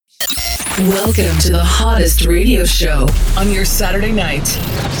Welcome to the hottest radio show on your Saturday night.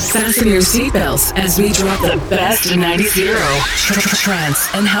 Fasten your seatbelts as we drop the best 90s trance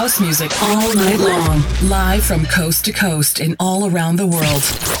and house music all night long, live from coast to coast and all around the world.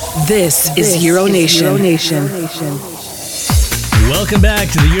 This is Euro Nation. Welcome back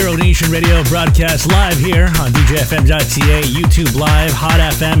to the Euro Nation radio broadcast live here on DJFM.ca, YouTube Live, Hot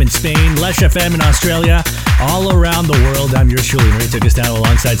FM in Spain, Lush FM in Australia, all around the world. I'm yours truly, Marie took us down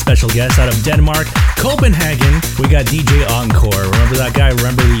alongside special guests out of Denmark, Copenhagen. We got DJ Encore. Remember that guy?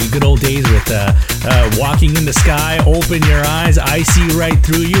 Remember the good old days with Walking in the Sky, Open Your Eyes, I See Right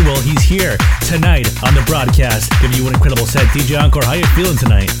Through You? Well, he's here tonight on the broadcast, giving you an incredible set. DJ Encore, how you feeling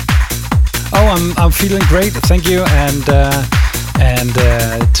tonight? Oh, I'm feeling great, thank you, and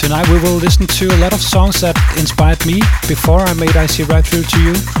tonight we will listen to a lot of songs that inspired me before I made I See Right Through to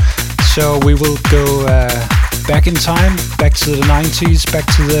You. So we will go back in time, back to the 90s, back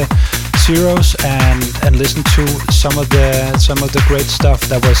to the zeros, and listen to some of the great stuff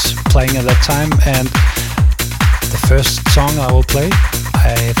that was playing at that time. And the first song I will play,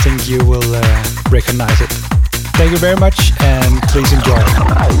 I think you will recognize it. Thank you very much, and please enjoy.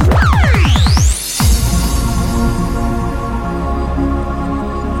 Right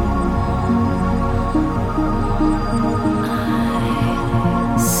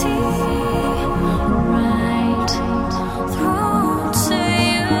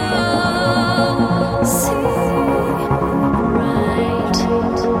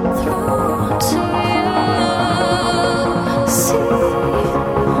through to you.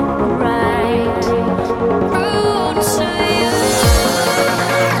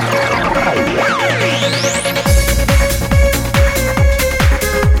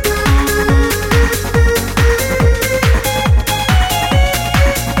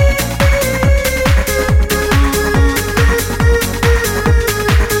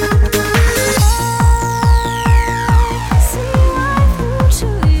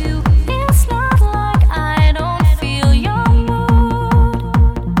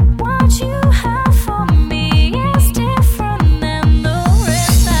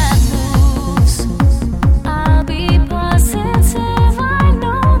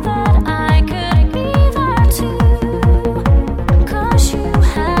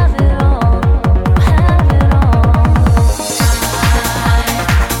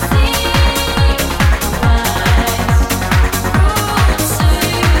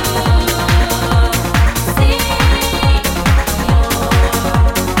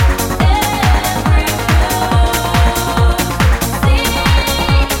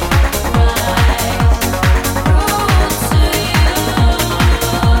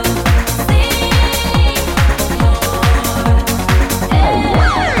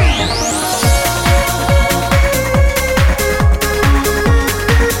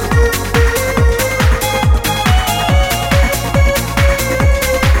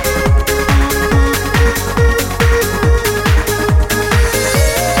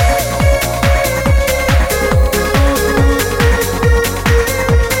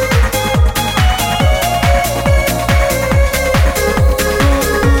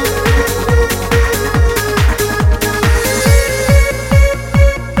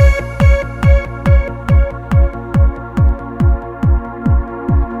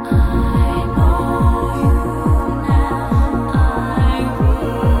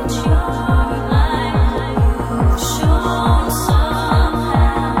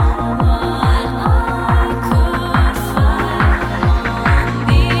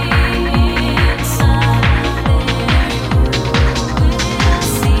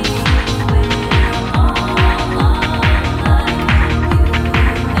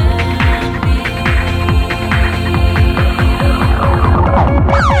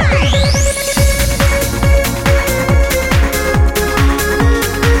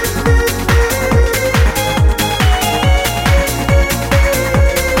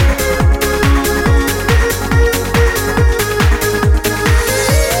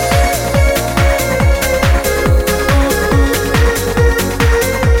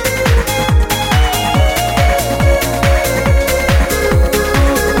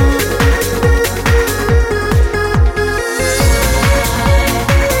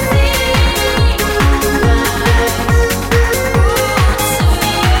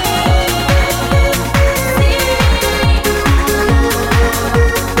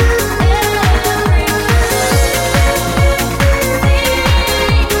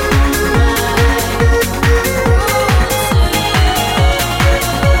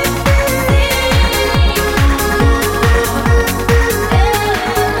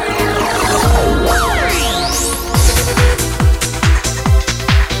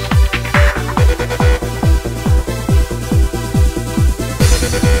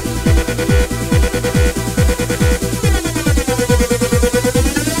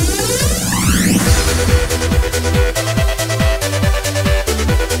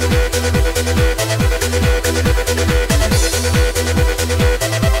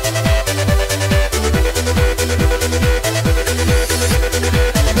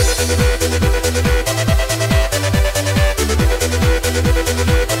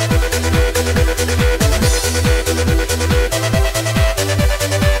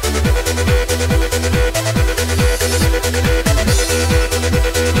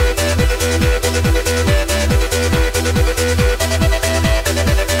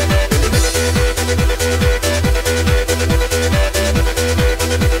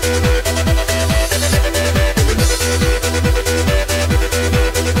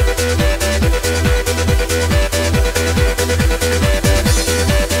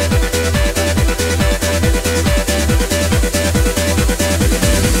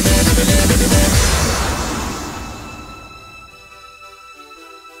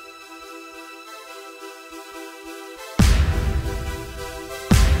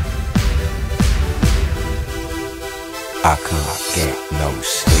 I can't get no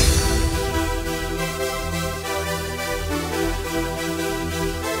sleep.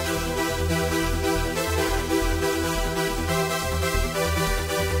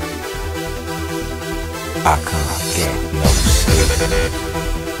 I can't get no sleep.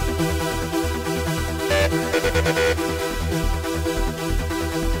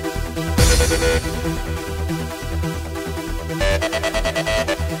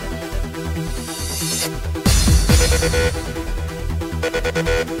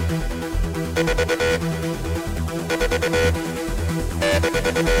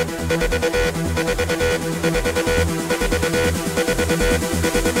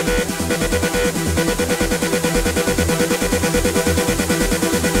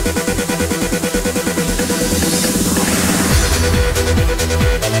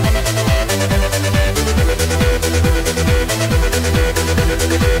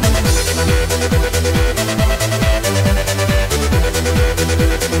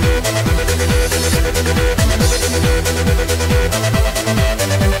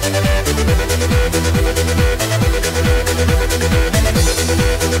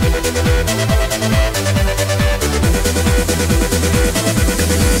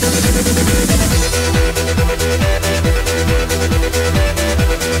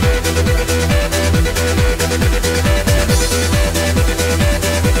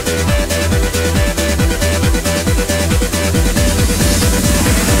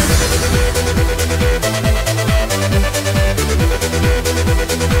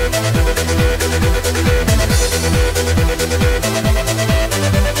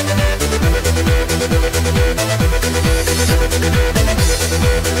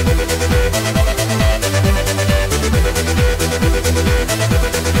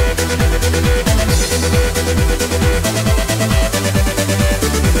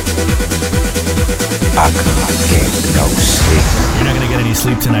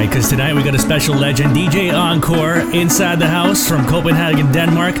 Because tonight we got a special legend, DJ Encore, inside the house from Copenhagen,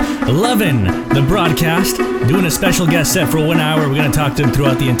 Denmark, loving the broadcast, doing a special guest set for 1 hour. We're going to talk to him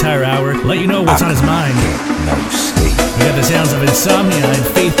throughout the entire hour, let you know what's on his mind. We got the sounds of Insomnia and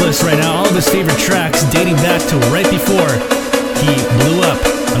Faithless right now, all of his favorite tracks dating back to right before he blew up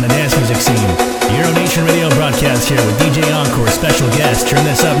on the dance music scene. Euro Nation Radio broadcast here with DJ Encore, special guest. Turn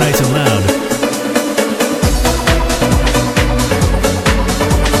this up nice and loud.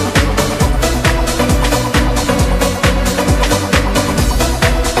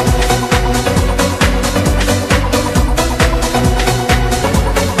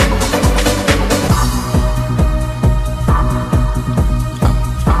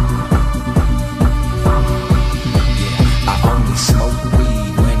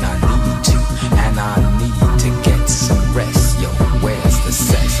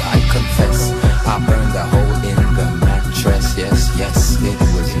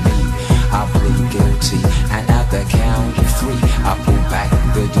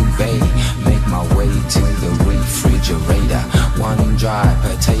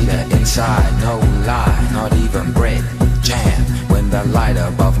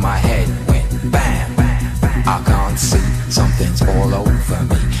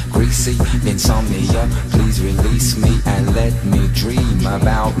 Insomnia, please release me and let me dream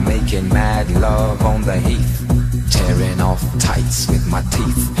about making mad love on the heath, tearing off tights with my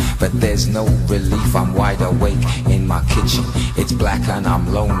teeth. But there's no relief, I'm wide awake in my kitchen. It's black and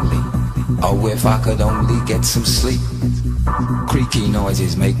I'm lonely. Oh, if I could only get some sleep. Creaky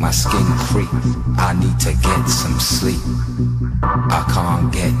noises make my skin creep. I need to get some sleep. I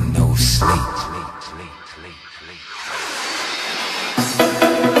can't get no sleep.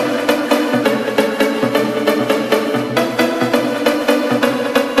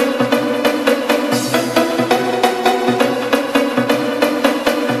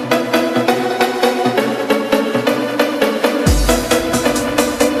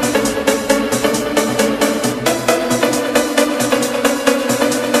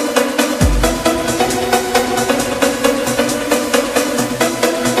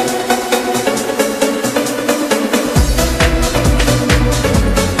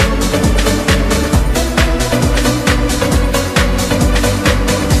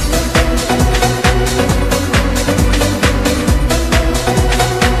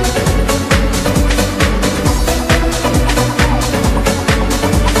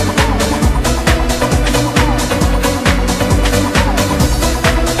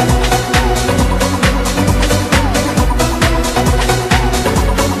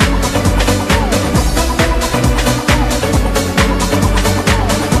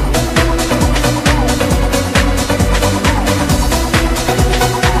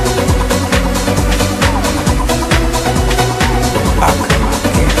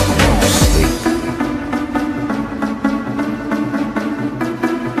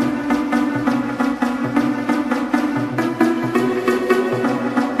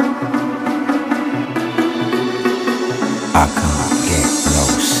 I can't get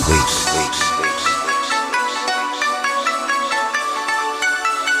no sleep.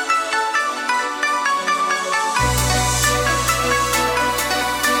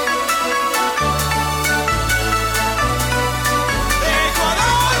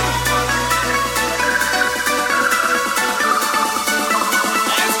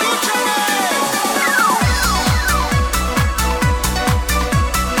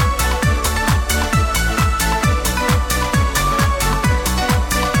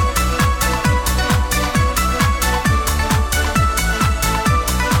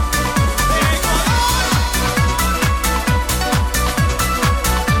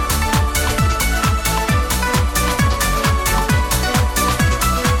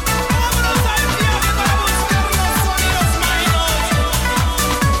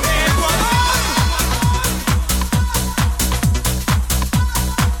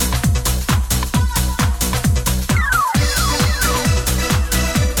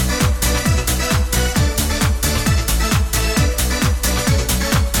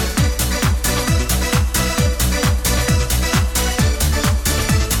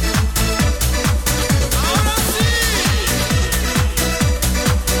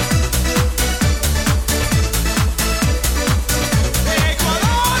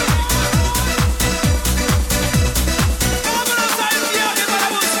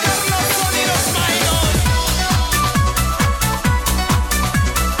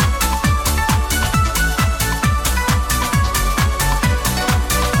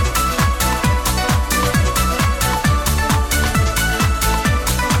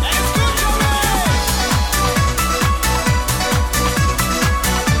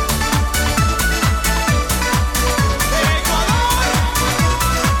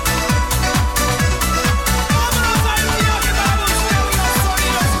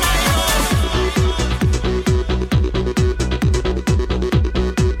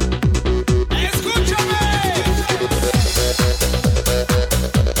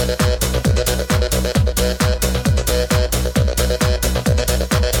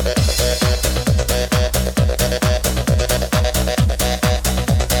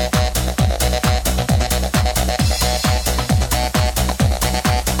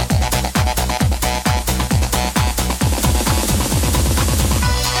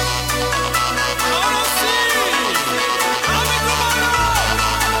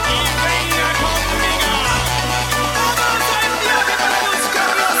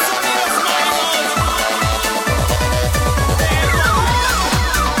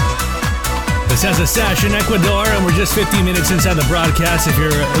 Has a sash in Ecuador, and we're just 15 minutes inside the broadcast. If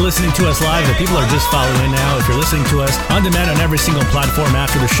you're listening to us live, the people are just following in now. If you're listening to us on demand on every single platform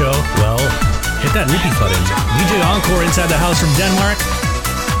after the show, well, hit that repeat button. DJ Encore inside the house from Denmark,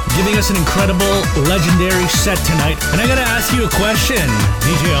 giving us an incredible, legendary set tonight. And I gotta ask you a question,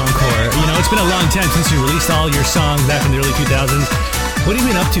 DJ Encore. You know, it's been a long time since you released all your songs back in the early 2000s. What have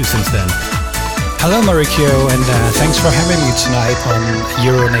you been up to since then? Hello, Marikyo, and thanks for having me tonight on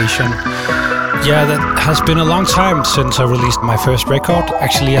Euronation. Yeah, that has been a long time since I released my first record.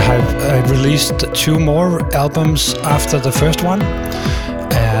 Actually, I released 2 more albums after the first one.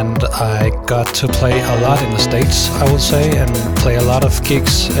 And I got to play a lot in the States, I will say, and play a lot of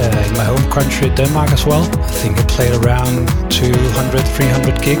gigs in my home country, Denmark, as well. I think I played around 200,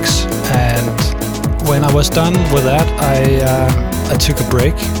 300 gigs. And when I was done with that, I took a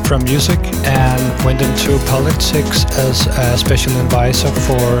break from music and went into politics as a special advisor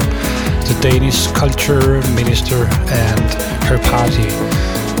for the Danish culture minister and her party.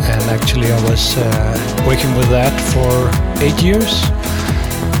 And actually I was working with that for 8 years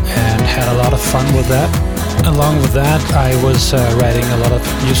and had a lot of fun with that. Along with that, I was writing a lot of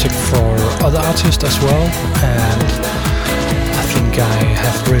music for other artists as well, and I think I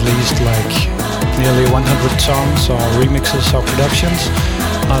have released like nearly 100 songs or remixes or productions,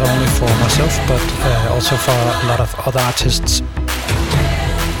 not only for myself but also for a lot of other artists.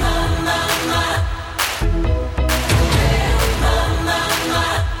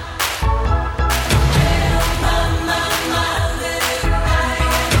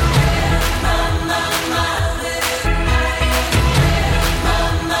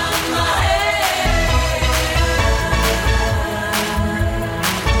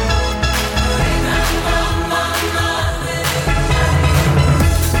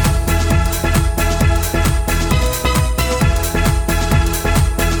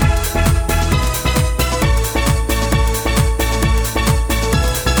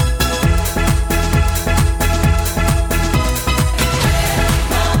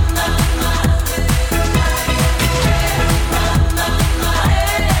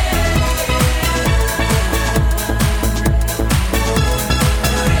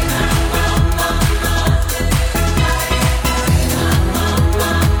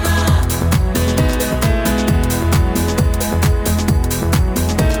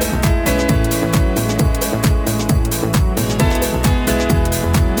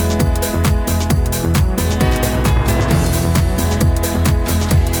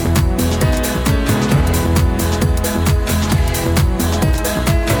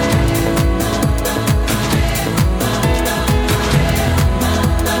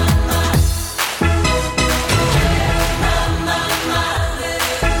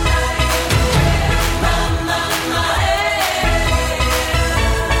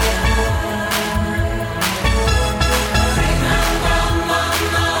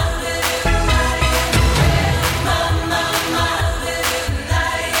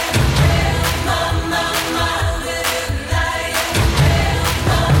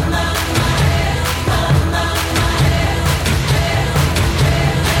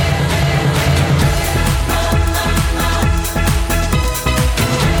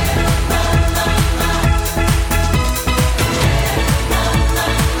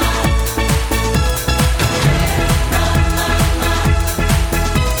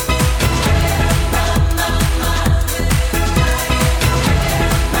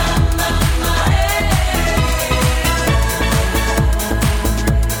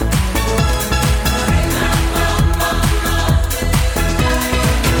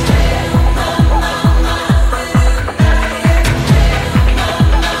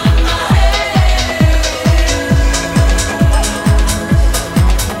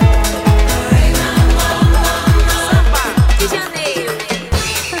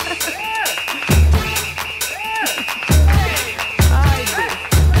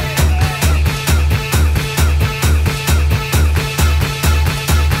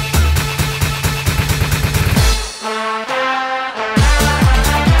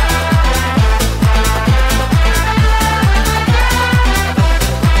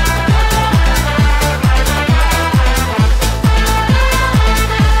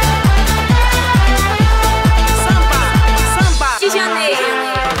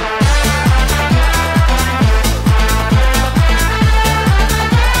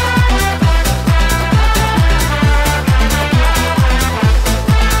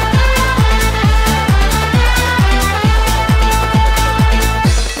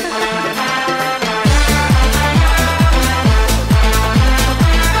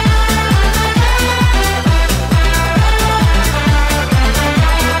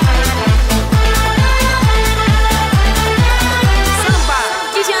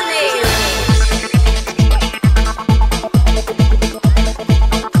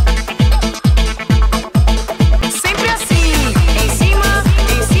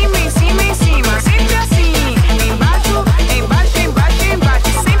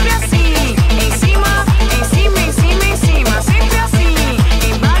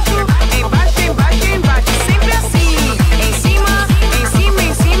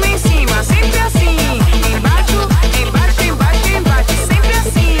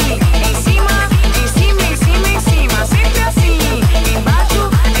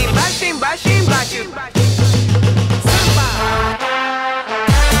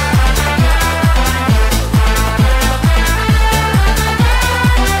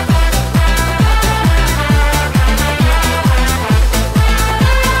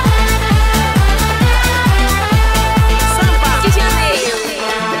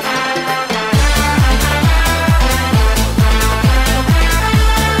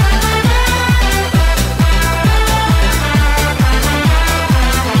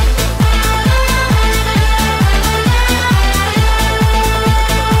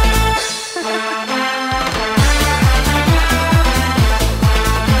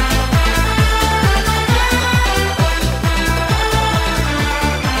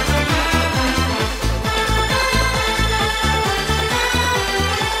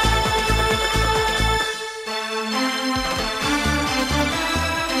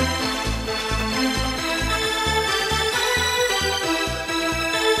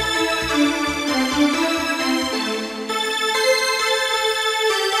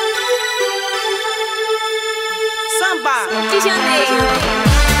 就像你。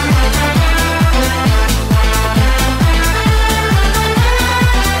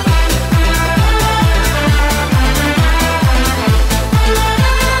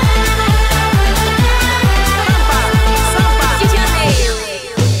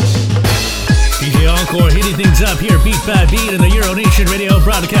Encore heating things up here beat by beat in the Euro Nation radio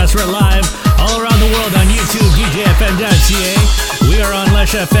broadcast. We're live all around the world on YouTube, DJFM.ca. We are on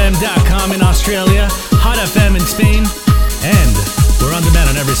LeshFM.com in Australia, Hot FM in Spain, and we're on demand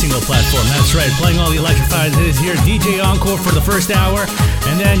on every single platform. That's right, playing all the electrified hits here. DJ Encore for the first hour,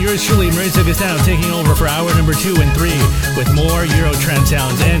 and then yours truly, Marisa Gastano, taking over for hour number 2 and 3 with more Euro trance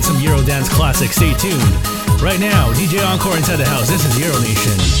sounds and some Euro dance classics. Stay tuned. Right now, DJ Encore inside the house. This is Euro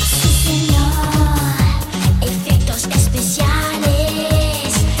Nation.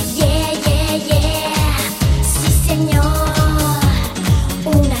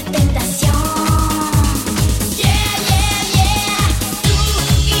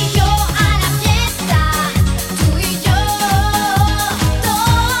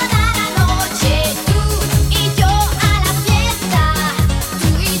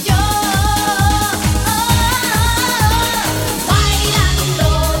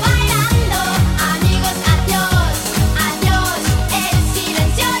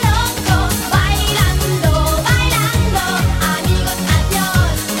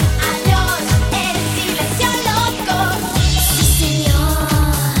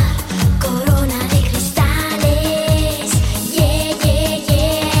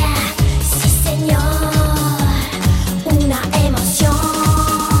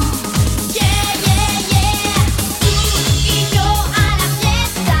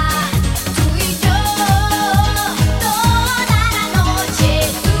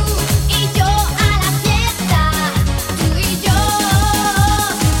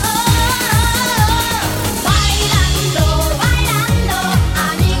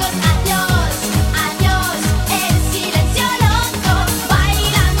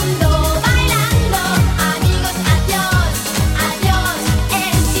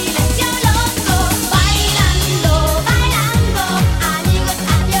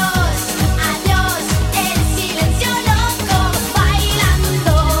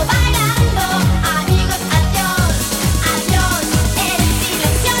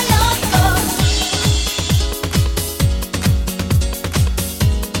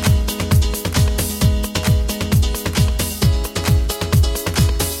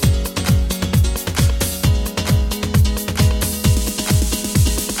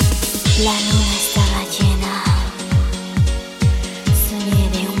 La luna estaba llena, soñé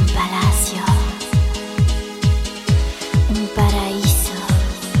de un palacio, un paraíso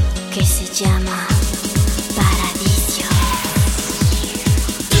que se llama Paradiso.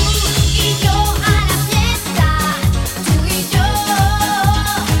 Tú y yo a la fiesta, tú y yo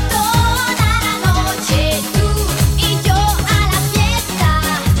toda la noche, tú y yo a la fiesta,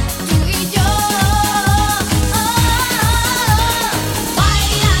 tú y yo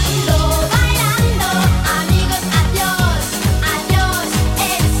bailando, bailando, amigos, adiós, adiós,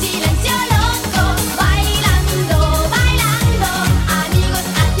 el silencio loco, bailando, bailando, amigos,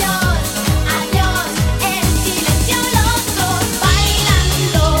 adiós, adiós, el silencio loco,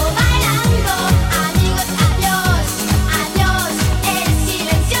 bailando, bailando, amigos, adiós, adiós, el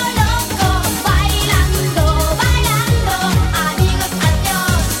silencio loco, bailando, bailando, amigos,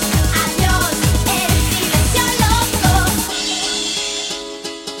 adiós, adiós, el silencio loco.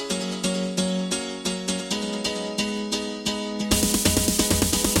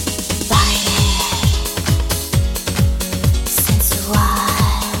 Baile sensual,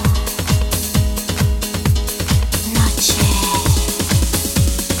 noche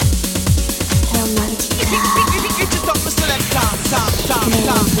romántica.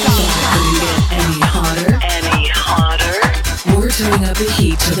 Any hotter? We're turning up the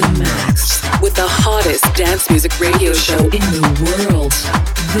heat to the max with the hottest dance music radio show in the world.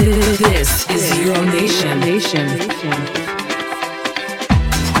 This is Euro Nation.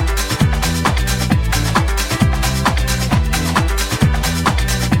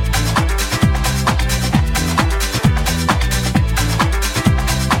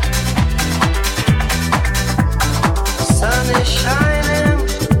 Sun is shining,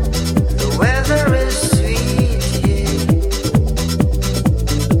 the weather is sweet here.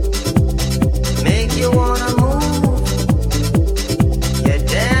 Make you wanna move your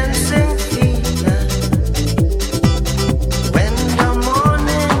dancing feet now.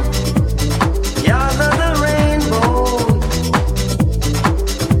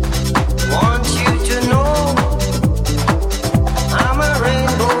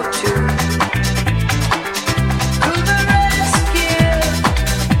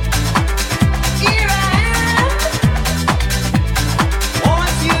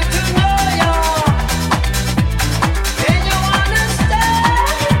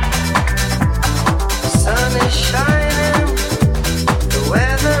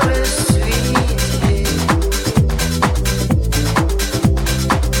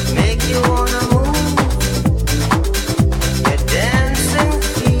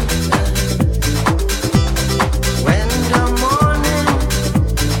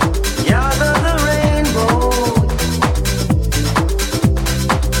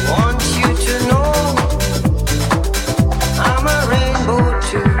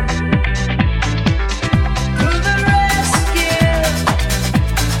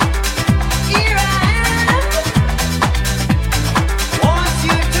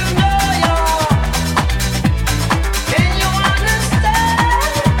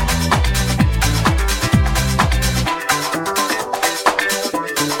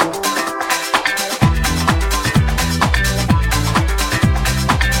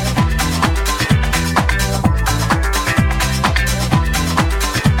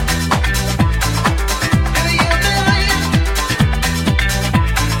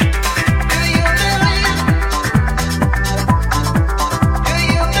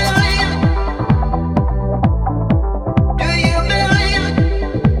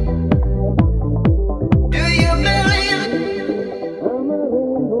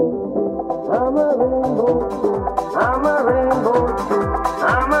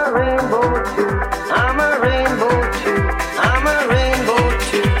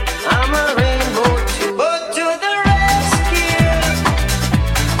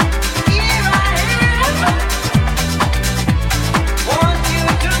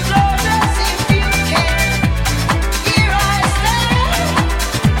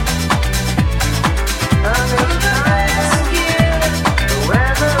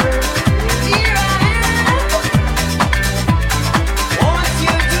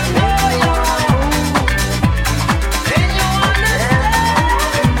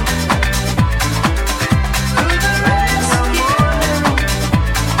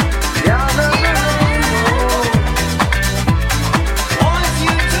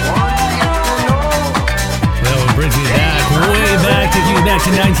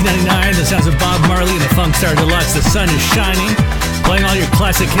 back to 1999, the sounds of Bob Marley and the Funk Star Deluxe, The Sun is Shining. Playing all your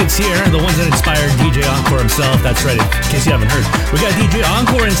classic hits here, the ones that inspired DJ Encore himself. That's right, in case you haven't heard. We got DJ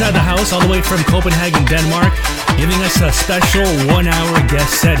Encore inside the house, all the way from Copenhagen, Denmark, giving us a special 1-hour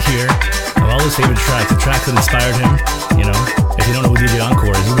guest set here of all his favorite tracks, the tracks that inspired him. You know, if you don't know who DJ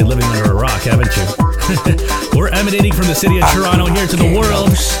Encore is, you've been living under a rock, haven't you? We're emanating from the city of Toronto here to the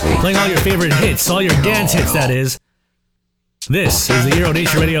world, playing all your favorite hits, all your dance hits, that is. This is the Euro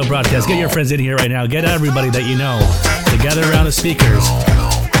Nation Radio broadcast. Get your friends in here right now. Get everybody that you know to gather around the speakers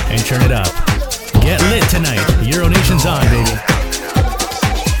and turn it up. Get lit tonight. Euro Nation's on, baby.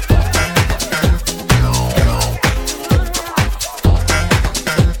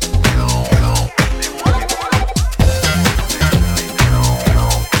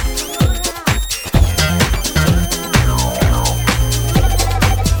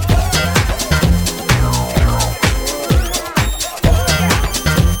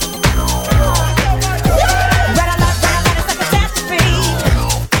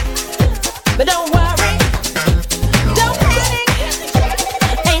 But don't worry, don't panic.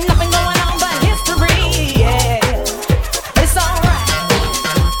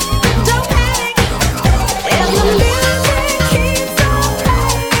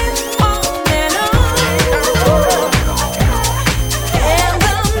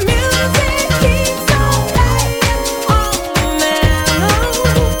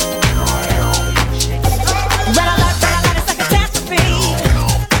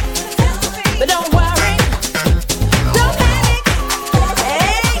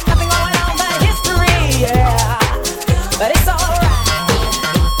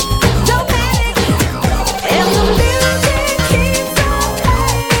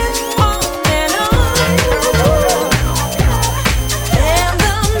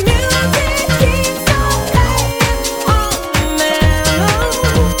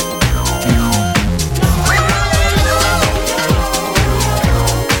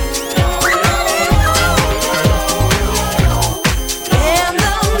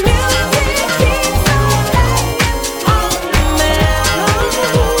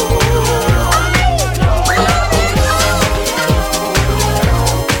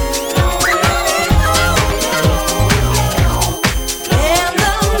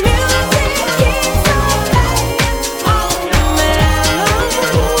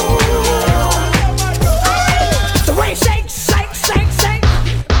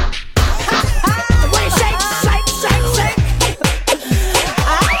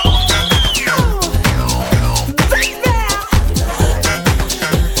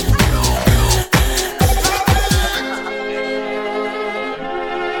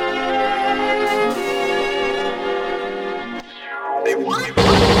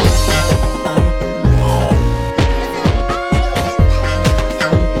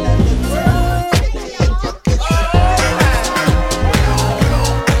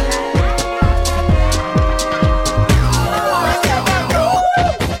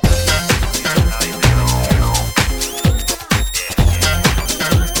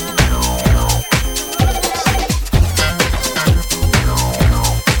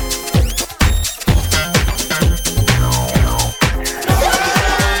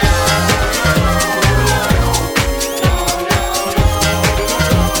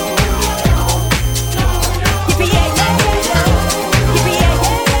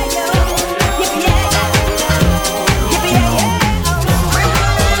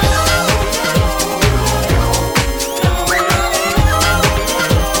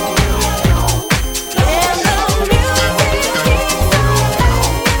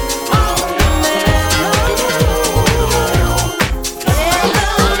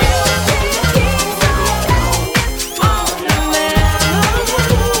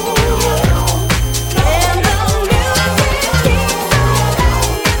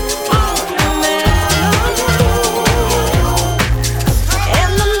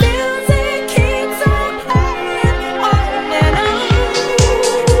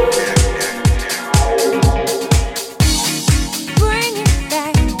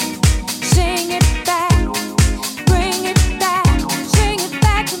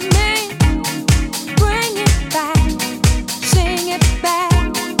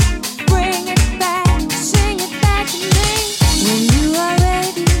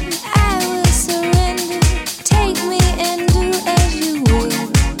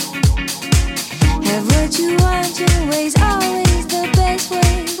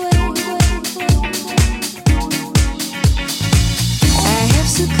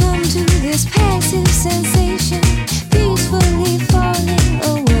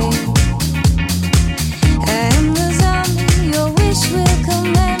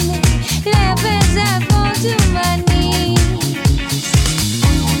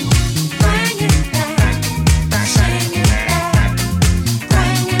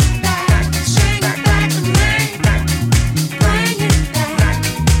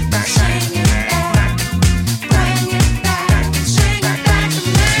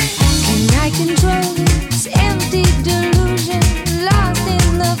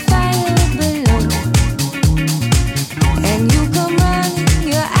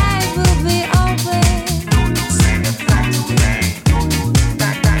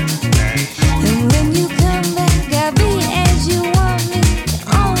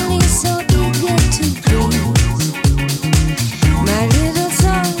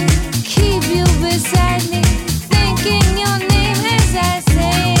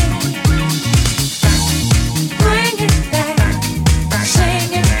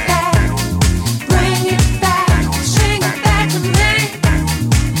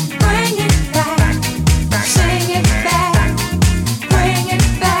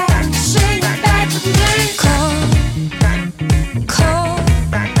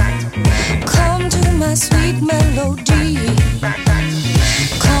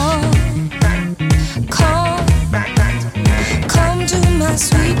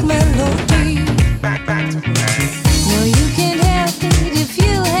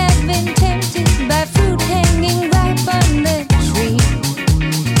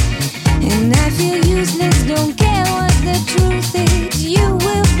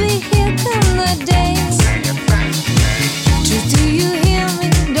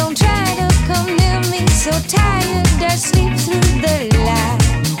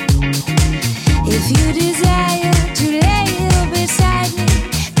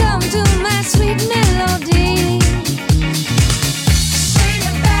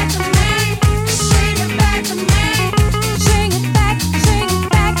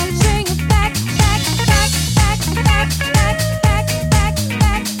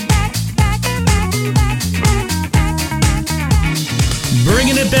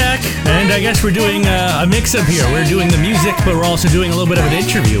 And I guess we're doing a mix-up here. We're doing the music, but we're also doing a little bit of an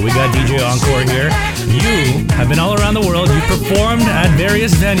interview. We got DJ Encore here. You have been all around the world. You've performed at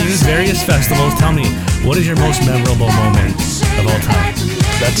various venues, various festivals. Tell me, what is your most memorable moment of all time?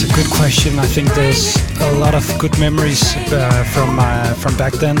 That's a good question. I think there's a lot of good memories from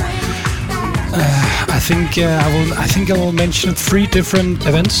back then. I think I will mention 3 different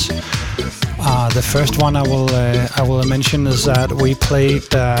events. The first one I will mention is that we played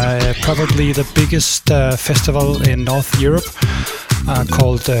probably the biggest festival in North Europe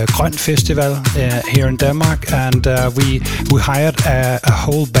called Grøn Festival here in Denmark, and we hired a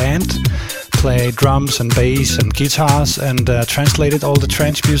whole band, play drums and bass and guitars, and translated all the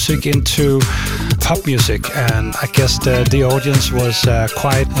trance music into pop music. And I guess the audience was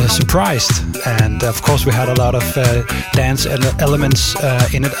quite surprised. And of course we had a lot of dance elements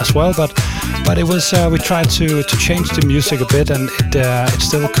in it as well. But it was we tried to change the music a bit, and it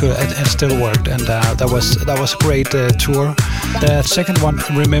still could, it still worked. And that was a great tour. The second one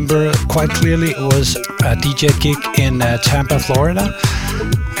I remember quite clearly was a DJ gig in Tampa, Florida.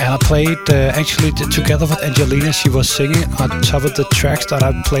 And I played actually together with Angelina. She was singing on top of the tracks that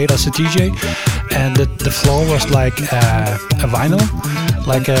I played as a DJ, and the floor was like a vinyl,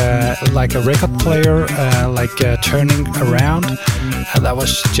 like a record player, turning around, and that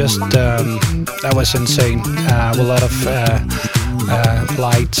was just that was insane. A lot of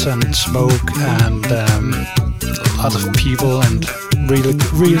lights and smoke and a lot of people, and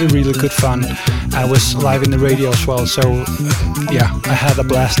really good fun. I was live in the radio as well, so yeah, I had a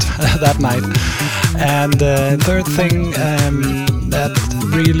blast that night. And the third thing that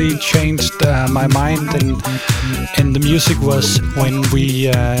really changed my mind in the music was when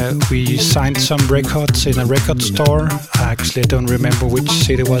we signed some records in a record store. Actually, I don't remember which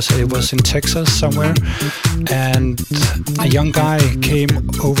city it was. It was in Texas somewhere, and a young guy came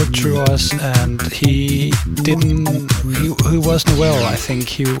over to us, and he wasn't well. I think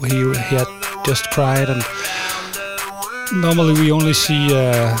he had just cried, and normally we only see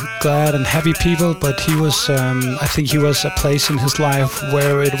glad and happy people, but he was I think he was a place in his life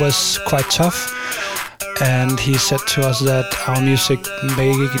where it was quite tough, and he said to us that our music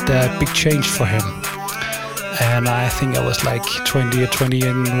made a big change for him. And I think I was like 20 or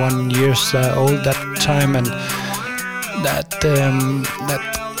 21 years old that time, and that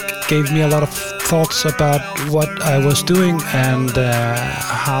gave me a lot of thoughts about what I was doing and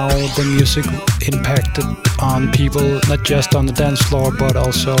how the music impacted on people, not just on the dance floor, but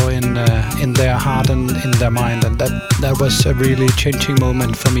also in their heart and in their mind. And that was a really changing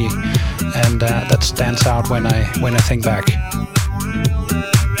moment for me, and that stands out when I think back.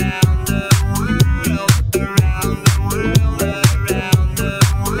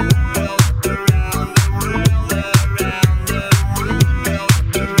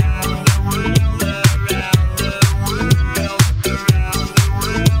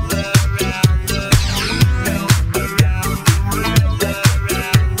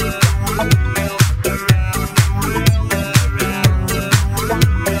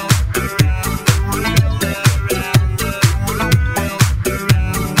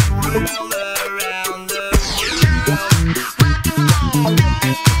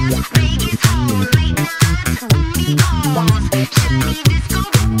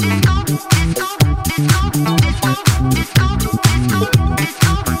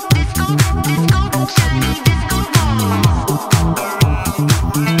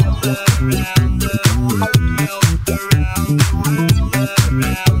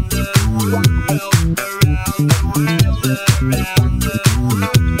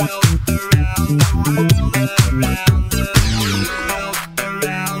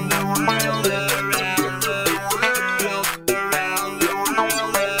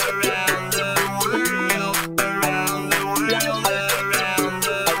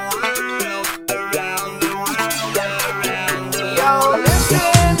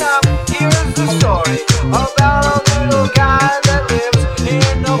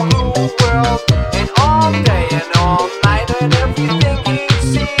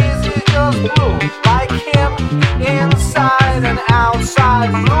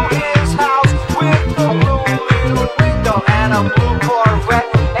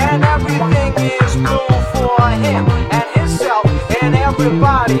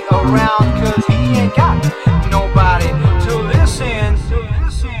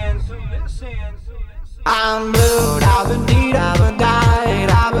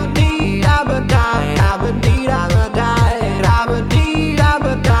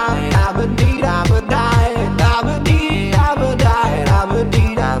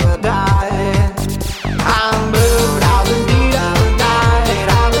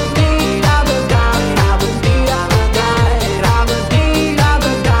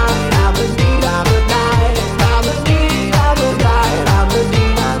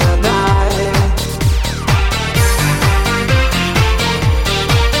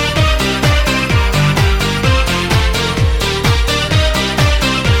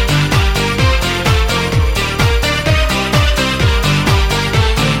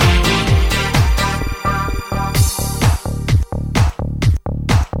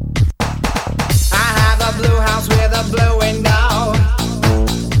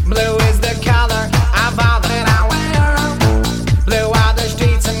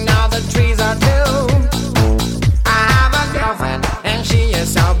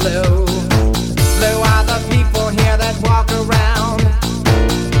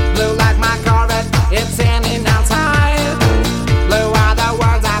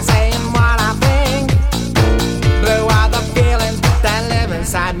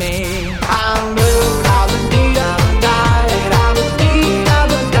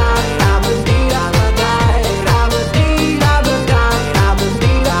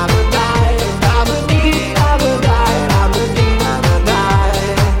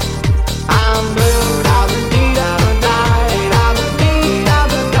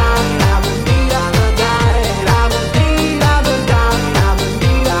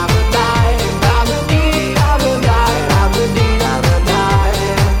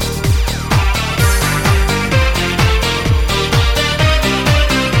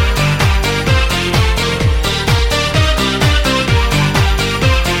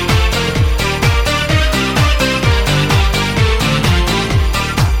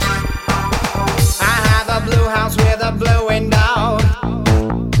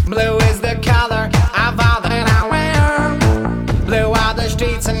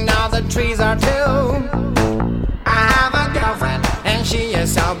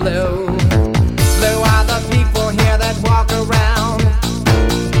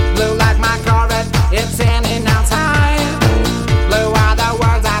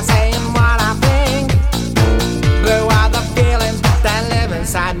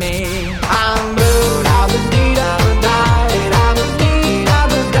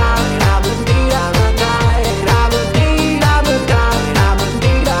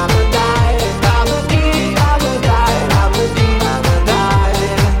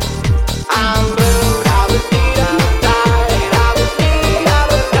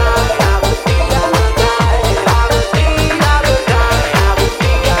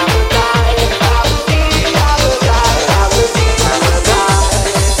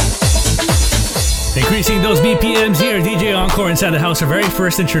 inside the house, our very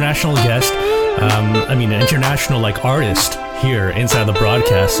first international guest. An international artist here inside the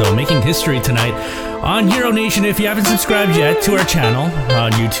broadcast. So making history tonight on Euro Nation. If you haven't subscribed yet to our channel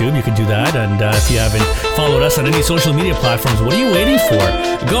on YouTube, you can do that. And if you haven't followed us on any social media platforms, what are you waiting for?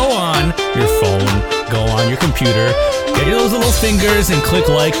 Go on your phone, go on your computer, get those little fingers and click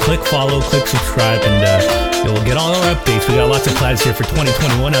like, click follow, click subscribe, and you'll get all our updates. We got lots of plans here for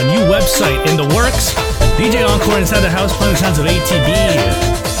 2021. A new website in the works. DJ Encore inside the house playing the sounds of ATB.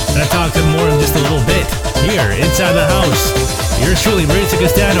 And I'll talk to him more in just a little bit here inside the house. Yours truly, Maurizio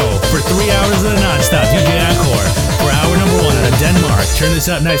Castano, for 3 hours of the non-stop DJ Encore for hour number 1 out of Denmark. Turn this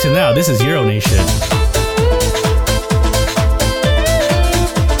up nice and loud. This is Euro Nation.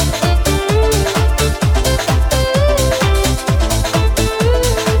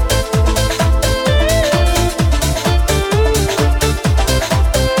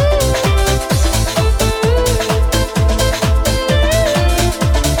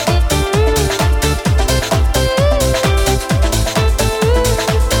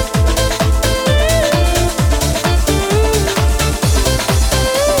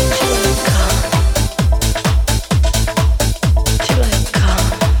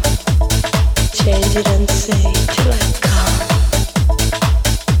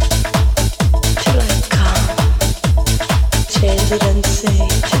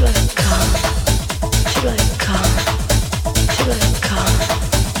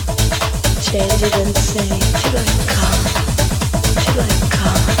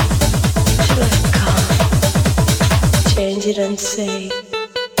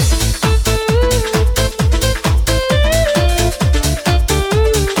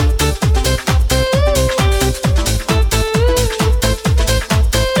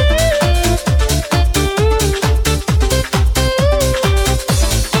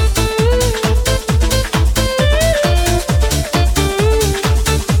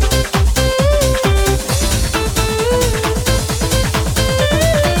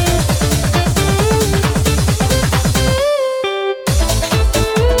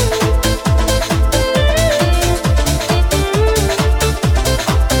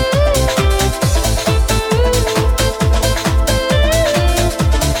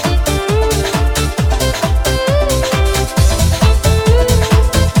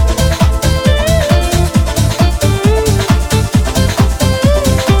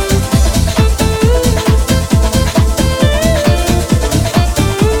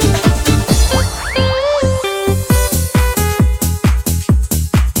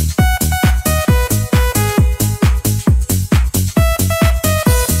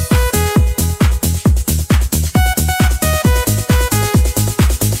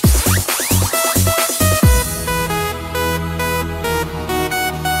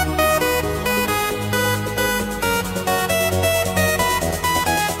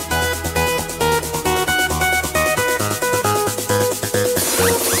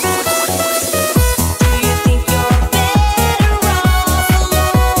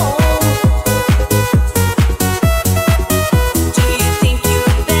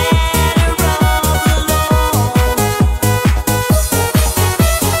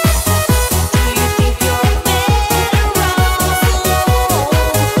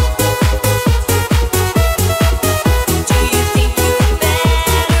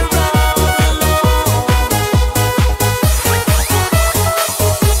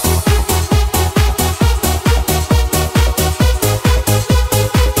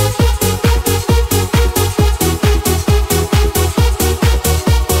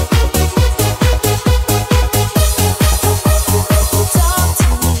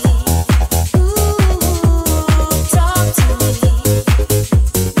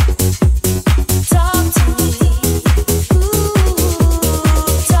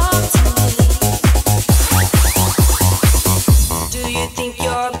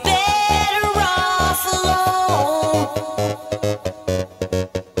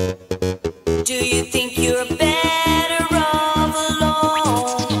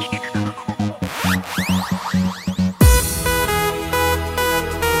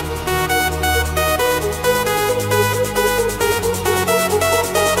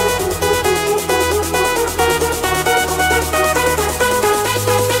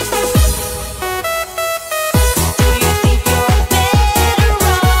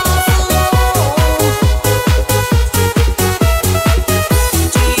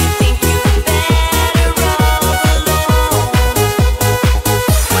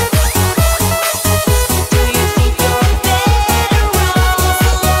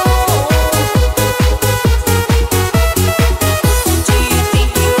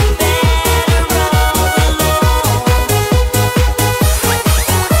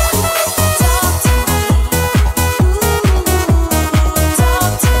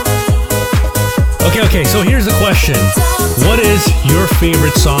 question. What is your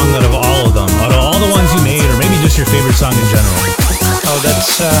favorite song out of all of them? Out of all the ones you made, or maybe just your favorite song in general? Oh,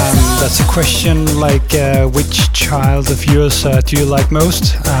 that's a question like which child of yours do you like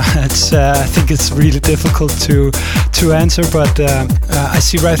most? I think it's really difficult to answer, but I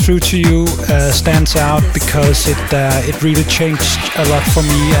See Right Through to You stands out because it really changed a lot for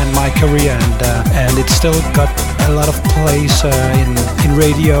me and my career, and it still got a lot of place in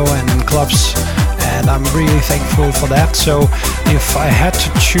radio and in clubs. And I'm really thankful for that. So if I had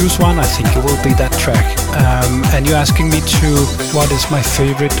to choose one, I think it will be that track. And you're asking me what is my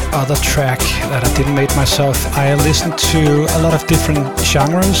favorite other track that I didn't make myself. I listen to a lot of different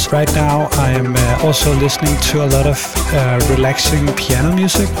genres. Right now I am also listening to a lot of relaxing piano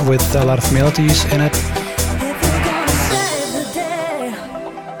music with a lot of melodies in it.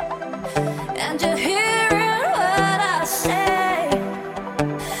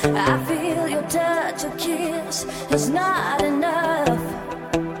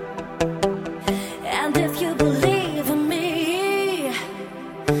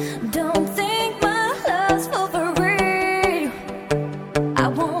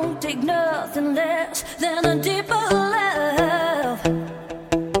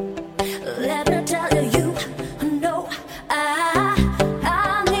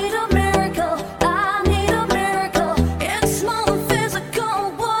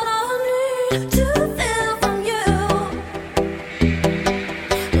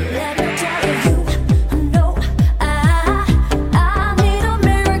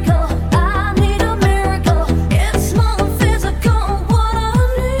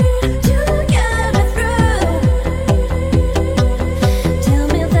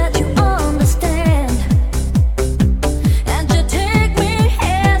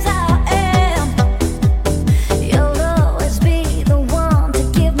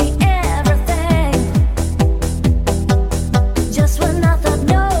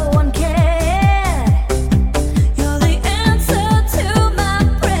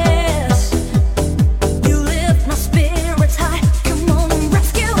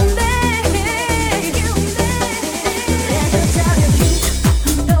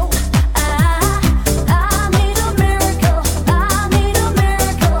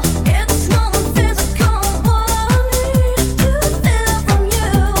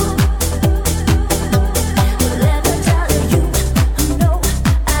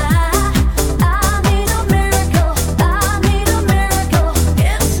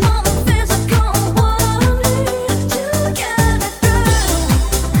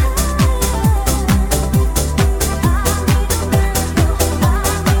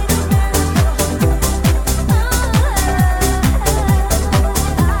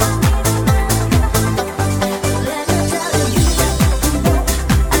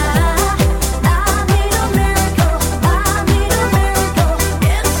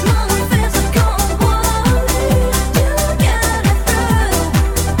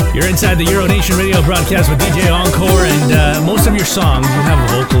 Inside the Euronation radio broadcast with DJ Encore, and most of your songs you have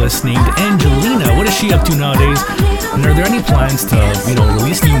a vocalist named Angelina. What is she up to nowadays? And are there any plans to,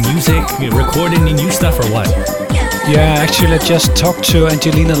 release new music, record any new stuff, or what? Yeah, actually I just talked to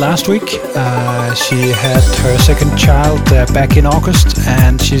Angelina last week. She had her second child back in August,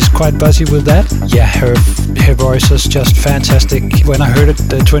 and she's quite busy with that. Yeah, her voice is just fantastic. When I heard it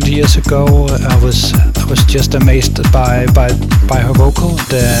 20 years ago, I was just amazed by her vocal.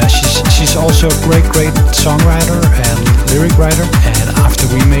 She's also a great songwriter and lyric writer. And after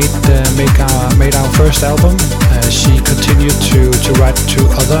we made our first album, she continued to write to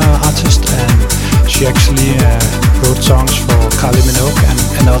other artists, and she actually wrote songs for Kylie Minogue and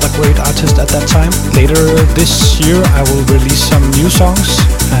another great artist at that time. Later this year I will release some new songs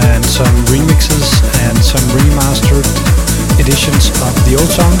and some remixes and some remastered editions of the old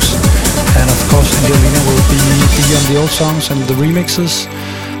songs. And of course Angelina will be on the old songs and the remixes.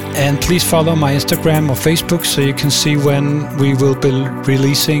 And please follow my Instagram or Facebook so you can see when we will be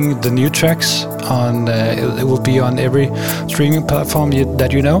releasing the new tracks. It will be on every streaming platform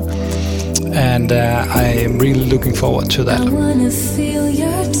that you know. And I am really looking forward to that. I wanna feel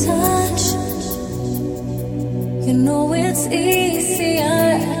your touch. You know it's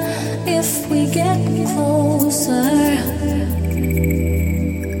easier if we get closer.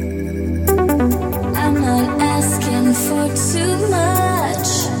 I'm not asking for too much.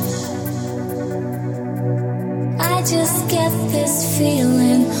 I just get this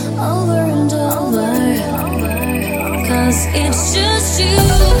feeling over and over. 'Cause it's just you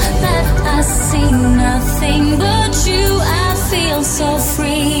that I see, nothing but you. I feel so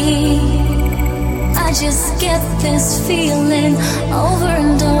free. I just get this feeling over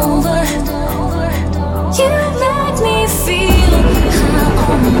and over. You know feel high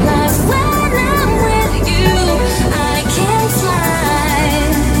on life when I'm with you. I can fly.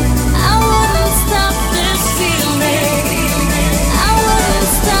 I wouldn't stop this feeling. I wouldn't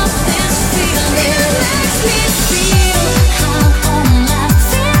stop this feeling. It makes me feel high on life.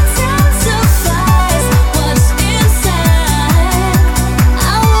 Intensifies what's inside.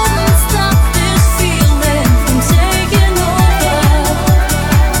 I wouldn't stop this feeling from taking over.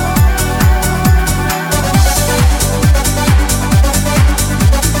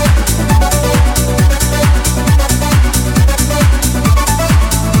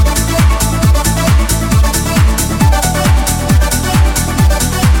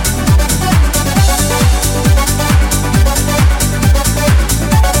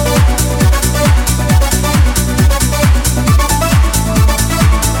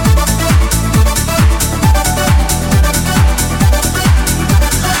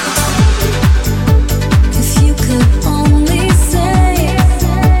 If you could only say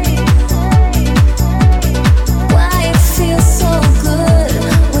why it feels so good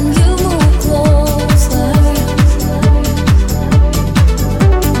when you move closer.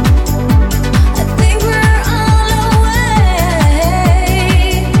 I think we're on our way.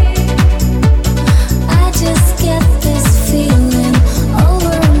 I just get this feeling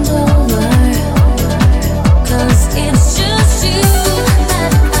over and over. 'Cause it's just you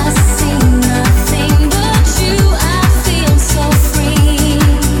that I see, nothing but you. I feel so free.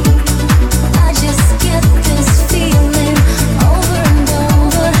 I just get this feeling over and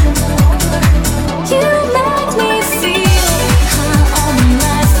over. You make me feel high on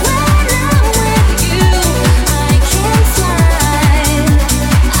life when I'm with you. I can fly.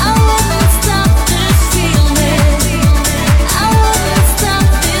 I wouldn't stop this feeling. I wouldn't stop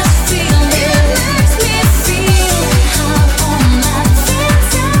this feeling. It makes me feel high on life.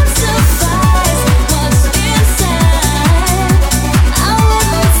 Intensifies what's inside. I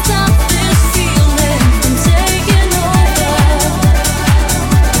wouldn't stop this feeling from taking over.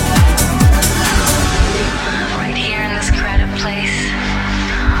 Right here in this crowded place,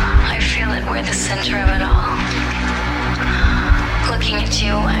 I feel that we're the center of it all. Looking at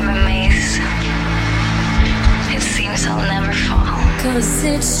you, I'm amazed. It seems I'll never fall. 'Cause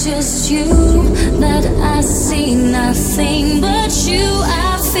it's just you that I see, nothing but you.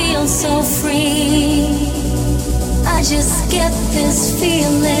 I feel so free. I just get this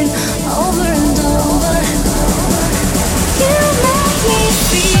feeling over and over. You make me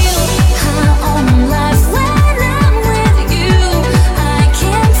feel high on life when I'm with you. I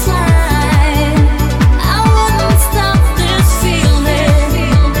can fly. I wouldn't stop this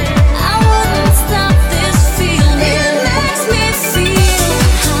feeling. I wouldn't stop this feeling. It makes me feel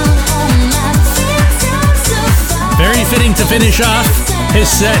high on life. Intensifies. Very fitting to finish off his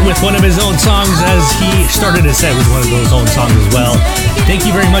set with one of his own songs, as he started his set with one of those own songs as well. Thank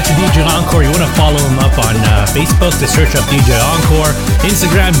you very much to DJ Encore. You want to follow him up on Facebook, to search up DJ Encore,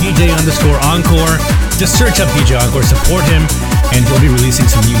 Instagram DJ_Encore. Just search up DJ Encore, support him, and he'll be releasing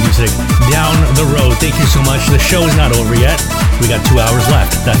some new music down the road. Thank you so much. The show is not over yet. We got 2 hours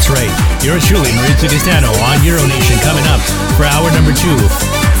left. That's right. Yours truly, Maurizio Castano on Euronation, coming up for hour number 2.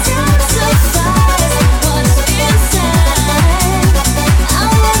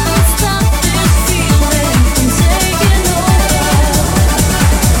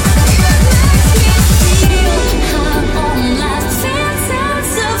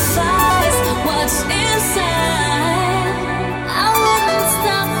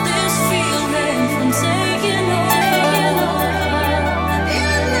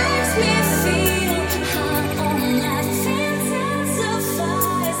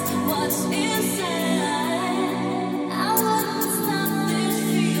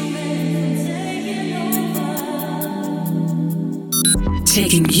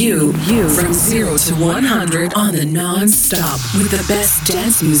 Taking you from 0 to 100 on the non-stop with the best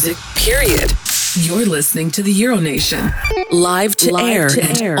dance music, period. You're listening to the Euronation, live to air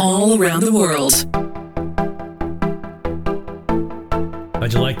and all around the world.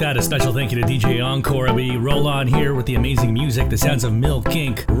 How'd you like that? A special thank you to DJ Encore. We roll on here with the amazing music, the sounds of Milk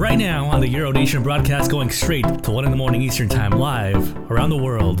Inc. Right now on the Euronation broadcast, going straight to 1 in the morning Eastern time, live around the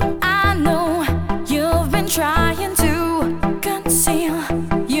world. I know you've been trying to conceal,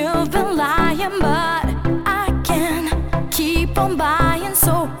 you've been lying, but I can keep on buying.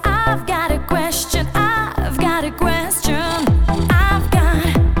 So I've got a question, I've got a question. I've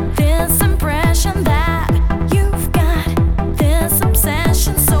got this impression that you've got this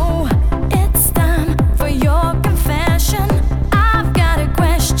obsession, so it's time for your confession. I've got a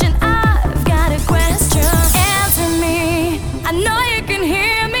question, I've got a question. Answer me, I know you can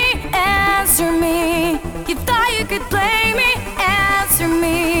hear me. Answer me, you thought you could play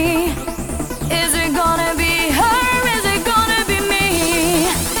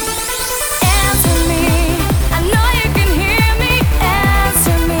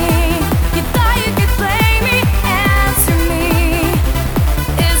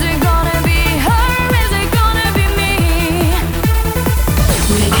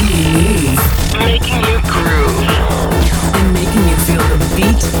making you groove and making you feel the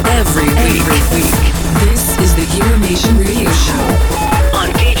beat every week. This is the Euro Nation Radio Show on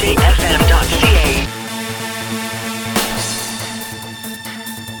DJFM.ca.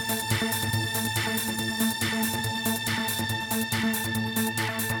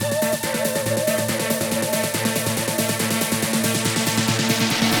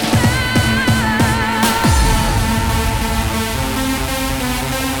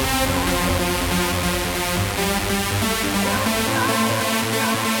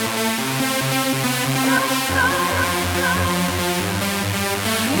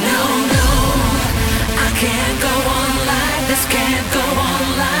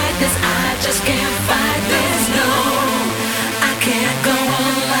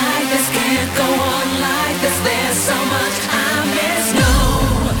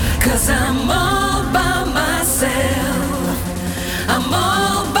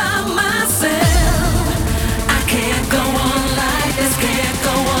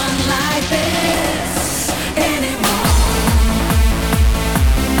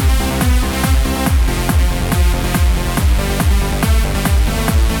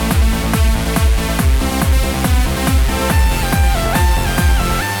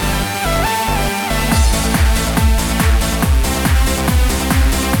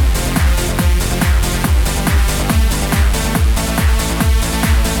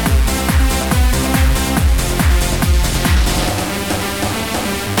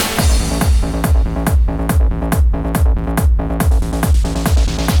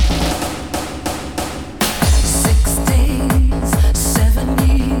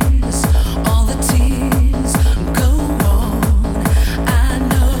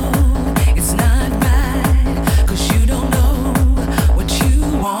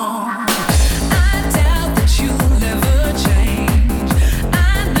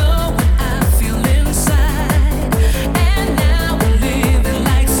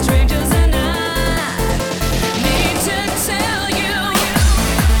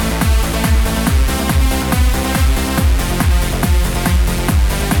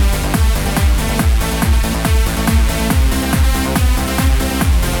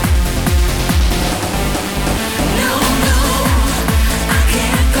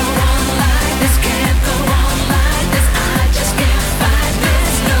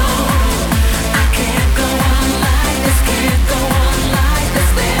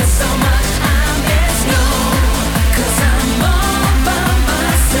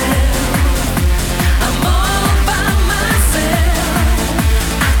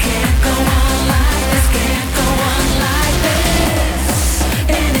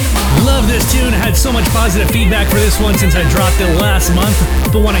 Positive feedback for this one since I dropped it last month.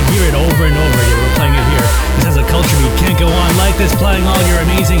 People want to hear it over and over again. We're playing it here. This has a culture beat. Can't go on like this. Playing all your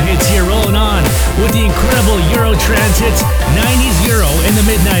amazing hits here. Rolling on with the incredible Euro trance hits. 90s Euro in the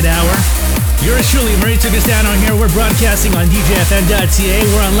midnight hour. Yours truly, Murray took us down on here. We're broadcasting on DJFM.ca.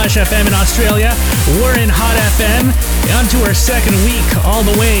 We're on Lush FM in Australia. We're in Hot FM. On to our second week all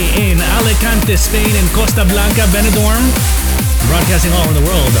the way in Alicante, Spain and Costa Blanca, Benidorm. Broadcasting all over the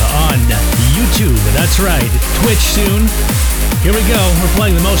world on YouTube. That's right. Twitch soon. Here we go. We're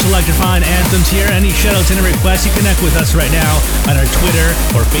playing the most electrifying anthems here. Any shoutouts, any requests, you connect with us right now on our Twitter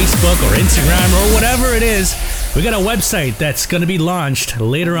or Facebook or Instagram or whatever it is. We got a website that's going to be launched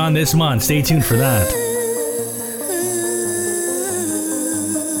later on this month. Stay tuned for that.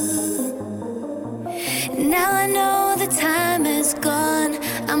 Now I know the time is gone.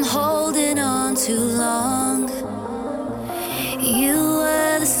 I'm holding on too long. You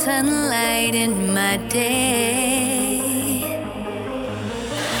were the sunlight in my day.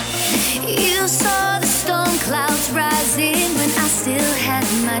 You saw the storm clouds rising when I still had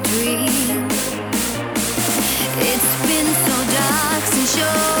my dream. It's been so dark since you're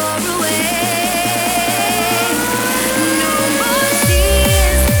away. No more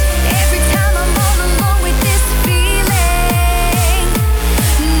tears every time I'm all alone with this feeling.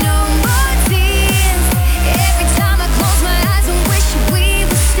 No more tears every time I close my eyes and wish we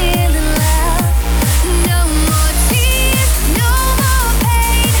were still in love. No more tears, no more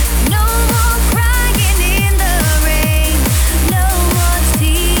pain, no more crying in the rain. No more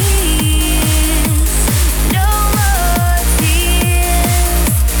tears, no more tears.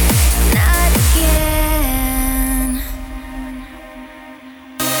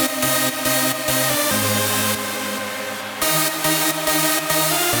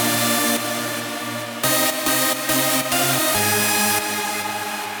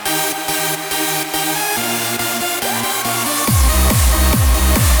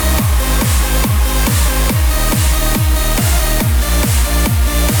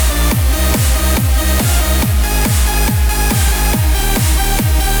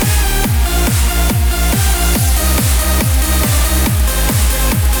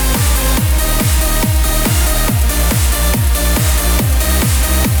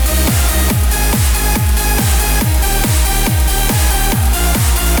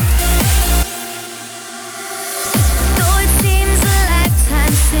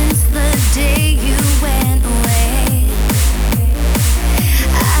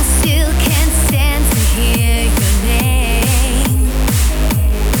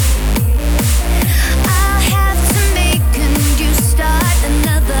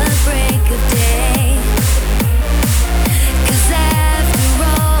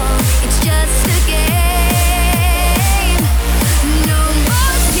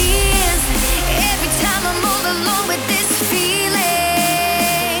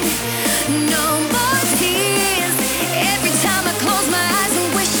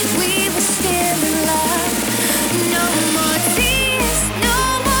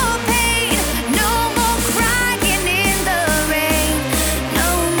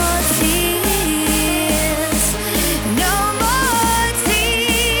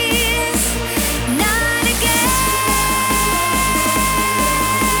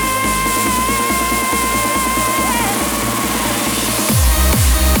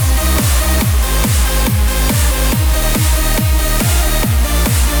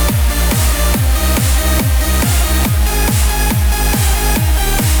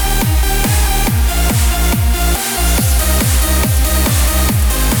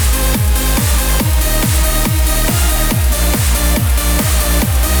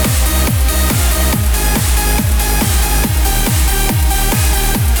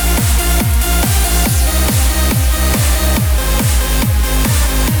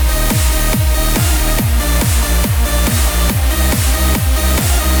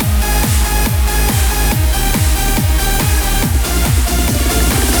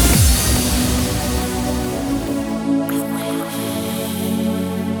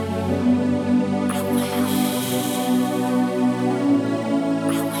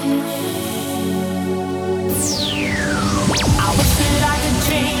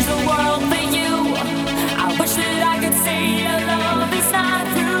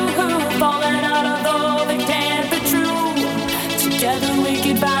 we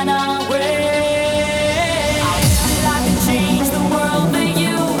can find our way. I wish that I could change the world for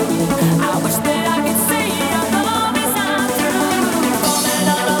you. I wish that I could say our love is not through. Falling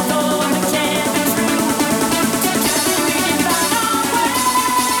out of love, it can't be true. Together we can find our way.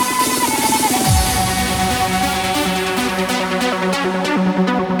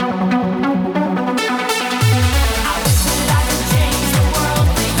 I wish that I could change the world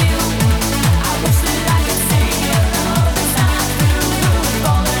for you. I wish that I could say our love is not through.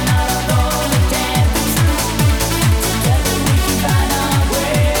 Falling out of love, it can't be true. Together we can find our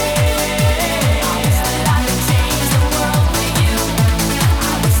way. I wish that I could change the world for you.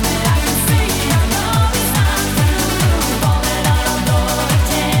 I wish that I could say our love is not through. Falling out of love, it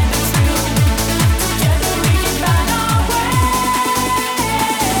can't be true. Together we can find our way.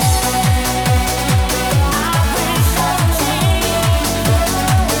 I wish I could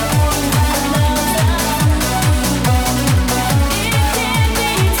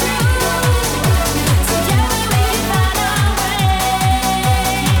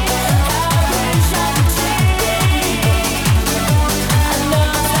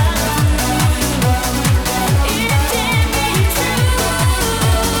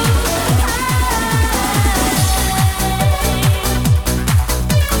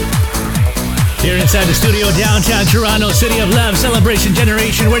Here inside the studio, downtown Toronto, City of Love, Celebration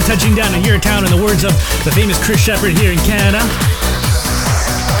Generation. We're touching down in your town, in the words of the famous Chris Shepherd here in Canada.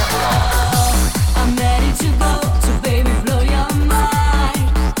 I'm ready to go, so baby, blow your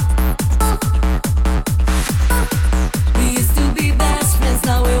mind. We used to be best friends,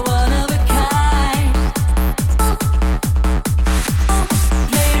 now we're one of a kind.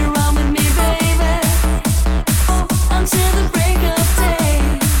 Play around with me, baby, until the break of day.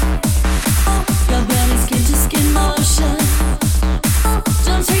 Your body skin to skin motion,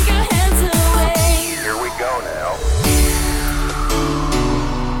 don't take your hands away. Here we go now.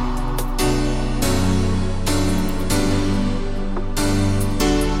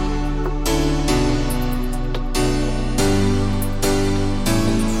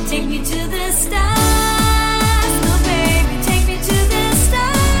 Take me to the stars, oh baby, take me to the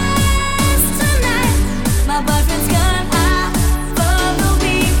stars tonight. My boyfriend's gone out for the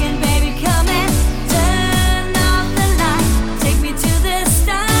weekend, baby, come and turn off the light. Take me to the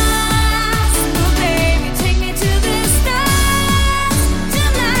stars, oh baby, take me to the stars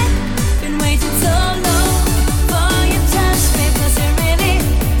tonight. Been waiting so long for your touch, babe, 'cause you really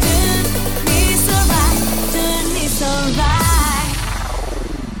do me so right, do me so right.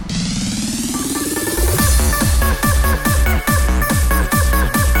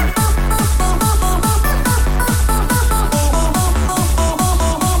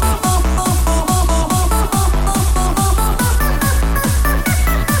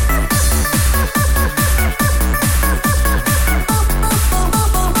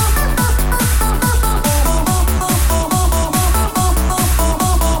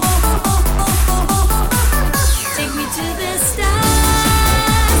 Take me to the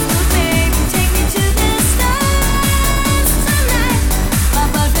stars, oh baby, take me to the stars tonight. My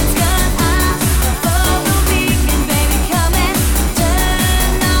boyfriend's gone out for the weekend, baby, come and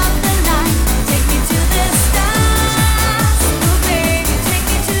turn off the light. Take me to the stars, oh baby, take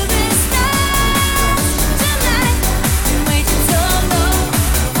me to the stars tonight. Been waiting so long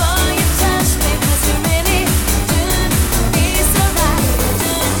for your touch, babe, 'cause you really do me so right,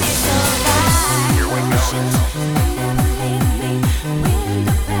 do me so right. Here we go.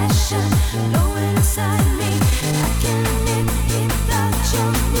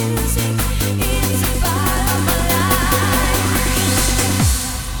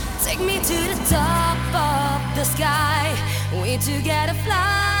 Take me to the top of the sky. We together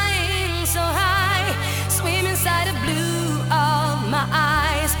flying so high. Swim inside the blue of my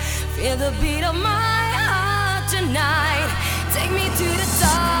eyes. Feel the beat of my heart tonight. Take me to the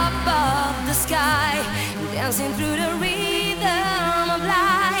top of the sky. Dancing through the rhythm of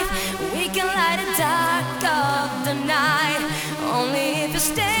life. We can light the dark of the night. Only if you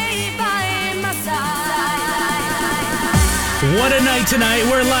stay by my side. What a night tonight.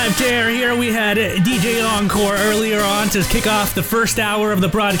 We're live to air here. We had DJ Encore earlier on to kick off the first hour of the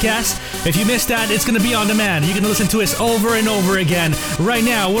broadcast. If you missed that, it's going to be on demand. You can listen to us over and over again. Right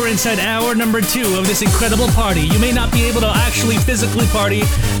now, we're inside hour number 2 of this incredible party. You may not be able to actually physically party,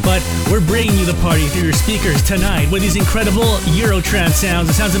 but we're bringing you the party through your speakers tonight with these incredible Eurotrance sounds,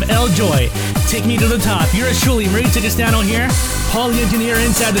 the sounds of Eljoy. Take me to the top. Yours truly, Marie Tigistano here. Paul the engineer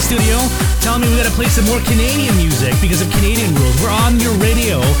inside the studio. Telling me we got to play some more Canadian music because of Canadian Lightning rules. We're on your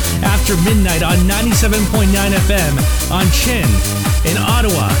radio after midnight on 97.9 FM on Chin in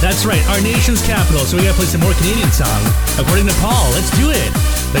Ottawa. That's right, our nation's capital. So we gotta play some more Canadian songs. According to Paul, let's do it.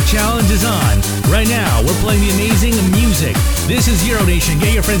 The challenge is on. Right now, we're playing the amazing music. This is Euro Nation.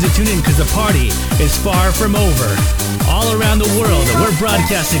 Get your friends to tune in because the party is far from over. All around the world, we're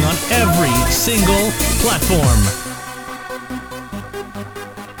broadcasting on every single platform.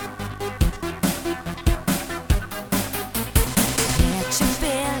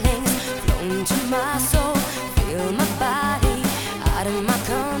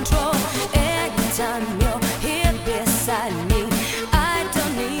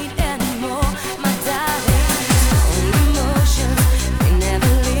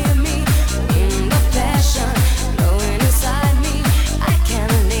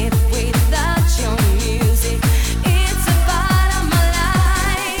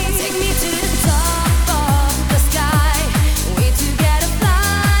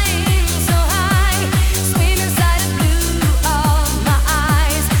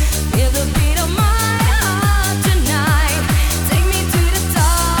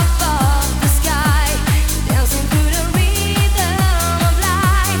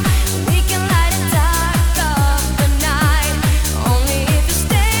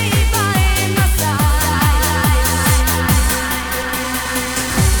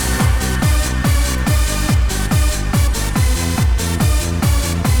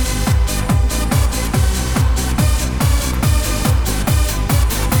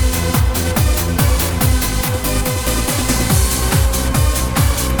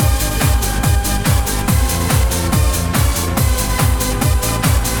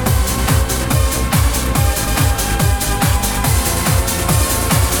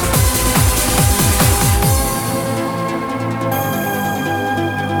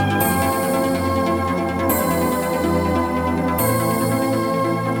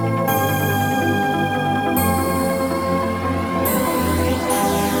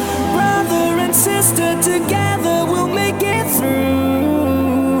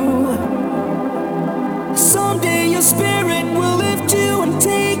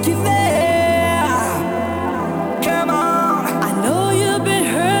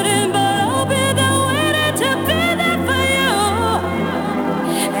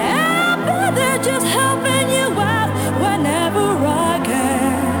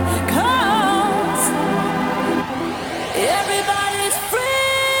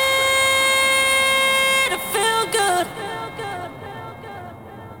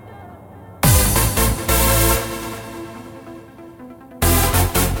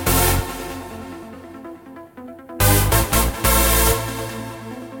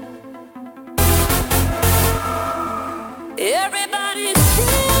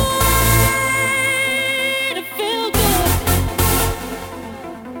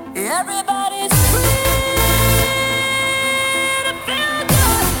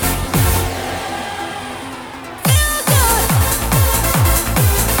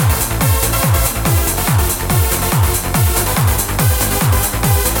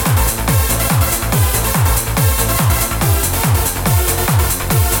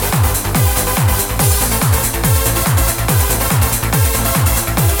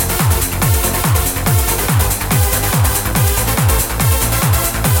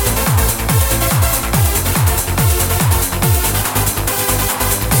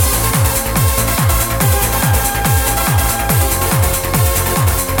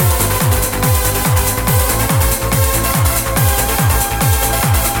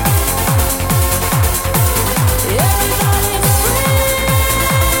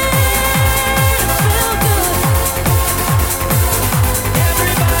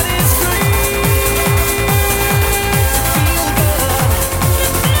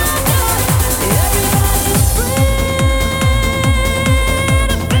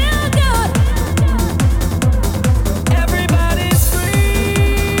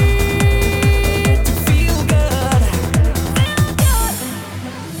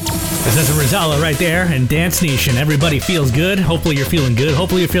 Zala right there, and Dance Nation. Everybody feels good. Hopefully you're feeling good.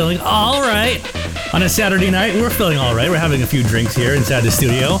 Hopefully you're feeling all right. On a Saturday night, we're feeling all right. We're having a few drinks here inside the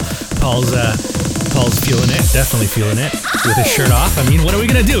studio. Paul's feeling it, definitely feeling it, with his shirt off. I mean, what are we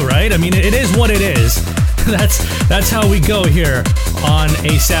gonna do, right? I mean, it is what it is. That's how we go here on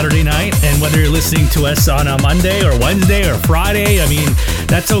a Saturday night. And whether you're listening to us on a Monday or Wednesday or Friday, I mean,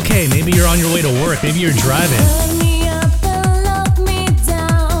 that's okay. Maybe you're on your way to work. Maybe you're driving.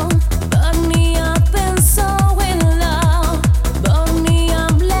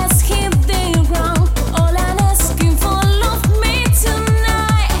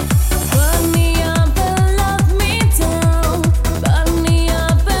 Down.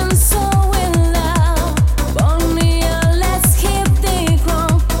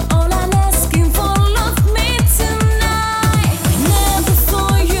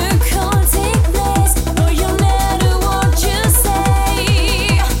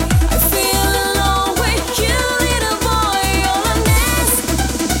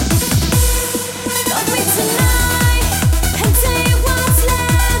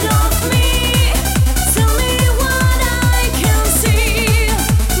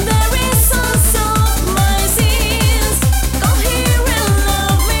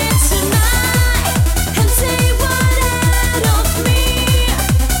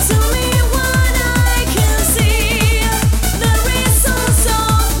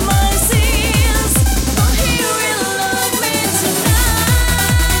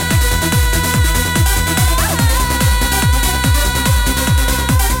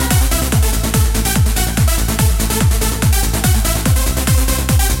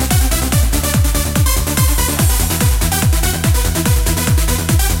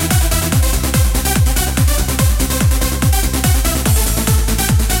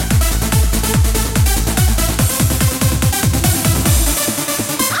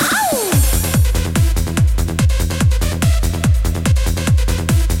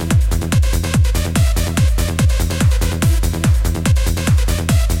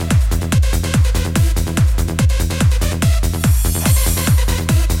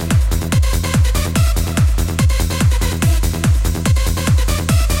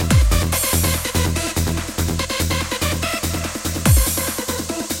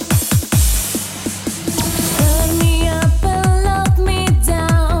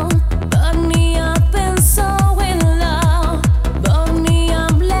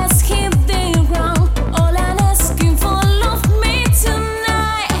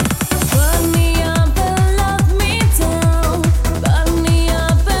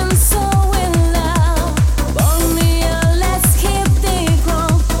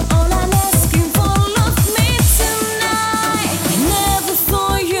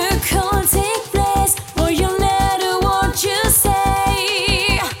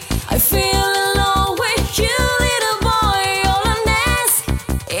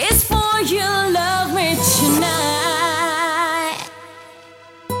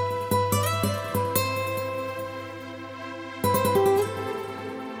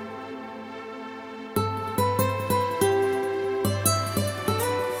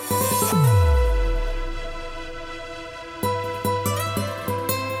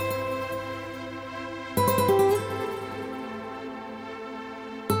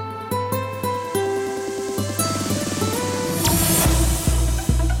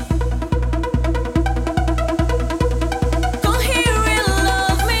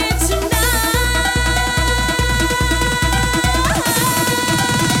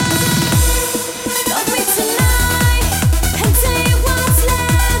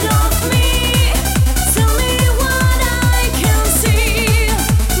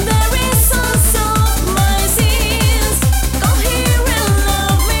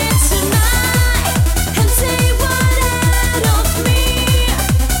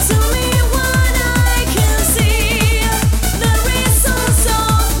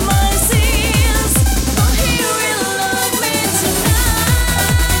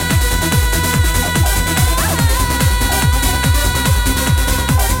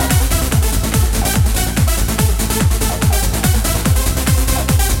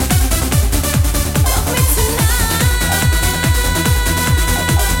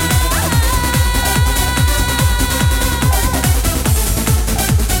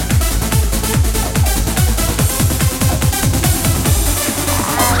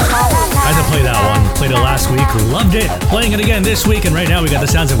 play that one. Played it last week, loved it. Playing it again this week, and right now we got the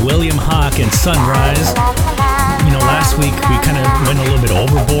sounds of William Hawk and Sunrise. You know, last week we kind of went a little bit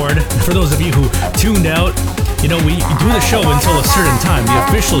overboard. For those of you who tuned out, you know, we do the show until a certain time, the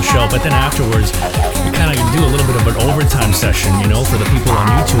official show, but then afterwards we kind of do a little bit of an overtime session, you know, for the people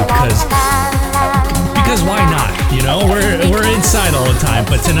on YouTube, because why not? You know, we're inside all the time,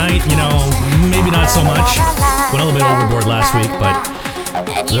 but tonight, you know, maybe not so much. Went a little bit overboard last week, but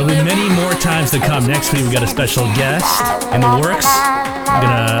there'll be many more times to come. Next week we got a special guest in the works. I'm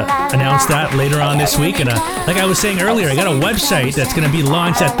gonna announce that later on this week, and like I was saying earlier, I got a website that's gonna be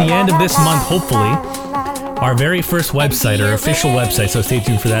launched at the end of this month, hopefully. Our very first website, our official website, so stay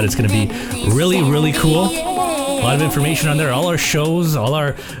tuned for that. It's gonna be really, really cool. A lot of information on there, all our shows, all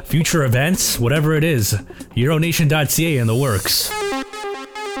our future events, whatever it is. Euronation.ca in the works.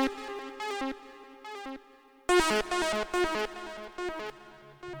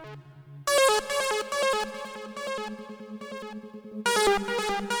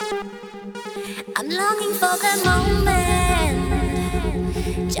 I'm longing for the moment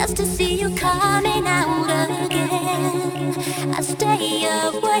just to see you coming out again. I stay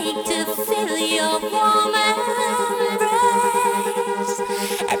awake to feel your warm embrace,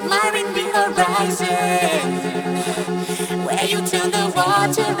 admiring the horizon where you turn the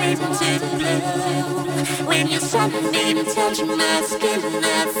water into blue. When your sunbeam touch my skin,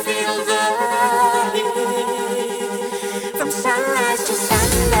 I feel the heat from sunrise to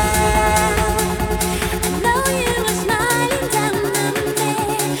sundown.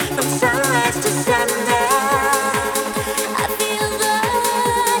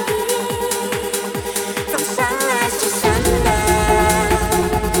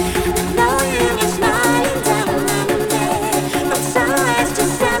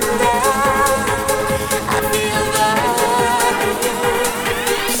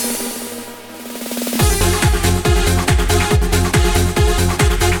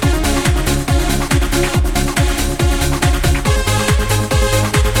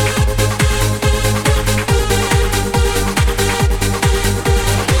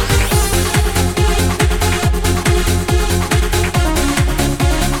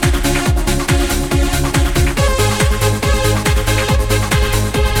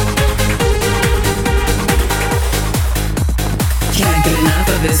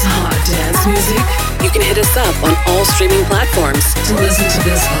 Up on all streaming platforms to listen to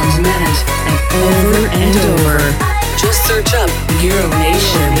this on demand and over and over. Just search up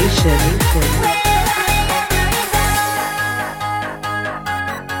Euronation.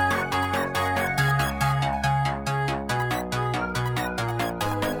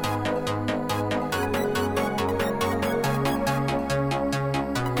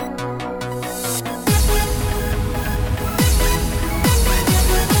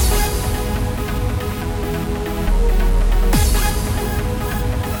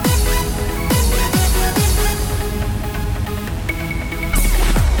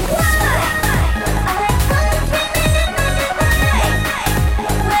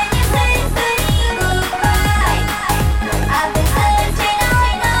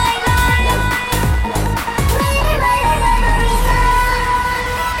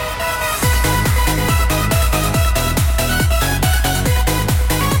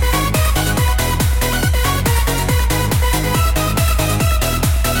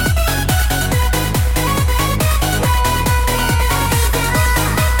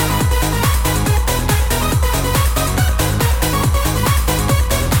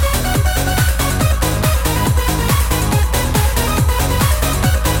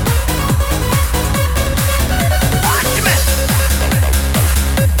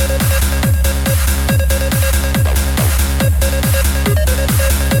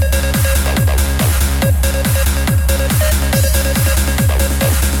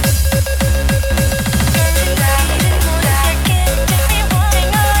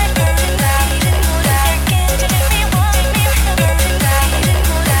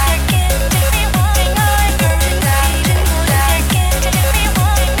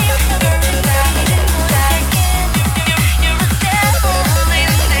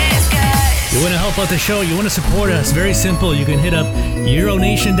 The show, you want to support us, very simple. You can hit up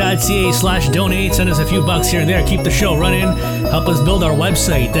euronation.ca/donate, send us a few bucks here and there, keep the show running, help us build our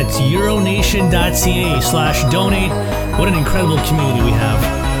website. That's euronation.ca/donate. What an incredible community we have.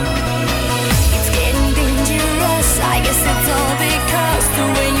 It's getting dangerous, I guess it's all because the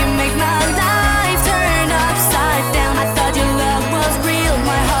way you make my life turn upside down. I thought your love was real,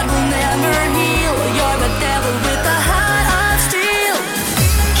 my heart will never heal. You're the devil with a heart of steel.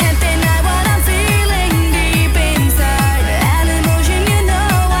 Can't deny what I'm feeling deep inside, an emotion you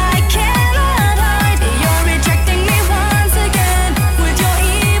know I cannot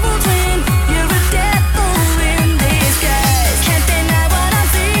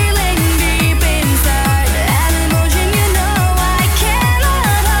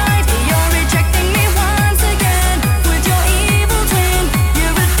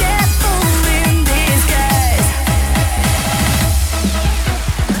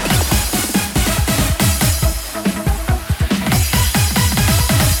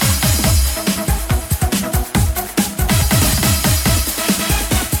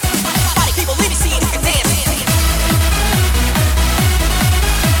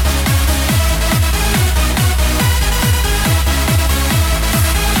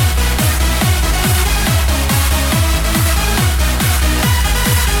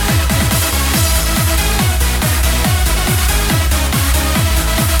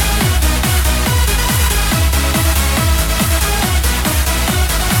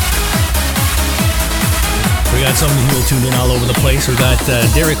got so many people tuned in all over the place. We got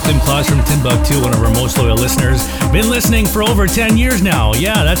Derek Klimklaus from Timbuktu, one of our most loyal listeners. Been listening for over 10 years now.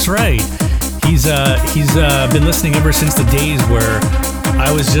 Yeah, that's right. He's been listening ever since the days where I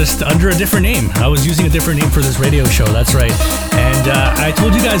was just under a different name. I was using a different name for this radio show. That's right. And I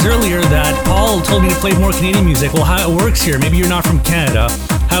told you guys earlier that Paul told me to play more Canadian music. Well, how it works here, maybe you're not from Canada.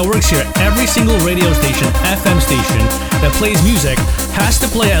 How it works here, every single radio station, FM station that plays music has to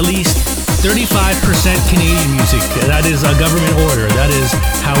play at least 35% Canadian music. That is a government order. That is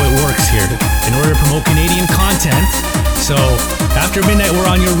how it works here in order to promote Canadian content. So after midnight, we're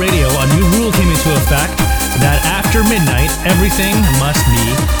on your radio. A new rule came into effect that after midnight, everything must be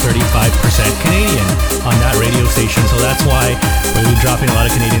 35% Canadian on that radio station. So that's why we'll be dropping a lot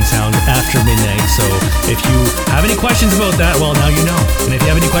of Canadian sound after midnight. So if you have any questions about that, well, now you know. And if you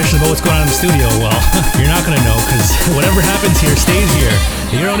have any questions about what's going on in the studio, well, you're not going to know because whatever happens here stays here.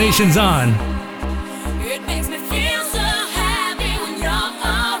 The Euro Nation's on. It makes me feel so happy when you're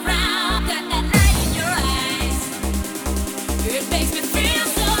around. Got that light in your eyes. It makes me feel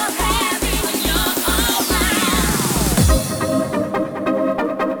so happy when you're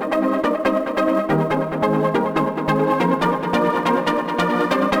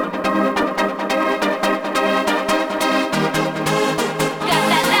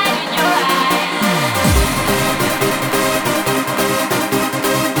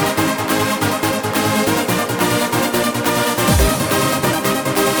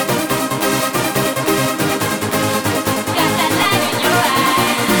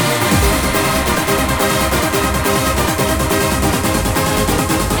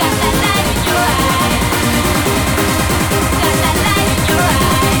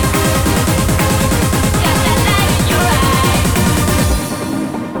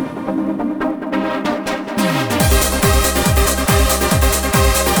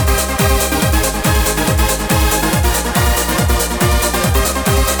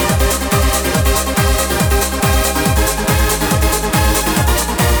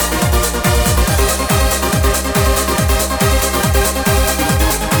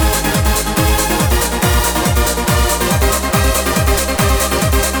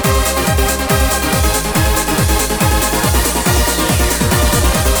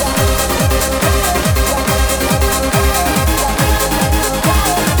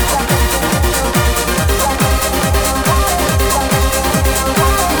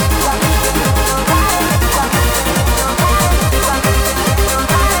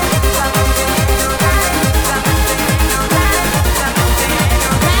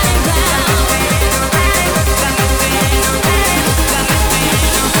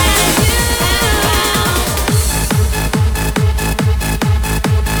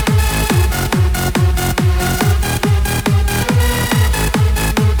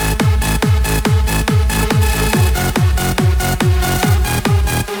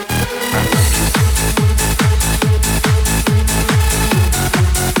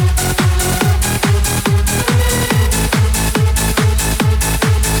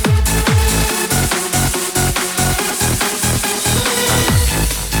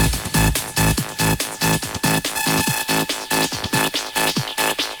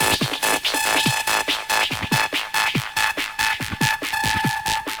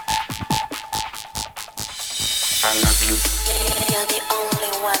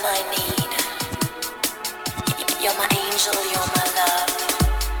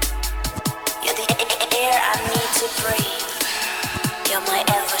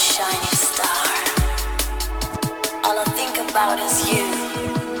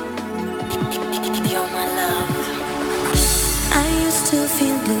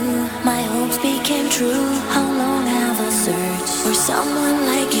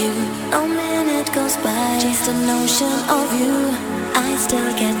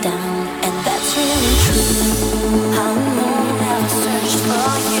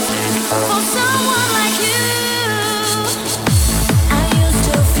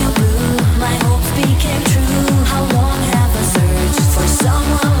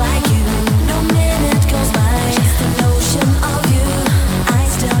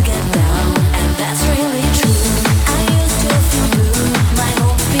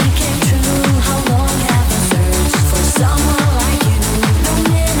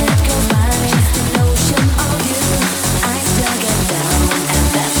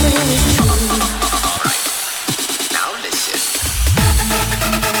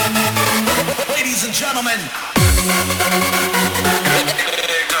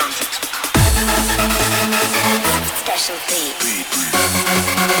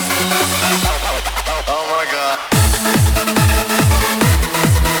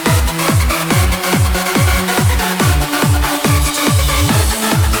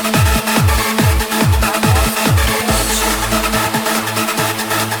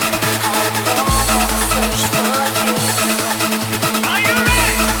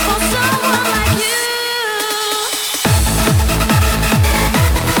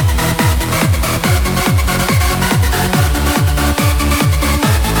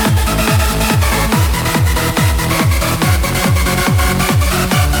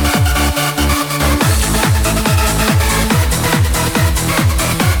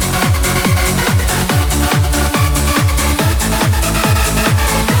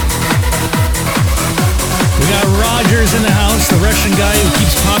Russian guy who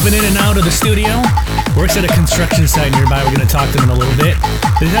keeps popping in and out of the studio. Works at a construction site nearby. We're going to talk to him in a little bit.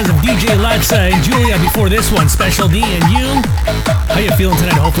 But it has a DJ Latza and Julia before this one. Special D and you. How you feeling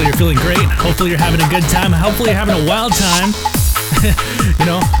tonight? Hopefully you're feeling great. Hopefully you're having a good time. Hopefully you're having a wild time. You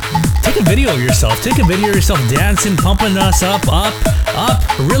know, take a video of yourself. Take a video of yourself dancing, pumping us up,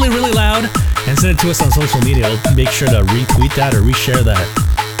 really, really loud. And send it to us on social media. We'll make sure to retweet that or reshare that.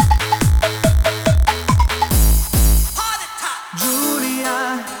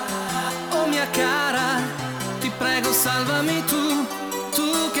 Giulia, oh mia cara, ti prego salvami tu,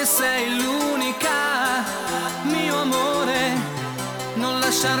 tu che sei l'unica, mio amore, non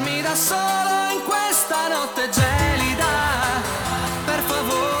lasciarmi da solo in questa notte gelida, per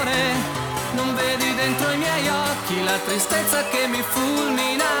favore, non vedi dentro i miei occhi la tristezza che mi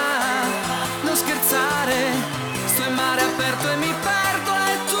fulmina. Non scherzare, sto in mare aperto e mi perdo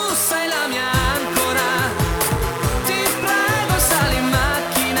e tu sei la mia ancora. Ti prego sali in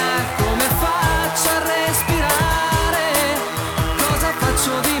macchina, come faccio a respirare? Cosa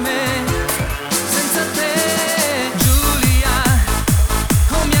faccio di me senza te? Giulia,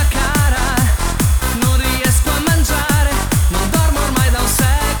 oh mia cara, non riesco a mangiare, non dormo ormai da un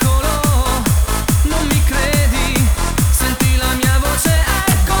secolo. Non mi credi? Senti la mia voce,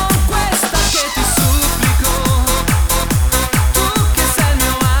 è con questa che ti supplico. Tu che sei il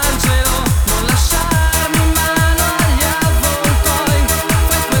mio angelo, non lasciarmi in mano agli avvoltoi.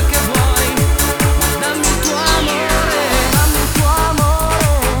 Fai quel che vuoi, ma dammi il tuo amore, dammi il tuo amore,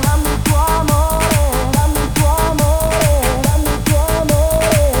 dammi il tuo amore, dammi il tuo amore, dammi il tuo amore, dammi il tuo amore,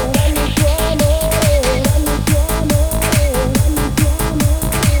 dammi il tuo amore,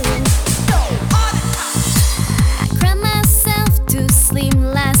 I cried myself to sleep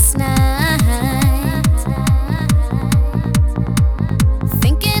last night,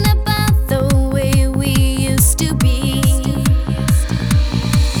 thinking about the way we used to be.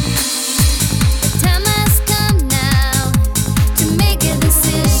 The time has come now to make a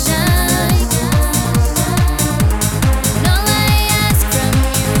decision. And all I ask from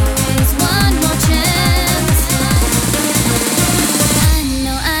you is one more chance.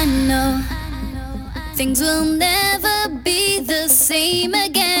 I know things will never be the same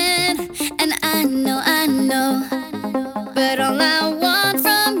again. And I know, but all I want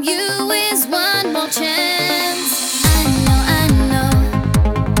from you is one more chance. I know,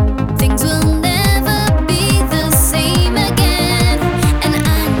 things will never be the same again. And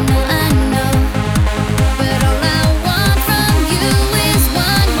I know, but all I want from you is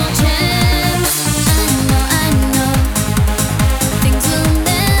one more chance. I know, things will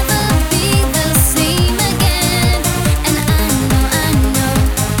never be the same again.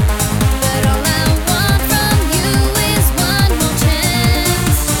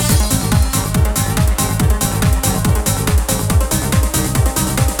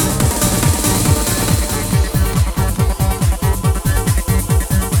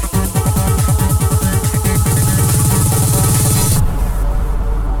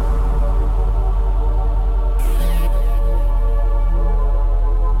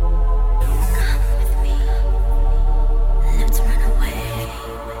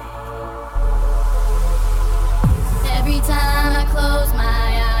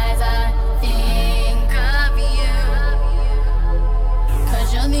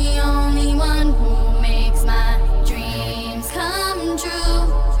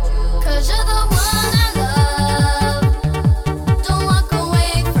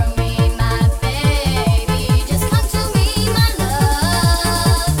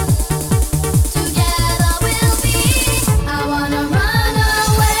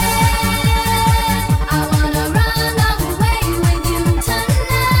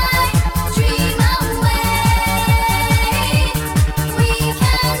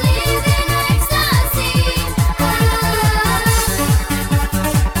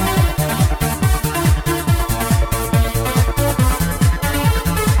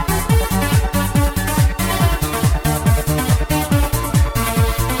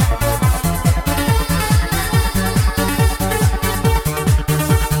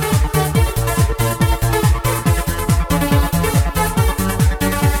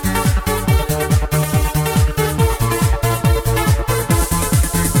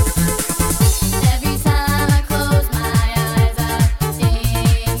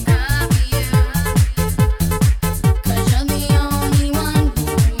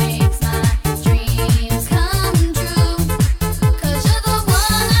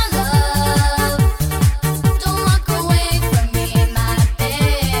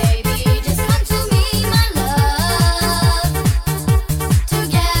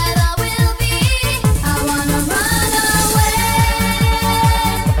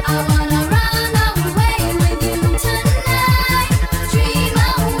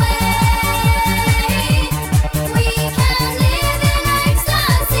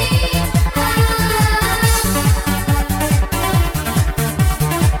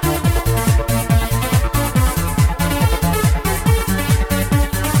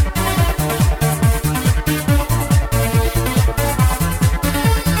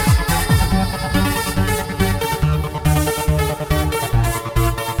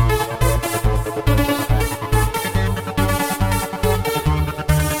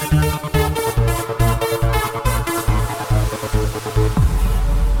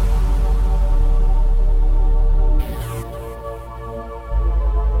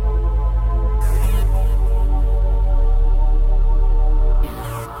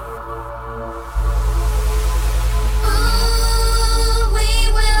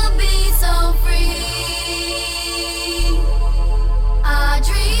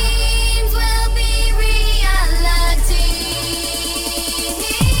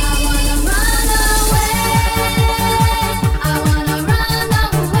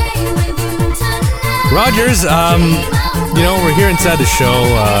 Rogers, we're here inside the show.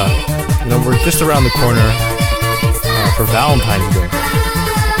 We're just around the corner for Valentine's Day.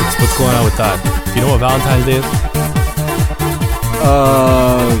 What's going on with that? Do you know what Valentine's Day is?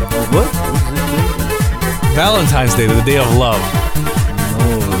 What? Valentine's Day, the day of love.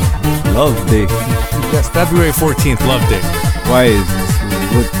 No, Love Day. Yes, February 14th, Love Day. Why is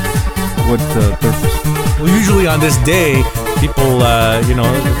this? What purpose? Well, usually on this day, people,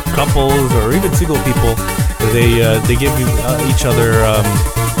 couples or even single people, they give each other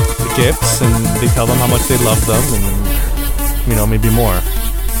gifts and they tell them how much they love them and, maybe more.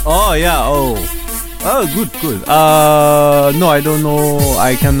 Oh, yeah, oh, good. No, I don't know.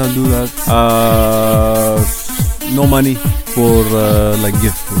 I cannot do that. No money for,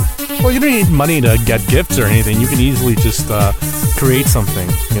 gifts. Well, you don't need money to get gifts or anything. You can easily just create something,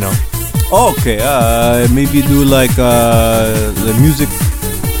 Okay, maybe do the music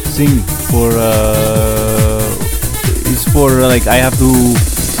sing for it's for I have to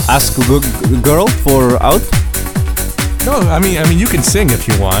ask a girl for out. No, I mean you can sing if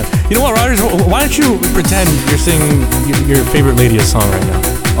you want. You know what, Rogers? Why don't you pretend you're singing your favorite lady a song right now?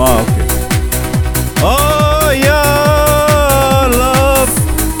 Oh, okay. Oh yeah, love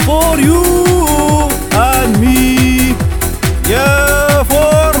for you and me. Yeah,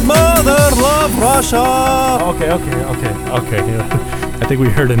 for mother love Russia. Okay. I think we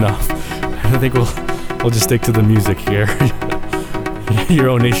heard enough. I think we'll just stick to the music here. Your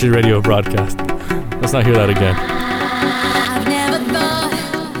own Nation Radio broadcast. Let's not hear that again. I've never thought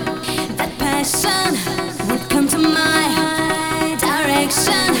that passion would come to my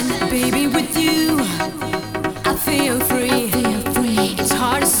direction. Baby, with you, I feel free. It's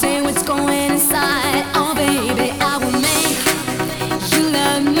hard to say what's going inside. Oh, baby, I will make you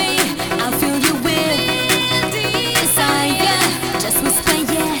love me. I'll fill you with desire. Just whisper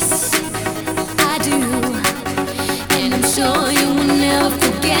yes, I do. And I'm sure you will never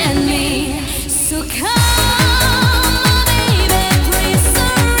forget me. So come.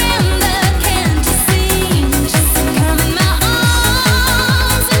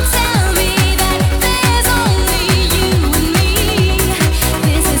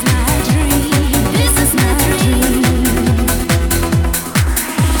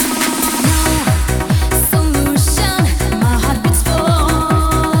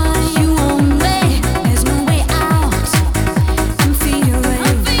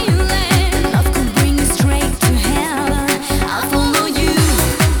 Straight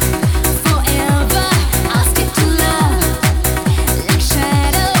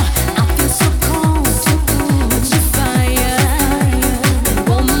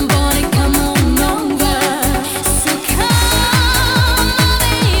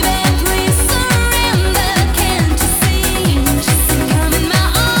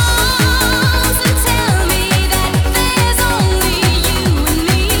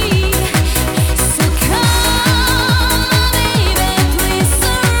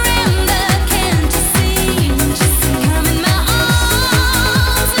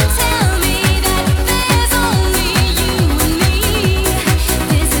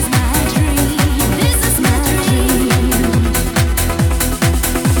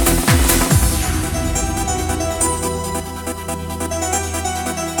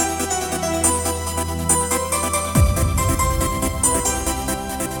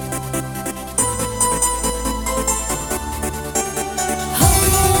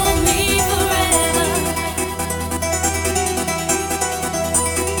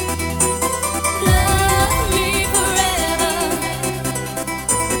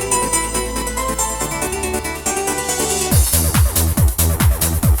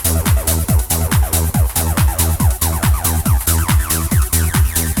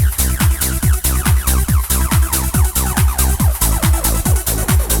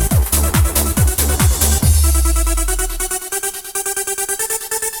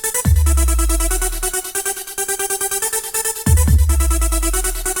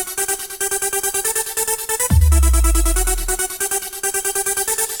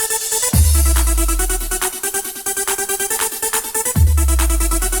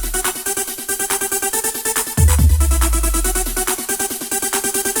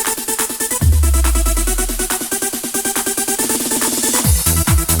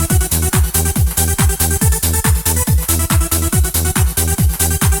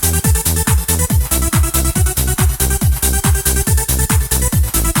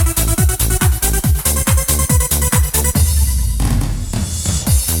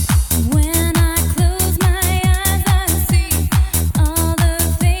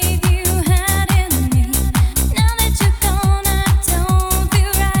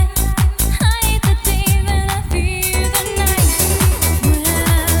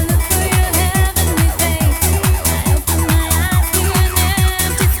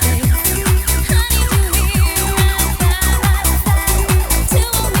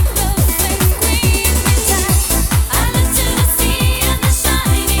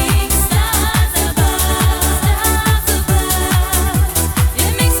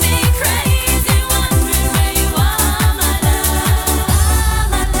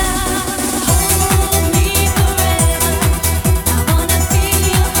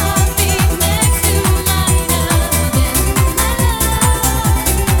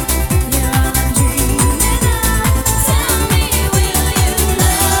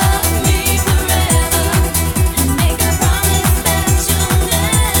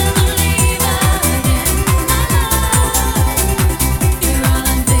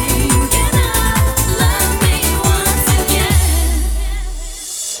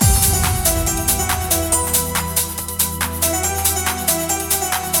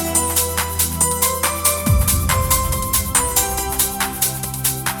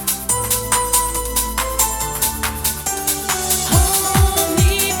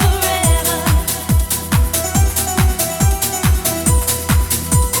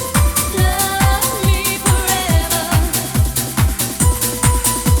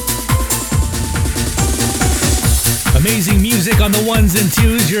music on the ones and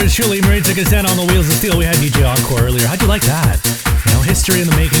twos. Yours truly, Marie took us down on the wheels of steel. We had DJ Encore earlier. How'd you like that? You know, history in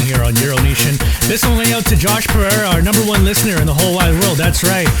the making here on Euro Nation. This one went out to Josh Pereira, our number one listener in the whole wide world. That's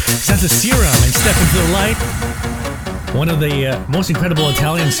right. Sense of Serum and Step Into the Light. One of the most incredible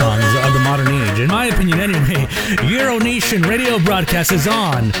Italian songs of the modern age. In my opinion, anyway. Euro Nation radio broadcast is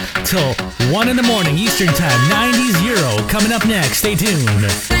on till 1 in the morning Eastern Time. 90s Euro coming up next. Stay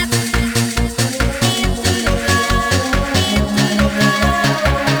tuned.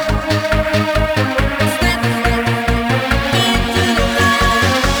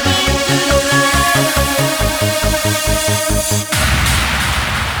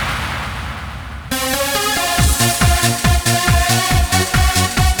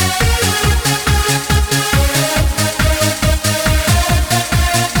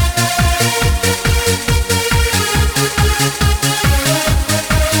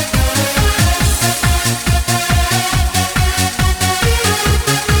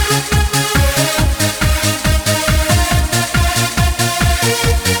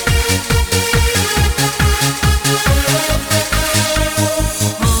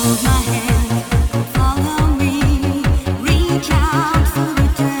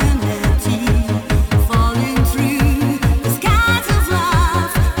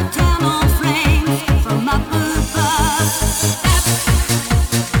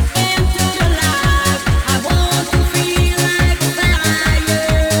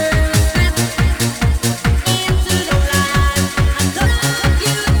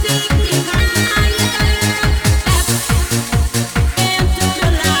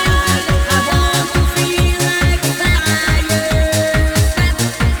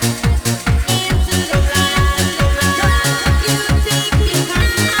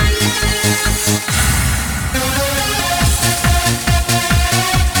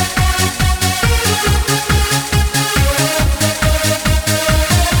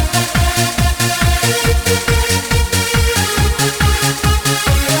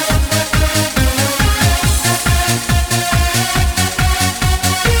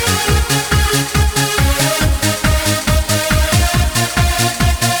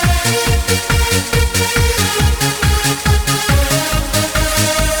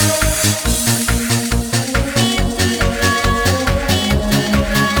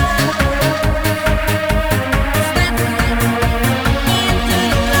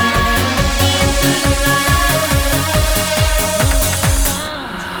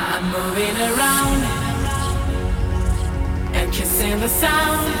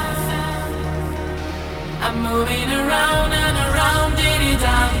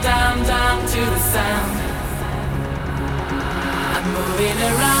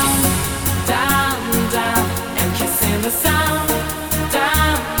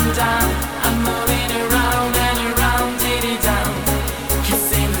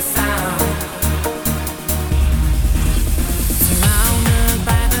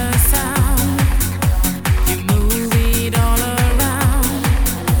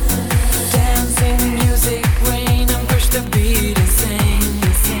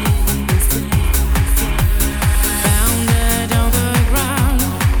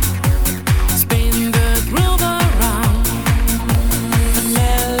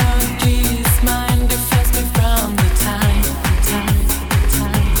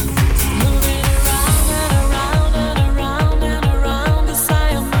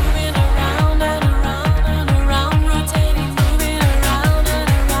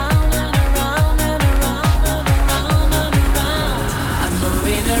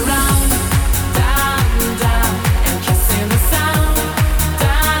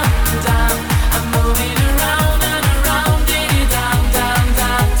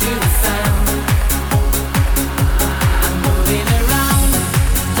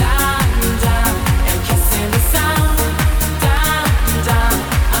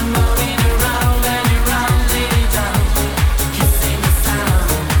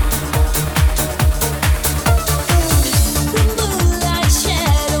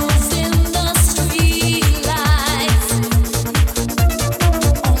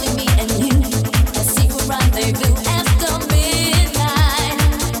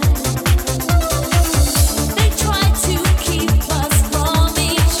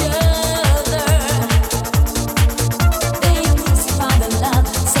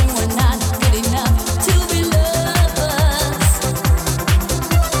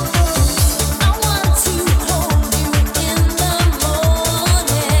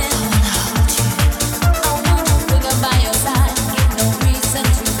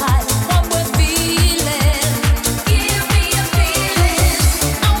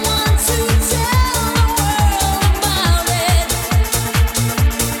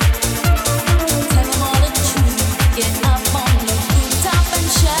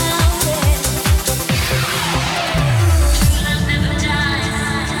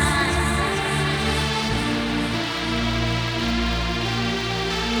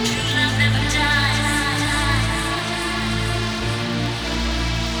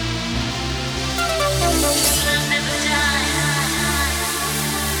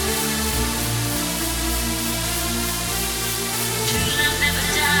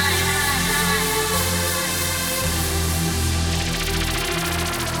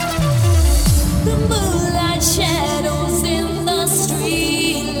 The moonlight shadows in the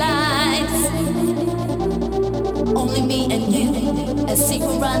streetlights. Only me and you, a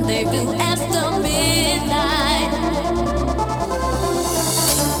secret rendezvous after midnight.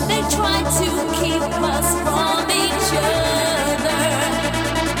 They try to keep us from each other.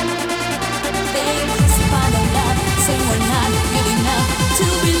 They crucify the love, say we're not good enough to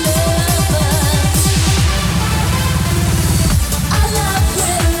be lovers. Our love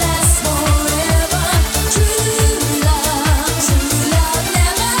will last forever. True love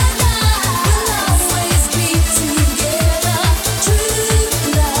never dies. We'll always be together. True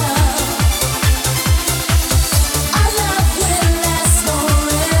love. Our love will last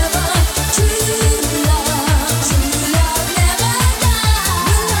forever. True love never dies.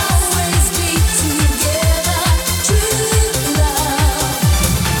 We'll always be together. True love.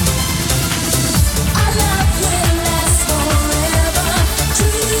 Our love will last forever.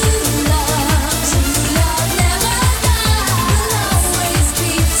 True love never dies. We'll always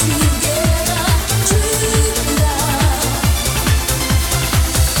be together. True love.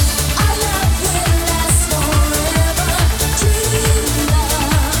 Our love will last forever. True love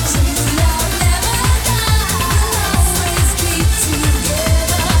never dies. We'll always be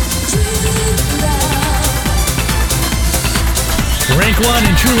together. True love. Rank 1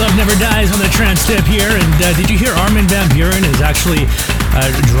 and True Love Never Dies on the trance tip here. And did you hear Armin van Buuren is actually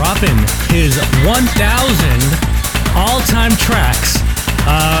dropping his 1,000 all-time tracks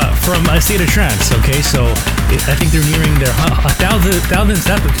from A State of Trance? Okay, so I think they're nearing their 1,000th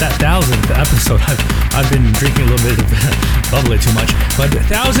episode. I've been drinking a little bit of bubbly too much. But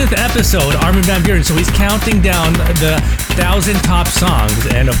 1,000th episode, Armin van Buuren. So he's counting down the 1,000 top songs.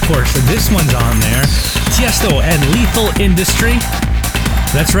 And of course, this one's on there. Tiesto and Lethal Industry.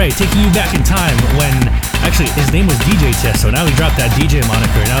 That's right, taking you back in time when, actually, his name was DJ Tiesto. Now he dropped that DJ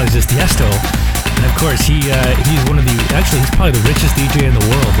moniker. Now he's just Tiesto. And of course, he's one of the, actually, he's probably the richest DJ in the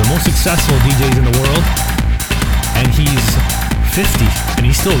world, the most successful DJs in the world. And he's 50, and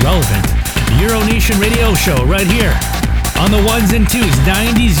he's still relevant. The Euro Nation radio show right here on the ones and twos.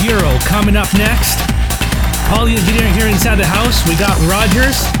 90s Euro coming up next. Paulie Engineering here inside the house. We got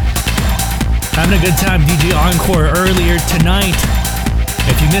Rogers having a good time. DJ Encore earlier tonight.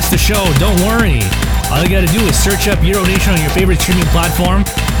 If you missed the show, don't worry. All you gotta do is search up Euro Nation on your favorite streaming platform,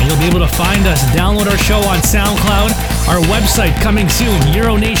 and you'll be able to find us. Download our show on SoundCloud. Our website coming soon,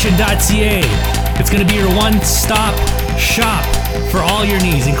 euronation.ca. It's gonna be your one-stop shop for all your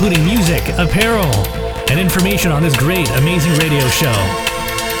needs, including music, apparel, and information on this great, amazing radio show.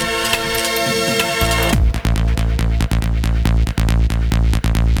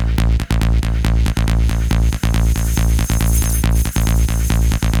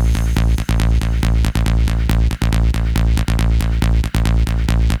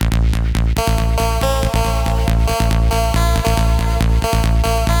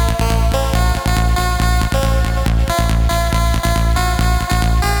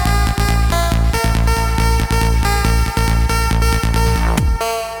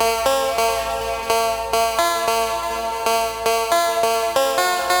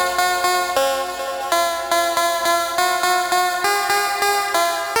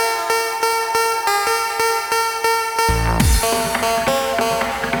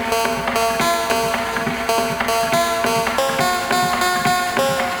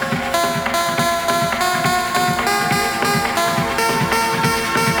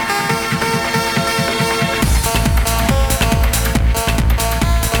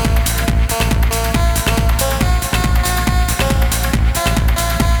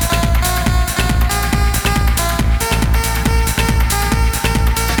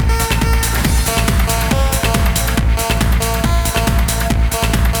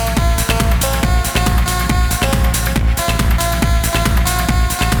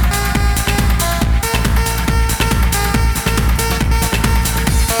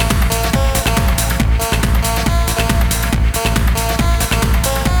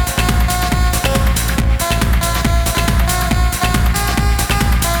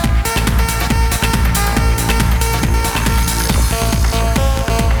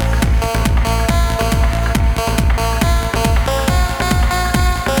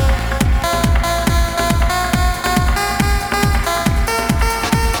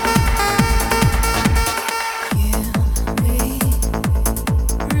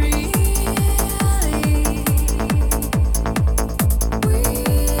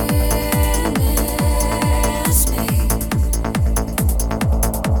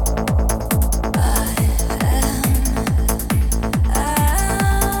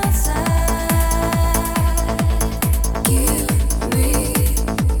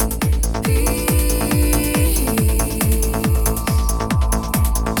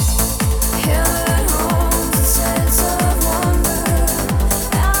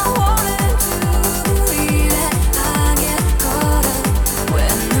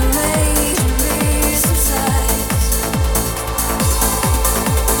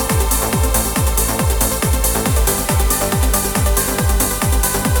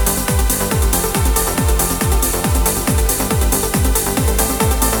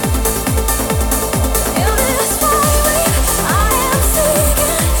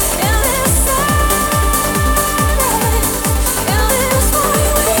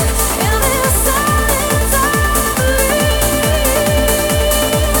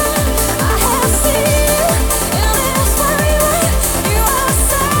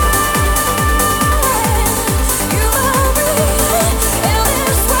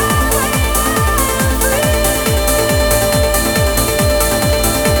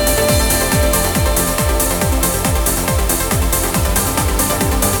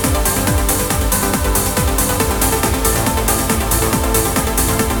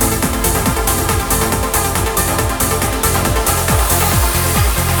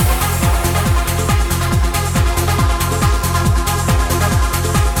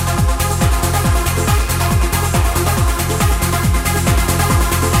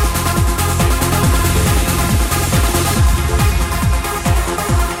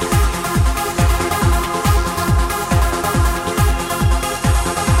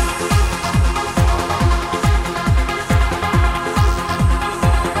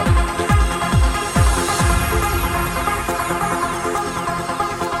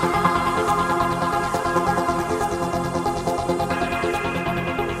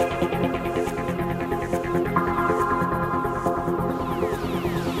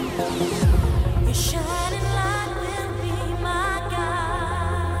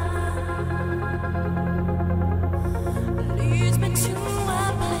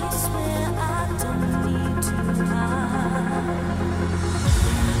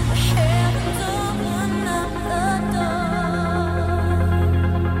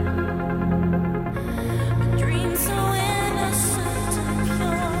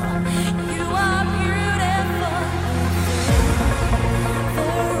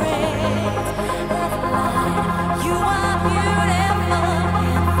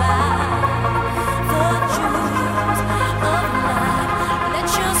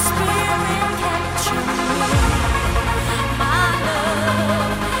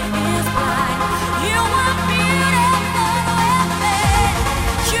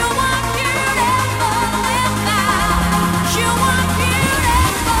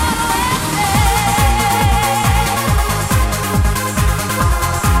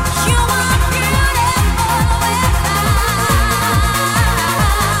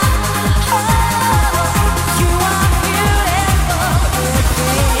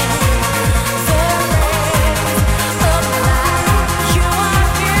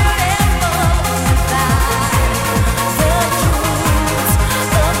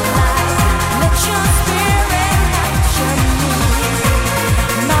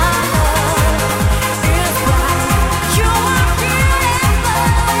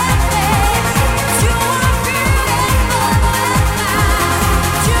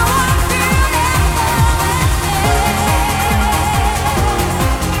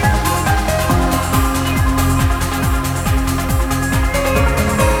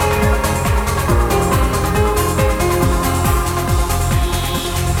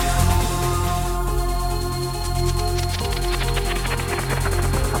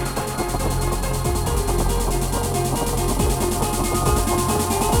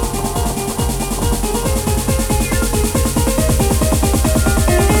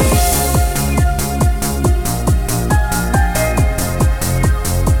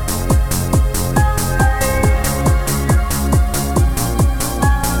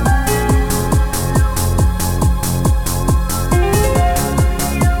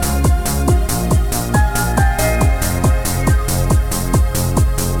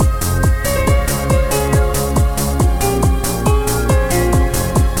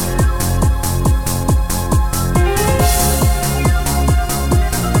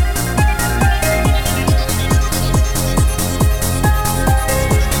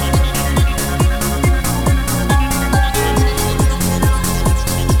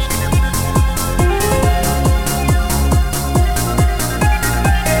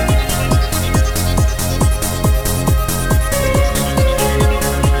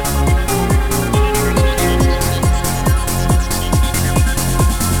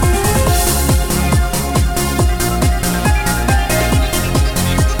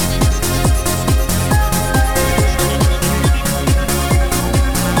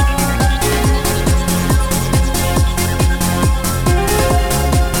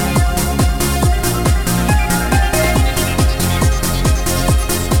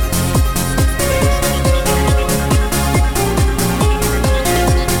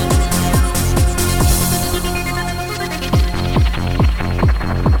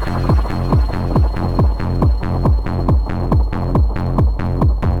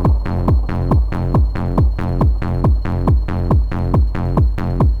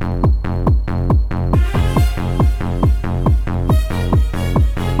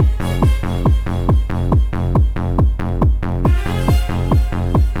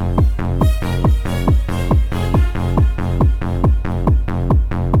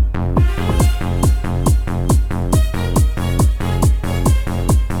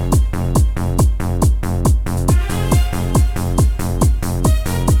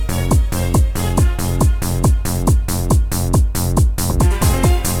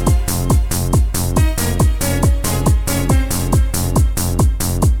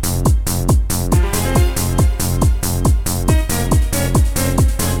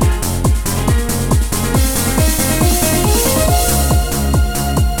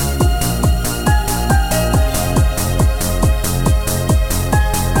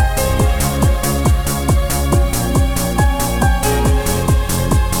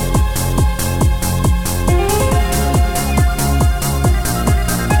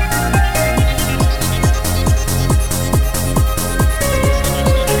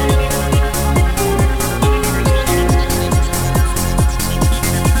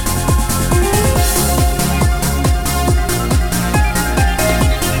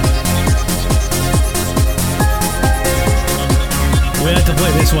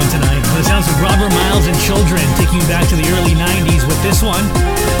 this one tonight. The sounds of Robert Miles and Children, taking you back to the early 90s with this one.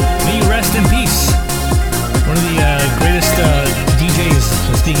 May you rest in peace. One of the greatest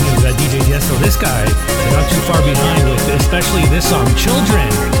DJs, speaking of DJ Tiesto, this guy is not too far behind with especially this song, Children.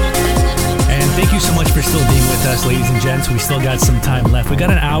 And thank you so much for still being with us, ladies and gents. We still got some time left. We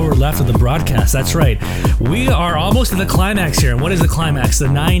got an hour left of the broadcast. That's right. We are almost at the climax here. And what is the climax? The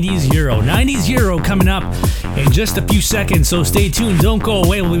 90s Euro. 90s Euro coming up in just a few seconds. So stay tuned. Don't go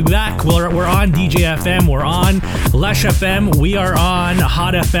away. We'll be back. We're on DJ FM. We're on Lush FM. We are on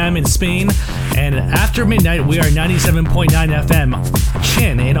Hot FM in Spain. And after midnight, we are 97.9 FM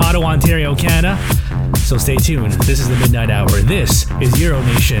Chin in Ottawa, Ontario, Canada. So stay tuned. This is the Midnight Hour. This is Euro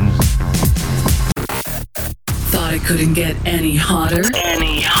Nation. Thought it couldn't get any hotter?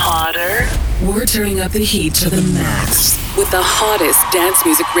 Any hotter? We're turning up the heat to the max with the hottest dance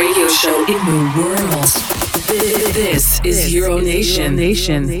music radio show in the world. This is Euro Nation.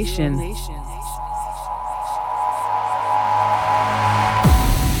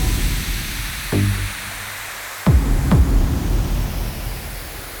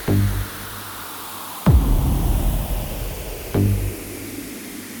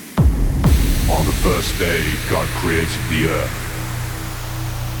 First day God created the earth,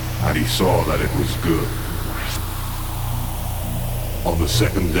 and he saw that it was good. On the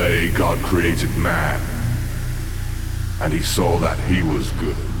second day God created man, and he saw that he was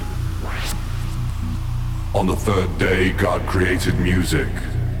good. On the third day God created music,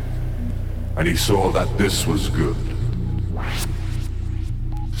 and he saw that this was good.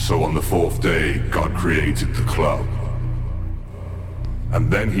 So on the fourth day God created the club,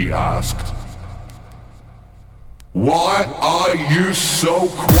 and then he asked, why are you so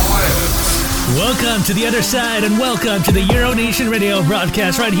quiet? Welcome to the other side and welcome to the Euro Nation radio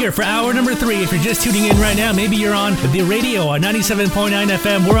broadcast right here for hour number 3. If you're just tuning in right now, maybe you're on the radio on 97.9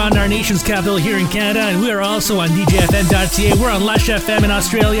 FM. We're on our nation's capital here in Canada, and we are also on DJFM.ca. We're on Lush FM in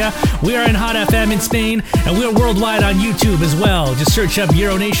Australia. We are in Hot FM in Spain, and we're worldwide on YouTube as well. Just search up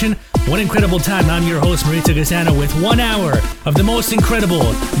Euro Nation. One incredible time. I'm your host, Marito Gastano, with 1 hour of the most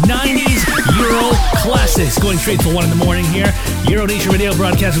incredible 90s Euro classics going straight for 1 in the morning here. Euro Nation radio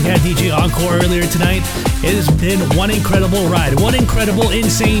broadcast. We had DJ Encore earlier tonight. It has been one incredible ride, one incredible,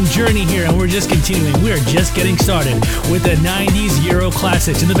 insane journey here, and we're just continuing. We are just getting started with the 90s Euro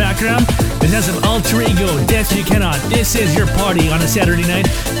classics. In the background, this has some Alter Ego, Dance You Cannot. This is your party on a Saturday night.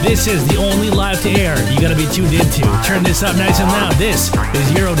 This is the only live to air you gotta be tuned into. Turn this up nice and loud. This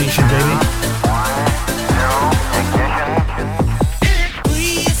is Euro Nation, baby.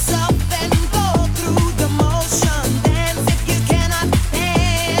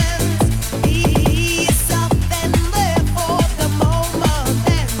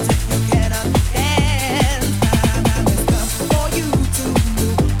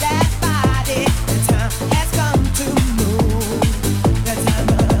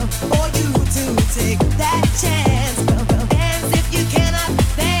 Take that chance, dance if you cannot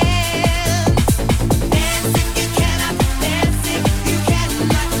dance.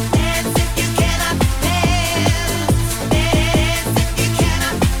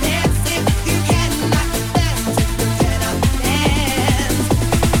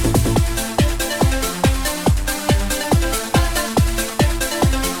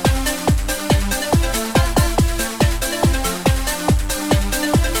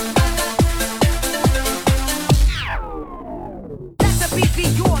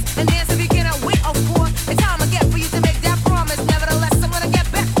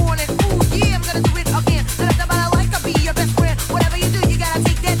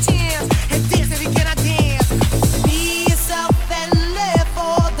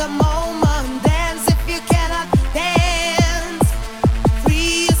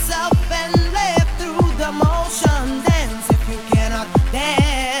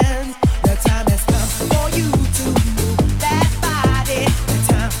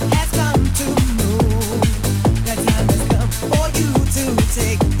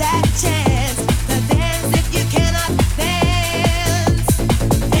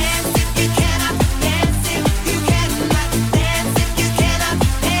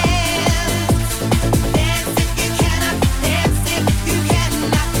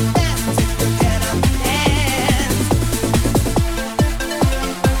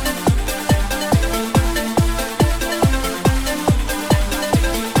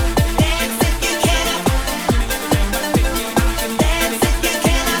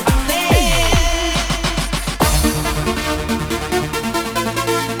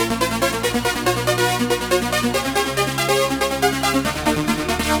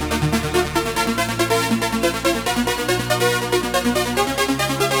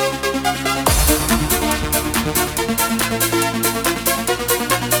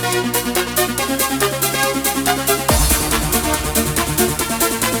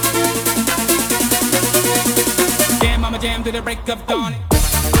 till the break of dawn.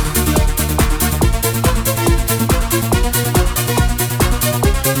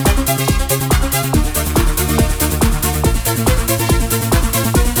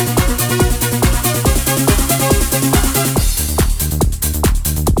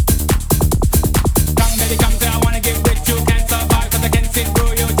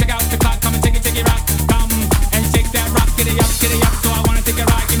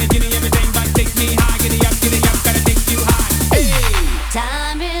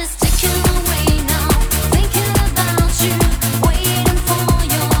 Time is ticking.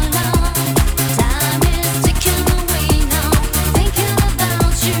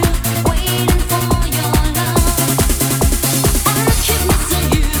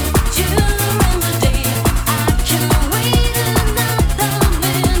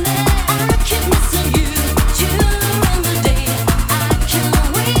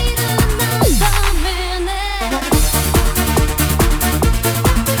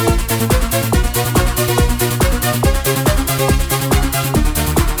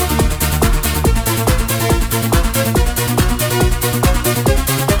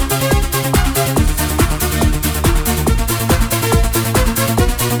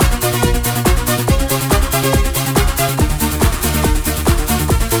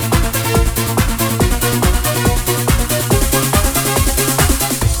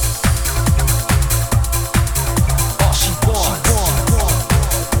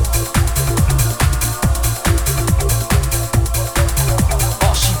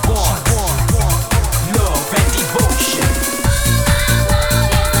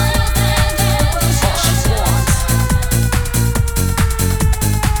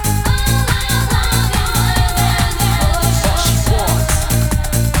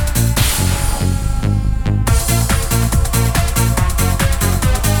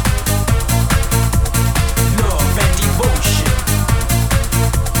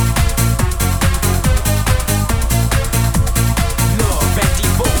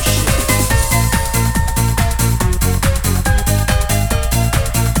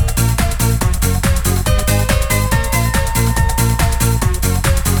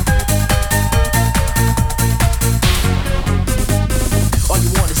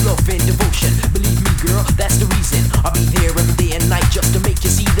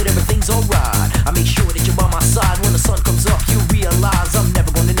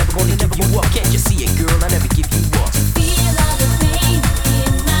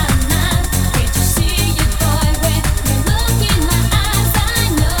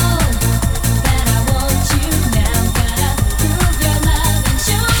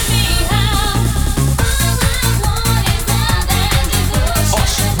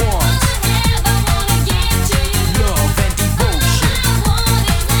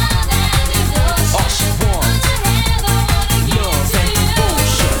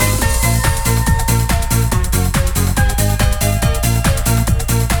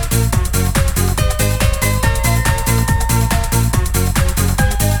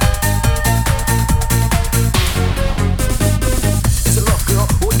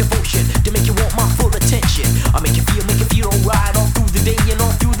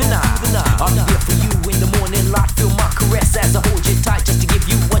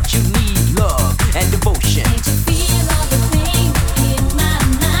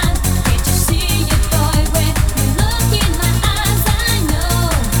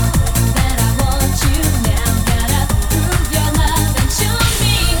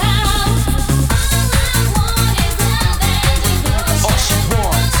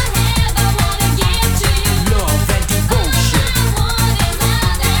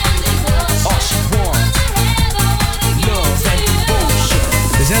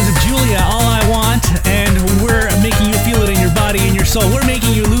 soul. We're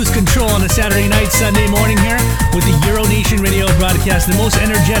making you lose control on a Saturday night, Sunday morning here with the Euro Nation radio broadcast, the most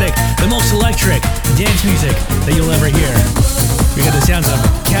energetic, the most electric dance music that you'll ever hear. We got the sounds of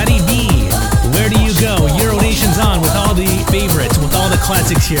Caddy B, Where Do You Go? Euro Nation's on with all the favorites, with all the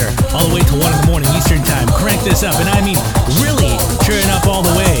classics here, all the way till 1 in the morning Eastern time. Crank this up, and I mean really turn up all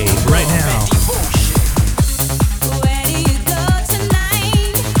the way right now.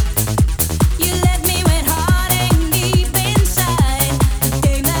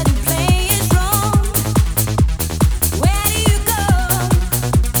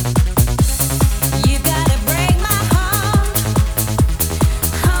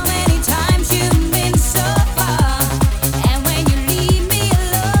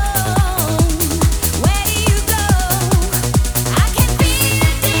 I can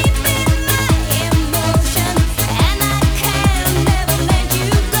feel it.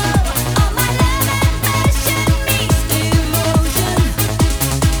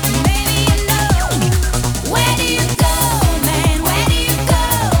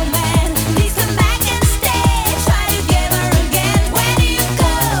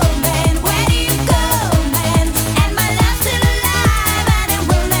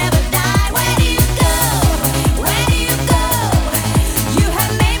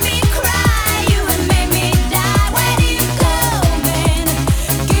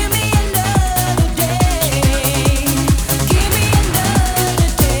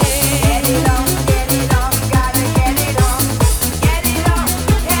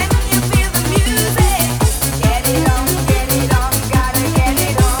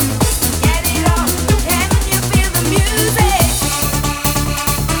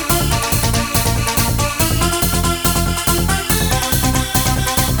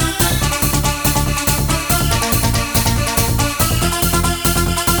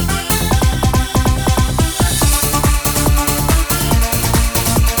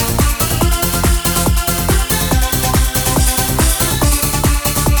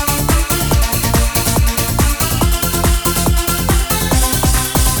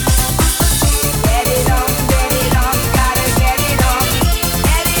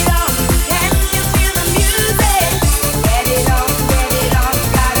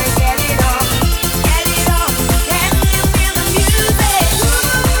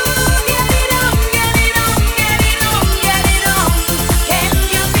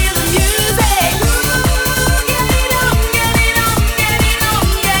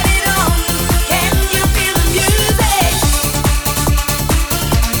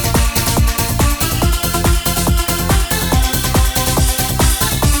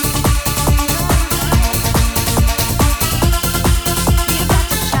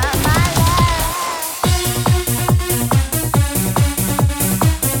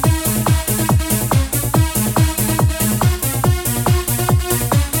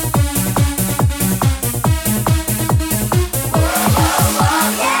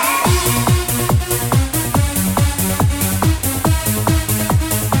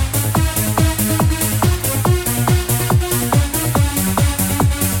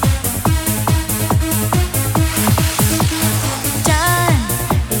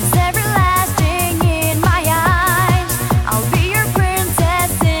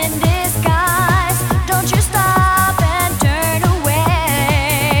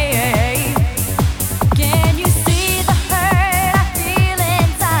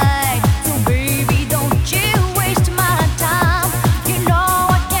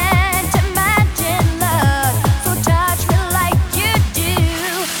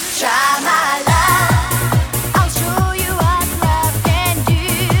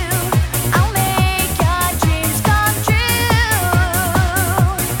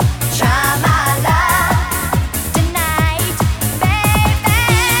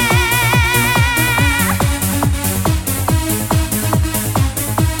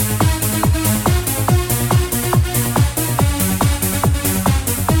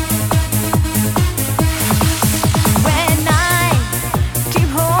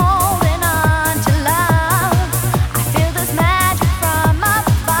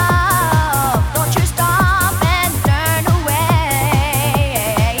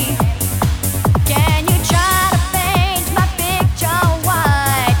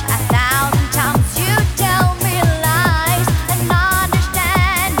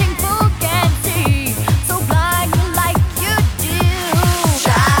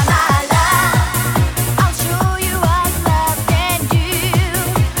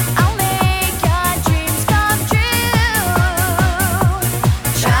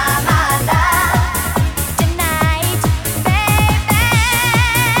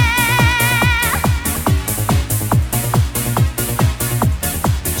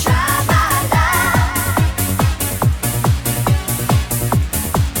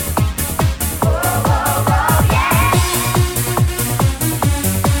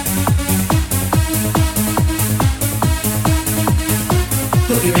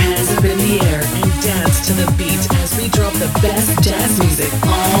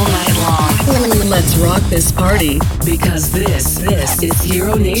 Let's rock this party because this is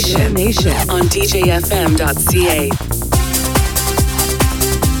Hero Nation on DJFM.ca.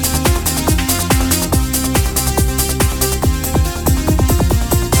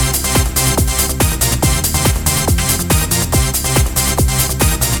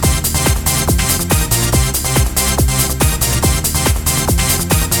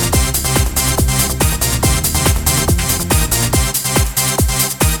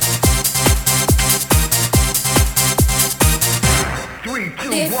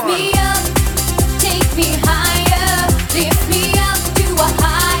 Lift me up, take me higher, lift me up to a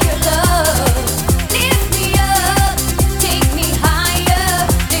higher love. Lift me up, take me higher,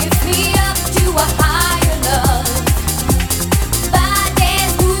 lift me up to a higher love.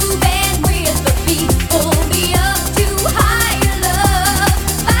 Body's moving with the beat, pull me up to higher love.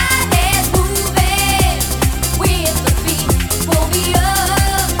 Body's moving with the beat, pull me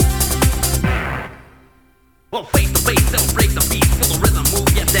up. Well, face to face, don't break the beat, feel the rhythm,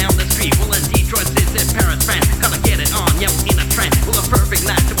 move ya down the street. Well, in Detroit, this is Paris, France, gonna get it on, yeah, in a trance. Well, a perfect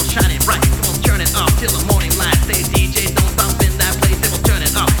night, so we'll shine it bright, so we'll turn it up till the morning light. Say, DJ, don't stop in that place, then we'll turn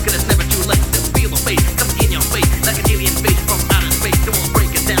it up, cause it's never too late. Still feel the bass, come in your face, like an alien bass from outer space. So we'll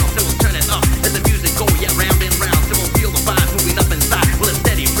break it down, so we'll turn it up, let the music go, yeah, round and round. So we'll feel the vibe moving up inside, well, a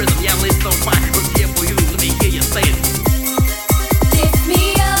steady rhythm, yeah, it's so fine. Let's hear for you, let me hear you say it. Lift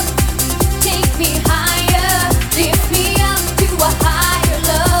me up, take me higher, lift me up to a higher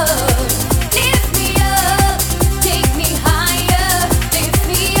love. Lift me up, take me higher, lift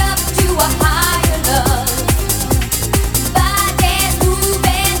me up to a higher love. Body's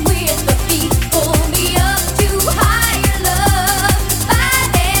moving with the beat, pull me up to higher love.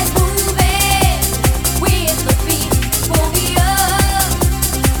 Body's moving with the beat, pull me up.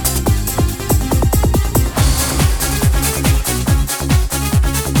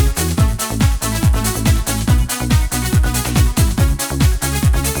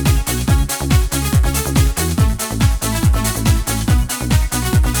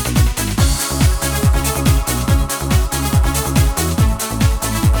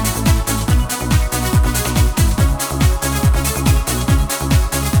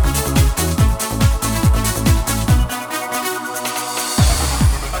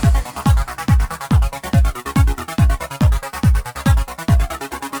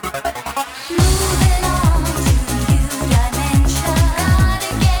 Moving on to a new dimension.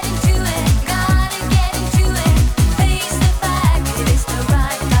 Gotta get into it, gotta get into it. Face the fact it is the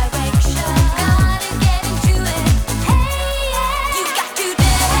right direction. Gotta get into it. Hey, yeah, you got to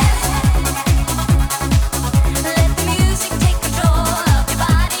dance. Let the music take control of your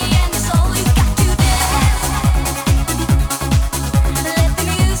body and your soul. You got to dance. Let the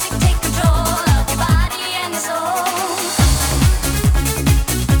music take control of your body and your soul.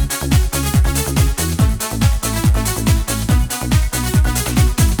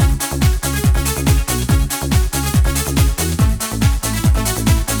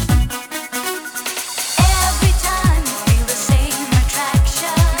 Every time you feel the same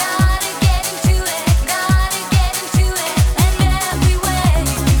attraction. Gotta get into it, gotta get into it. And everywhere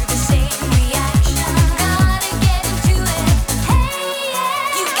you do the same reaction. Gotta get into it. Hey,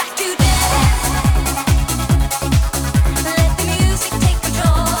 yeah, you got to dance. Let the music take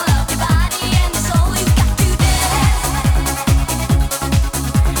control of your body and your soul. You got to dance.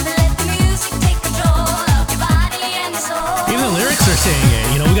 Let the music take control of your body and your soul. Even the lyrics are saying it.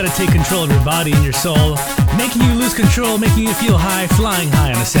 You know, we got to take control of your body and your soul, making you lose control, making you feel high, flying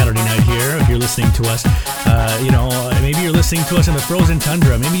high on a Saturday night here. If you're listening to us, maybe you're listening to us in the frozen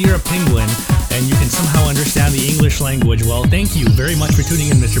tundra. Maybe you're a penguin and you can somehow understand the English language. Well, thank you very much for tuning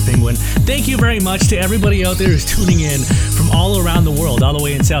in, Mr. Penguin. Thank you very much to everybody out there who's tuning in from all around the world, all the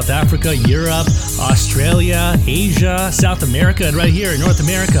way in South Africa, Europe, Australia, Asia, South America, and right here in North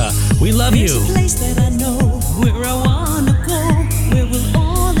America. We love you. There's a place that I know where I wanna go, where we'll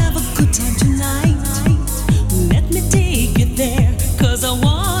all have a good time tonight. Let me take you there, cause I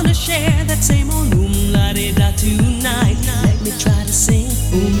wanna share that same old oom-la-di-da tonight. Let me try to sing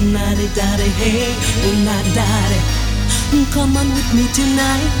oom-la-di-da-di, hey, oom-la-di-da-di. Come on with me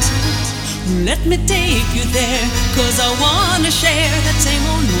tonight. Let me take you there, cause I wanna share that same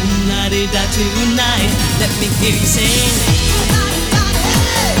old oom-la-di-da tonight. Let me hear you sing.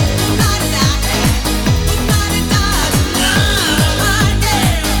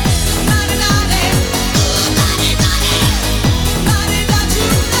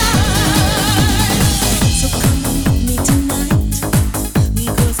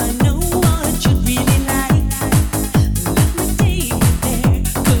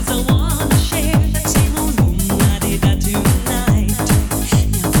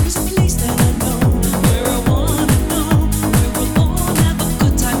 Place that I know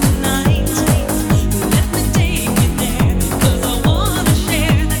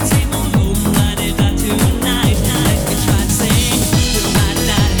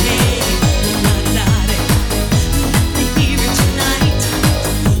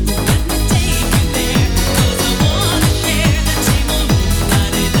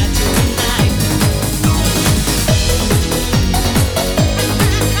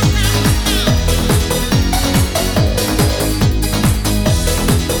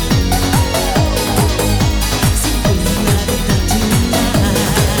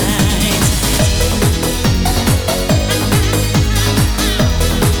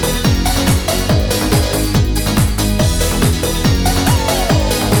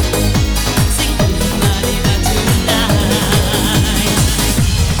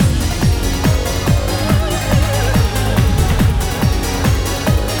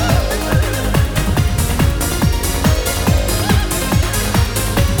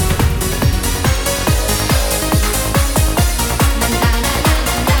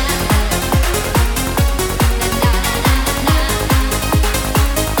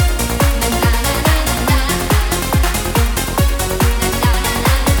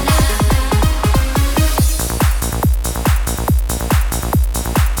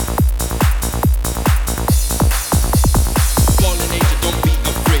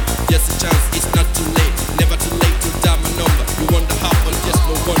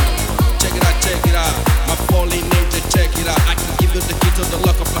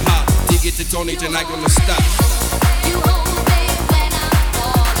like on the stop.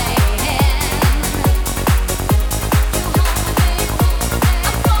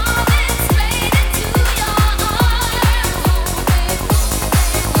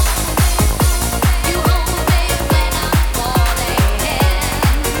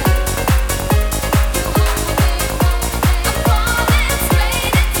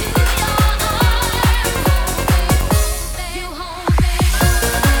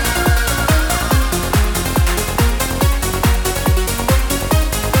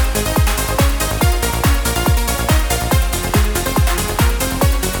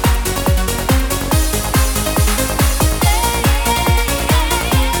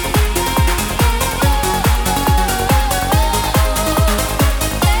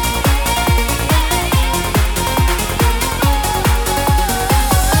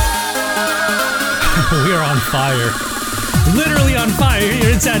 Fire. Literally on fire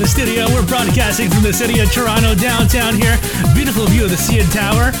here inside the studio. We're broadcasting from the city of Toronto, downtown here. Beautiful view of the CN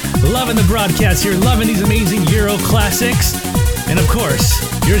Tower. Loving the broadcast here. Loving these amazing Euro classics. And of course,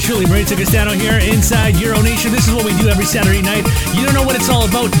 yours truly, Marita Castano here inside Euro Nation. This is what we do every Saturday night. You don't know what it's all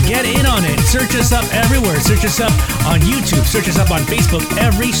about? Get in on it. Search us up everywhere. Search us up on YouTube. Search us up on Facebook.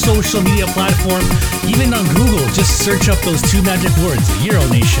 Every social media platform. Even on Google. Just search up those two magic words, Euro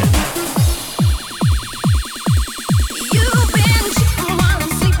Nation.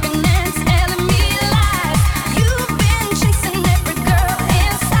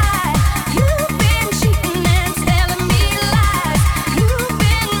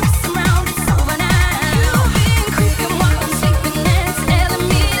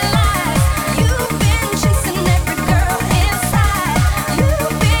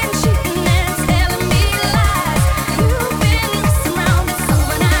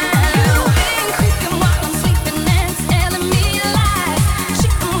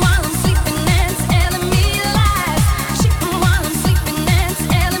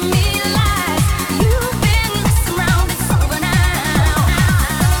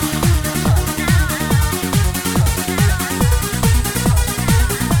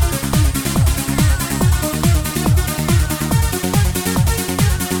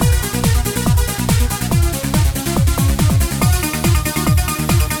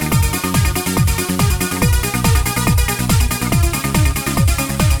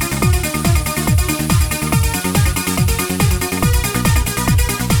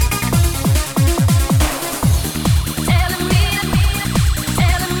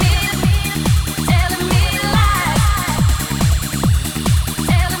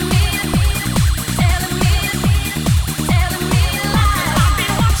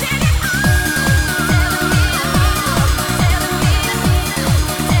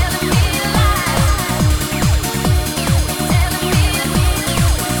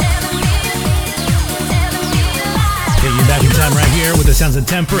 Sounds of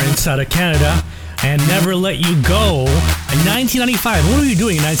Temperance out of Canada and Never Let You Go. In 1995, what were you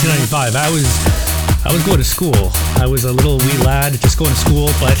doing in 1995? I was going to school. I was a little wee lad just going to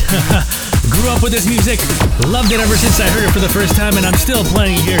school, but grew up with this music, loved it ever since I heard it for the first time, and I'm still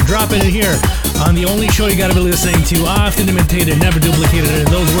playing it here, dropping it here on the only show you gotta be listening to, often imitated, never duplicated, and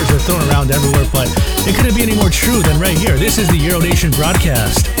those words are thrown around everywhere, but it couldn't be any more true than right here. This is the Euro Nation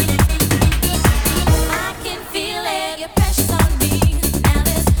broadcast.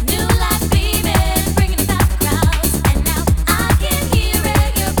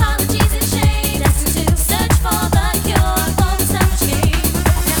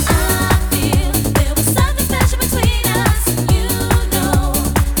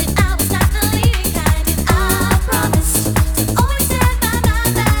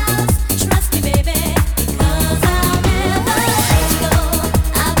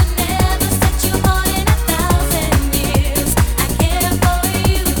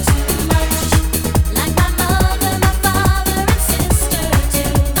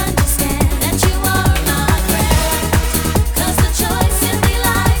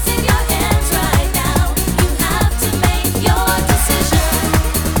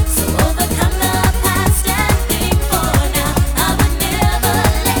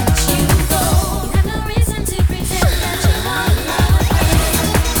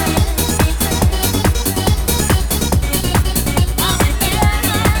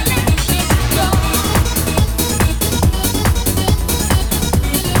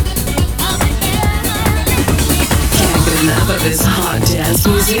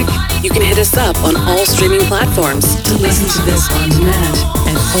 You can hit us up on all streaming platforms to listen to this on demand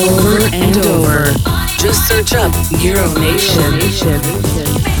and over and over. Just search up Euro Nation.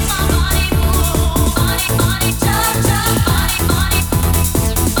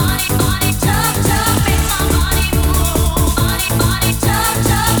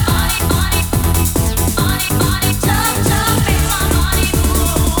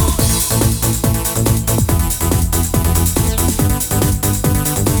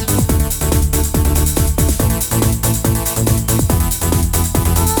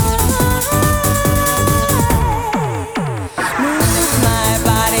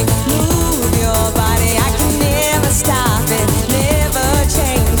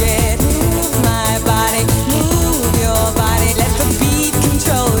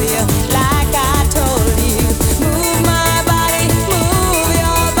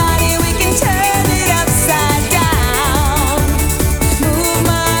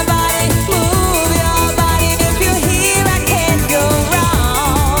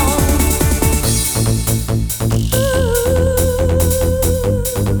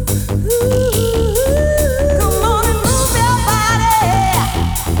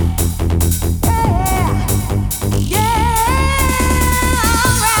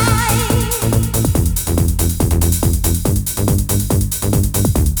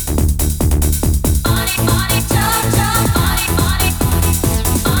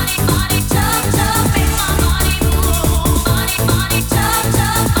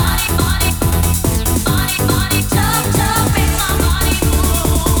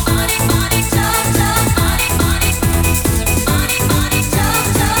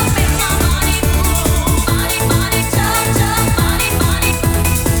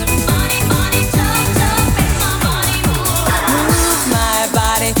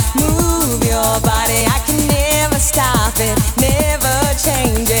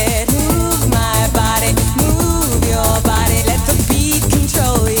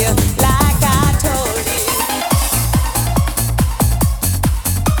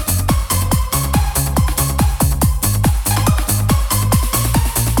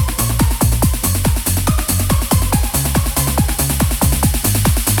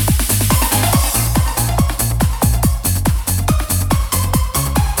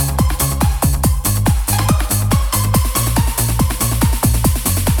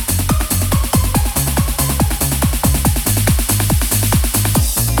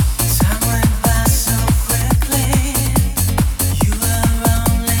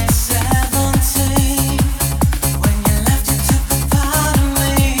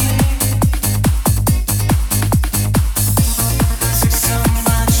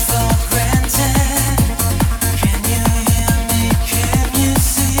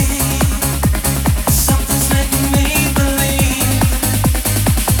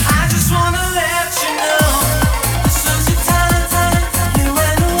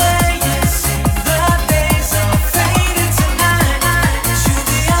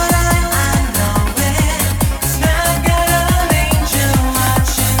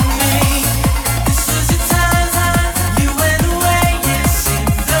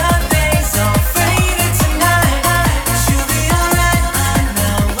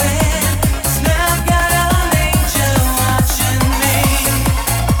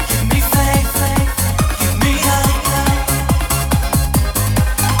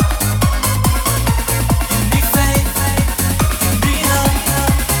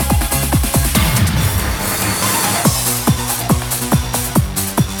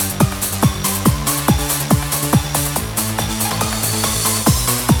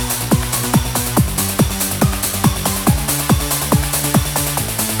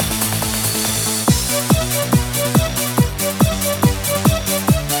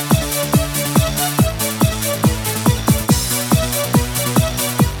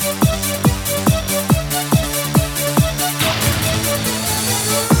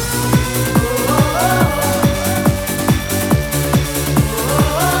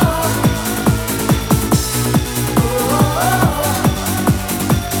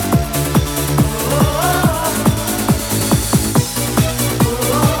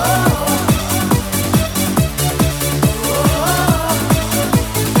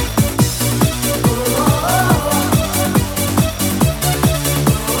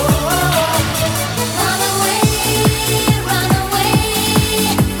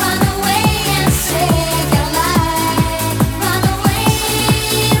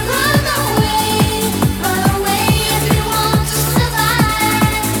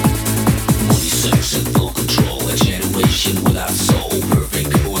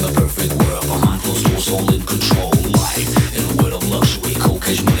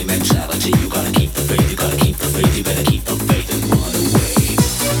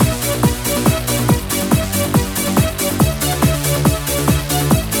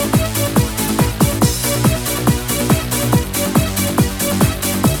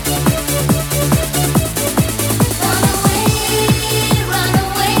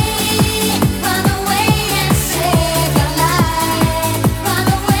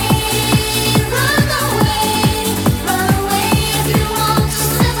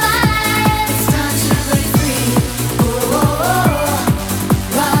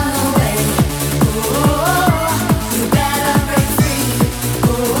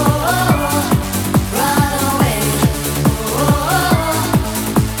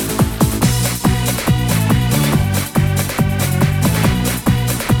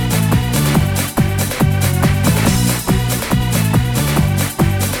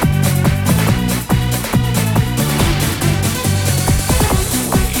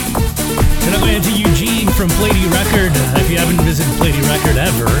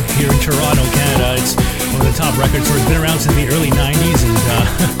 Toronto, Canada. It's one of the top record stores. Been around since the early 90s.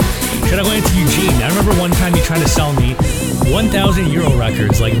 And should I went to Eugene? I remember one time he tried to sell me 1,000 euro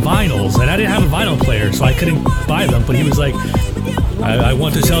records, like vinyls. And I didn't have a vinyl player, so I couldn't buy them. But he was like, I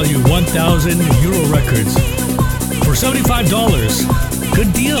want to sell you 1,000 euro records for $75.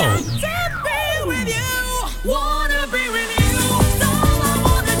 Good deal.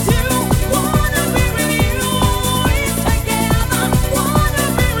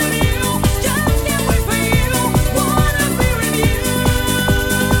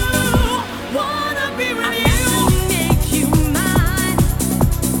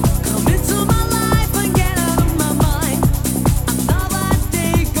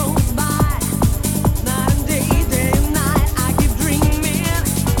 Night and day, night, I keep dreaming.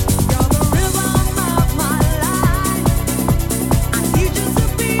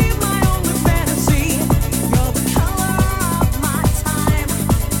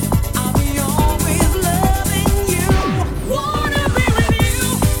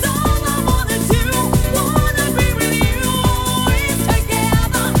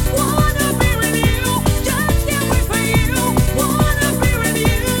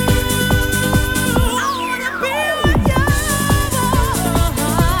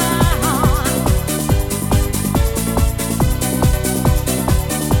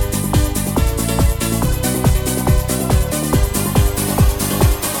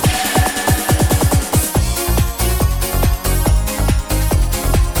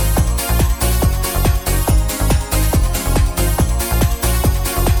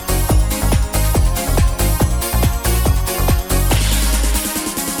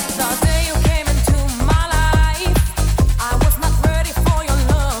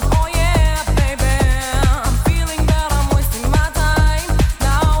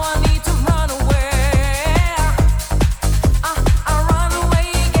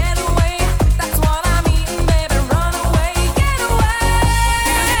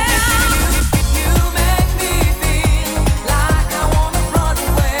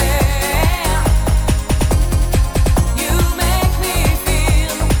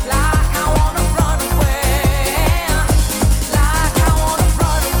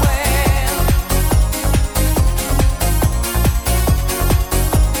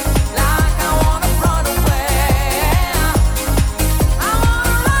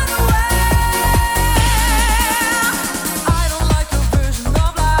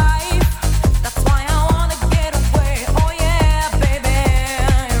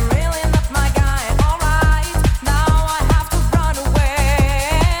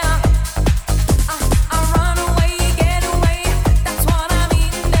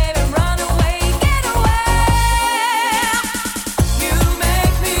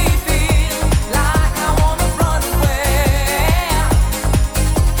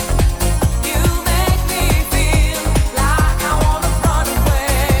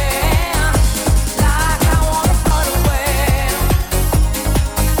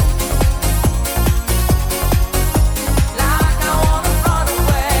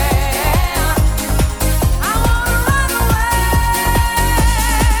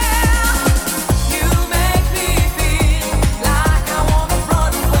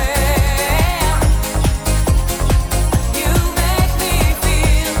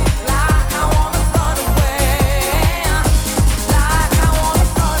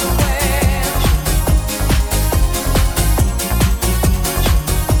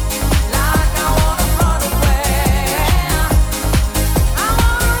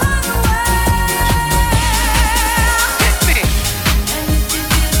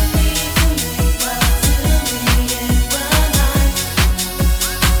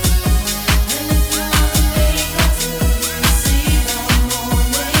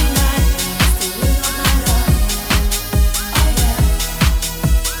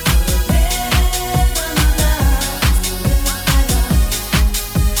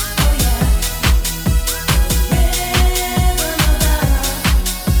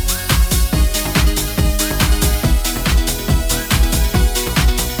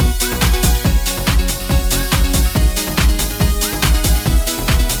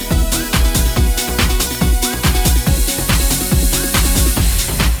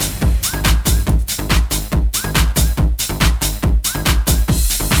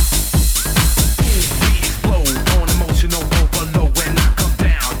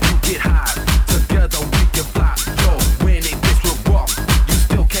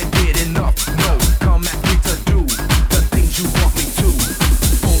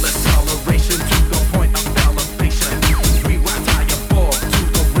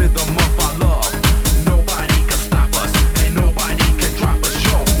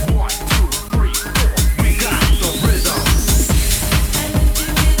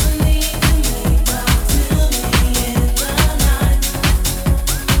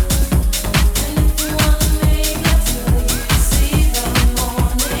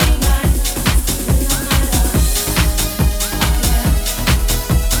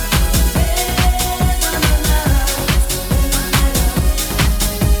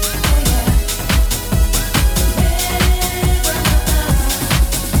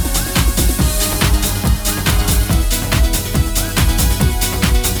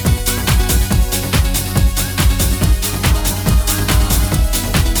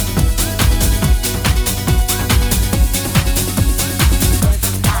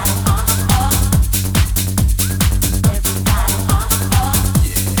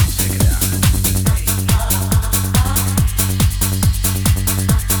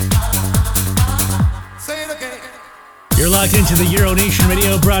 into the Euro Nation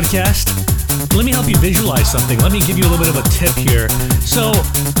radio broadcast. Let me help you visualize something. Let me give you a little bit of a tip here. So,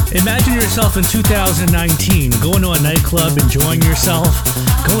 imagine yourself in 2019, going to a nightclub, enjoying yourself,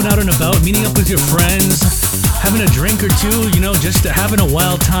 going out and about, meeting up with your friends, having a drink or two, just having a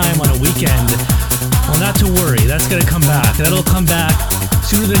wild time on a weekend. Well, not to worry, that's going to come back. That'll come back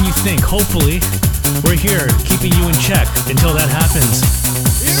sooner than you think. Hopefully, we're here keeping you in check until that happens.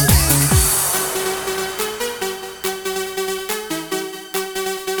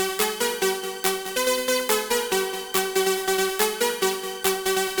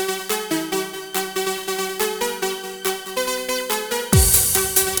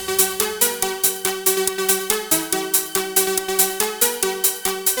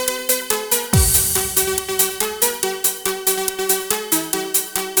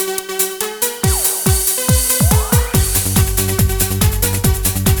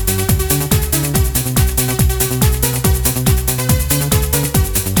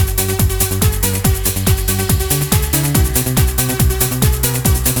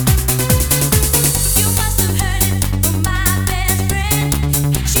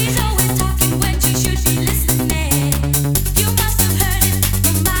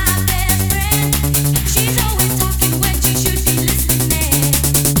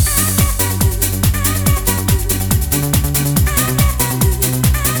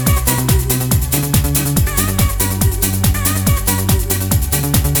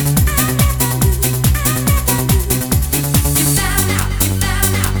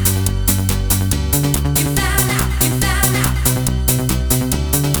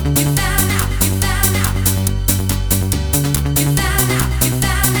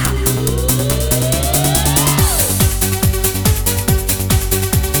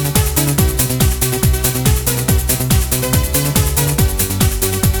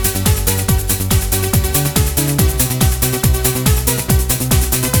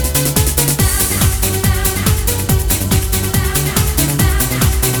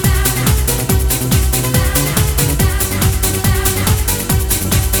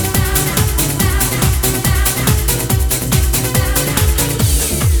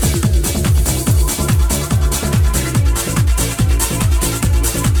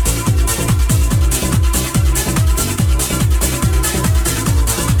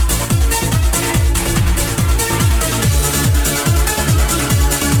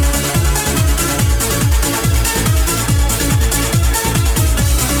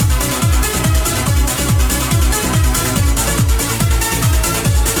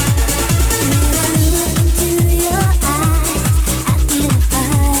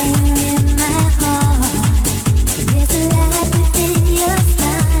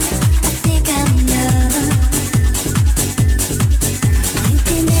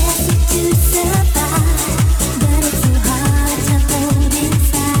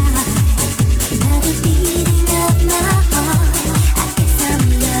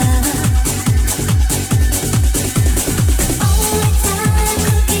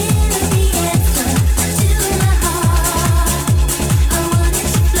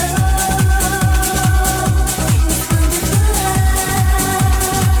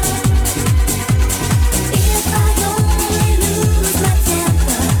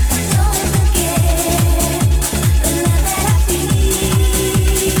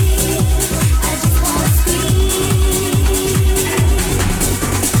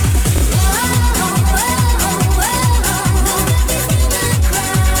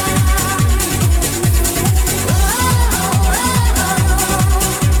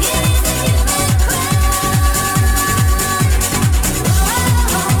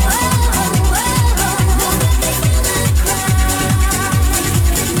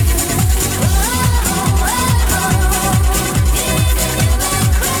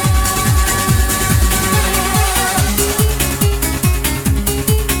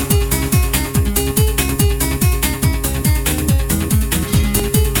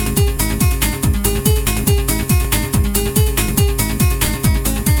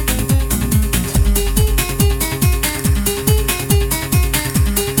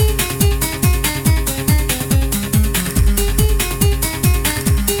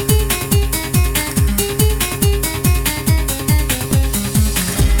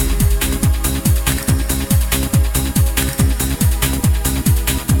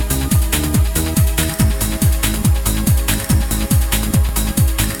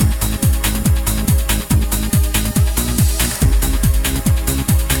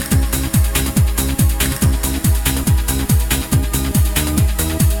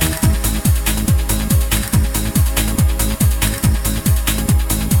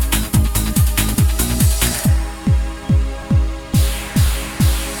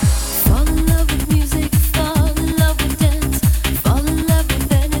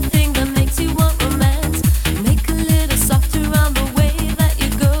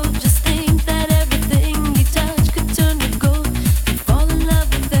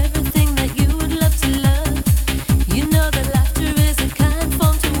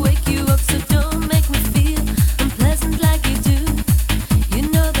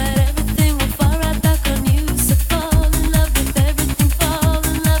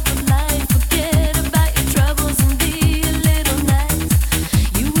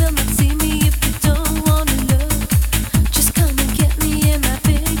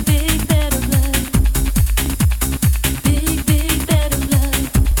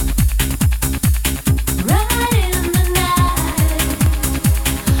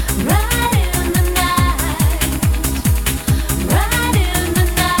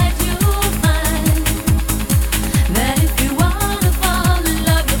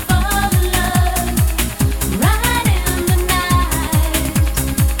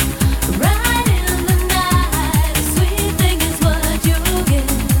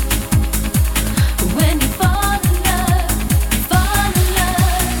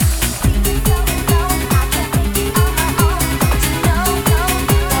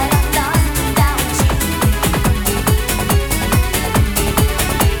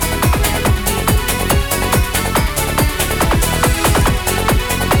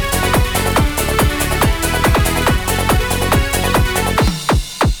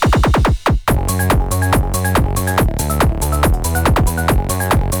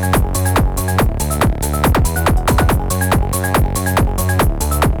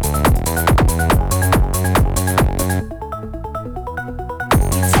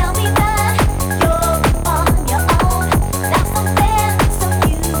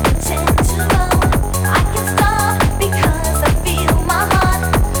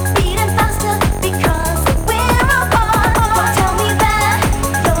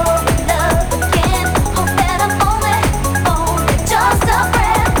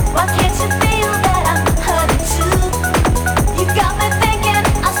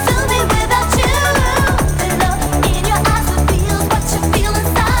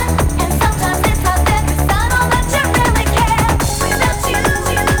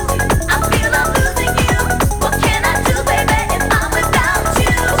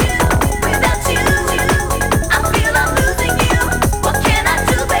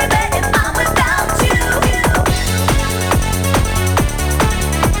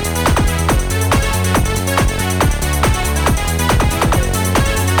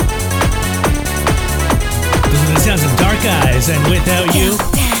 Eyes and Without You.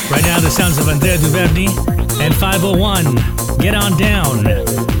 Right now, the sounds of Andrea Duverni and 501. Get on down.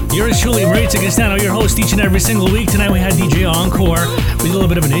 Yours truly, Maurizio Castano, your host each and every single week. Tonight we had DJ Encore. We did a little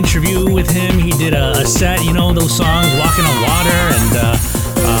bit of an interview with him. He did a set, you know, those songs, Walking on Water and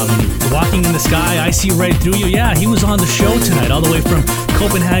Walking in the Sky, I See Right Through You. Yeah, he was on the show tonight, all the way from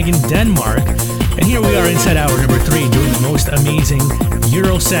Copenhagen, Denmark. And here we are inside hour number 3, doing the most amazing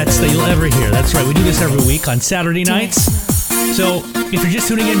Euro sets that you'll ever hear. That's right, we do this every week on Saturday nights. So if you're just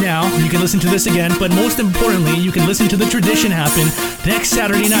tuning in now, you can listen to this again, but most importantly, you can listen to the tradition happen next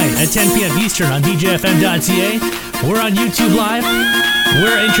Saturday night at 10 p.m. Eastern on DJFM.ca. We're on YouTube Live.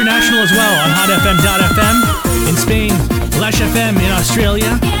 We're international as well on HotFM.fm in Spain, Lash FM in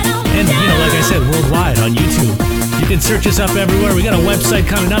Australia, and, you know, like I said, worldwide on YouTube. You can search us up everywhere. We got a website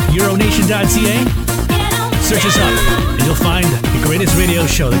coming up, Euronation.ca. Search us up, and you'll find the greatest radio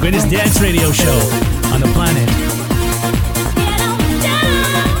show, the greatest dance radio show on the planet.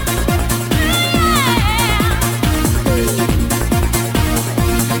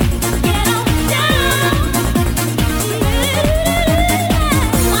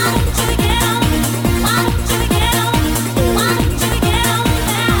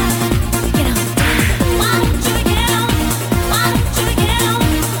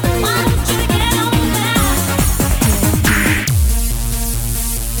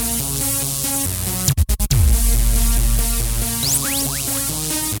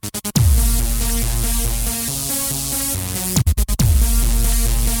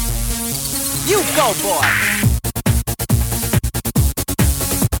 Go, boy! Got to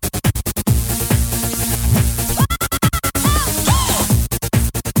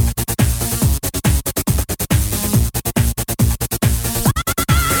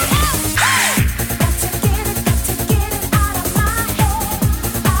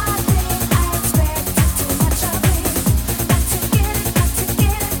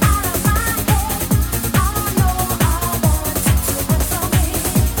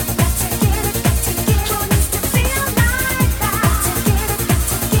get it,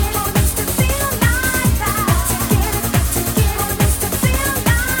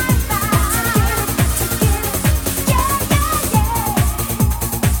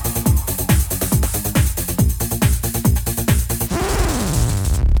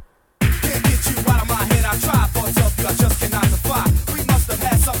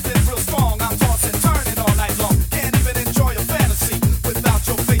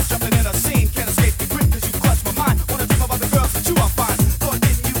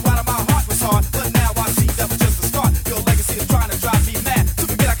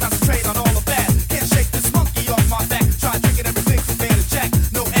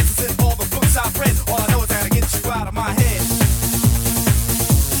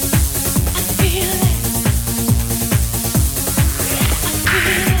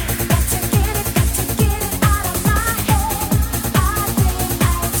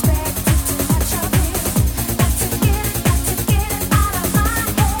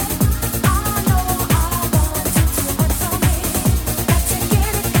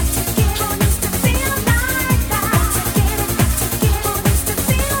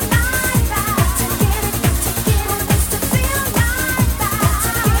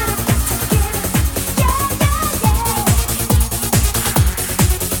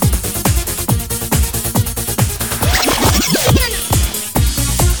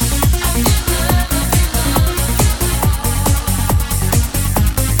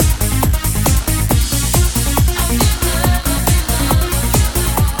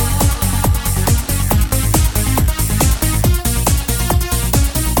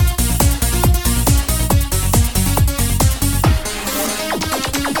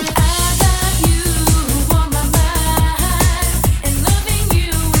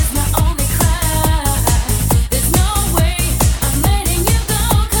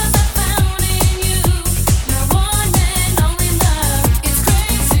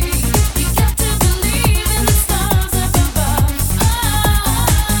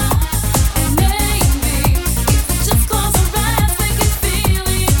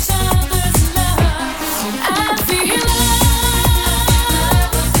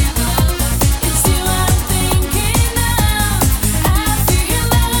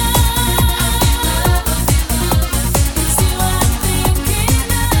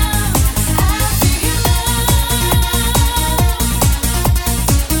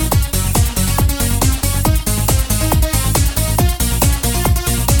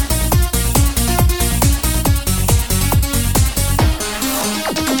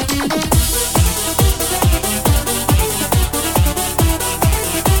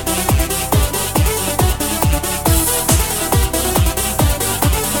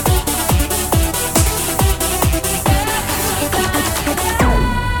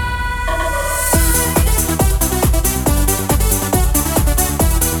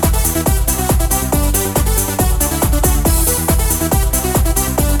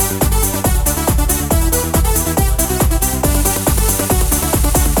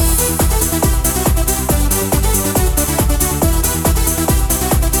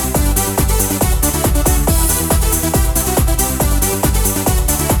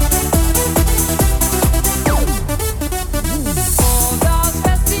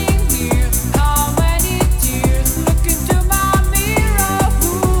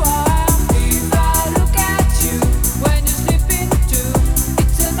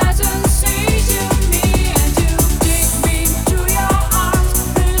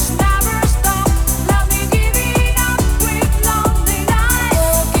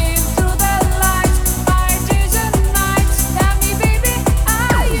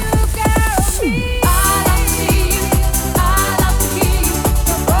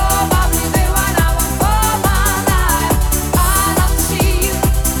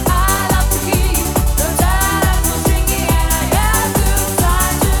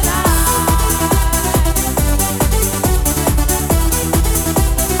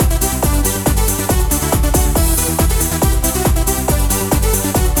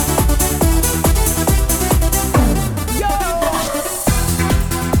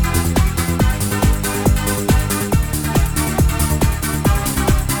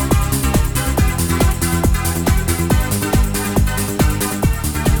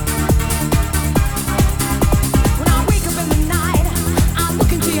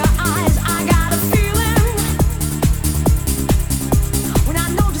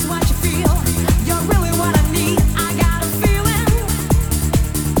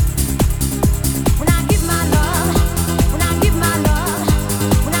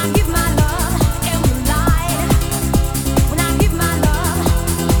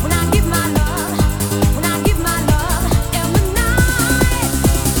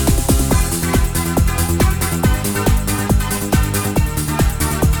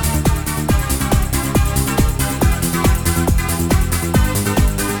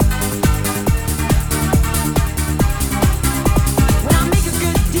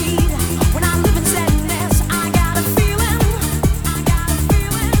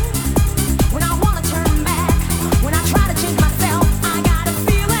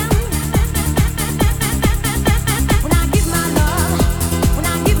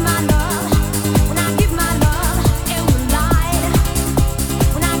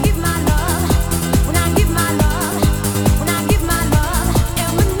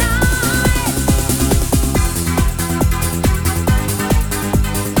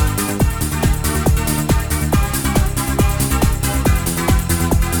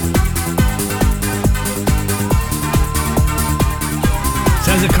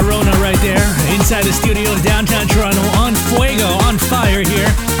 inside the studio, downtown Toronto, on fuego, on fire here.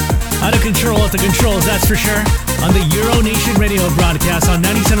 Out of control at the controls, that's for sure. On the Euro Nation radio broadcast on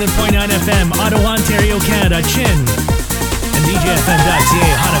 97.9 FM, Ottawa, Ontario, Canada, Chin. And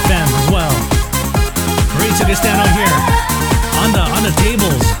DJFM.ca, Hot FM as well. Marie took us down out here. On the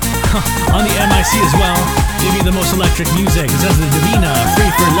tables, on the MIC as well. Give you the most electric music. This is the Divina, Free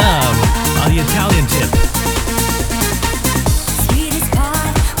for Love, on the Italian tip. Sweetest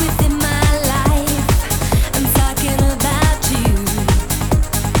part within my life, I'm talking about you.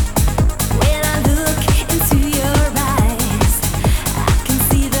 When I look into your eyes, I can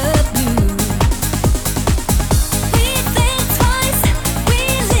see the blue. We think twice, we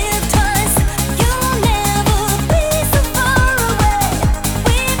live twice. You'll never be so far away.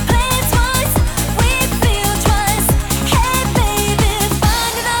 We play twice, we feel twice. Hey baby,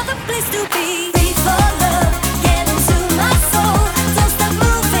 find another place to be. Free for love.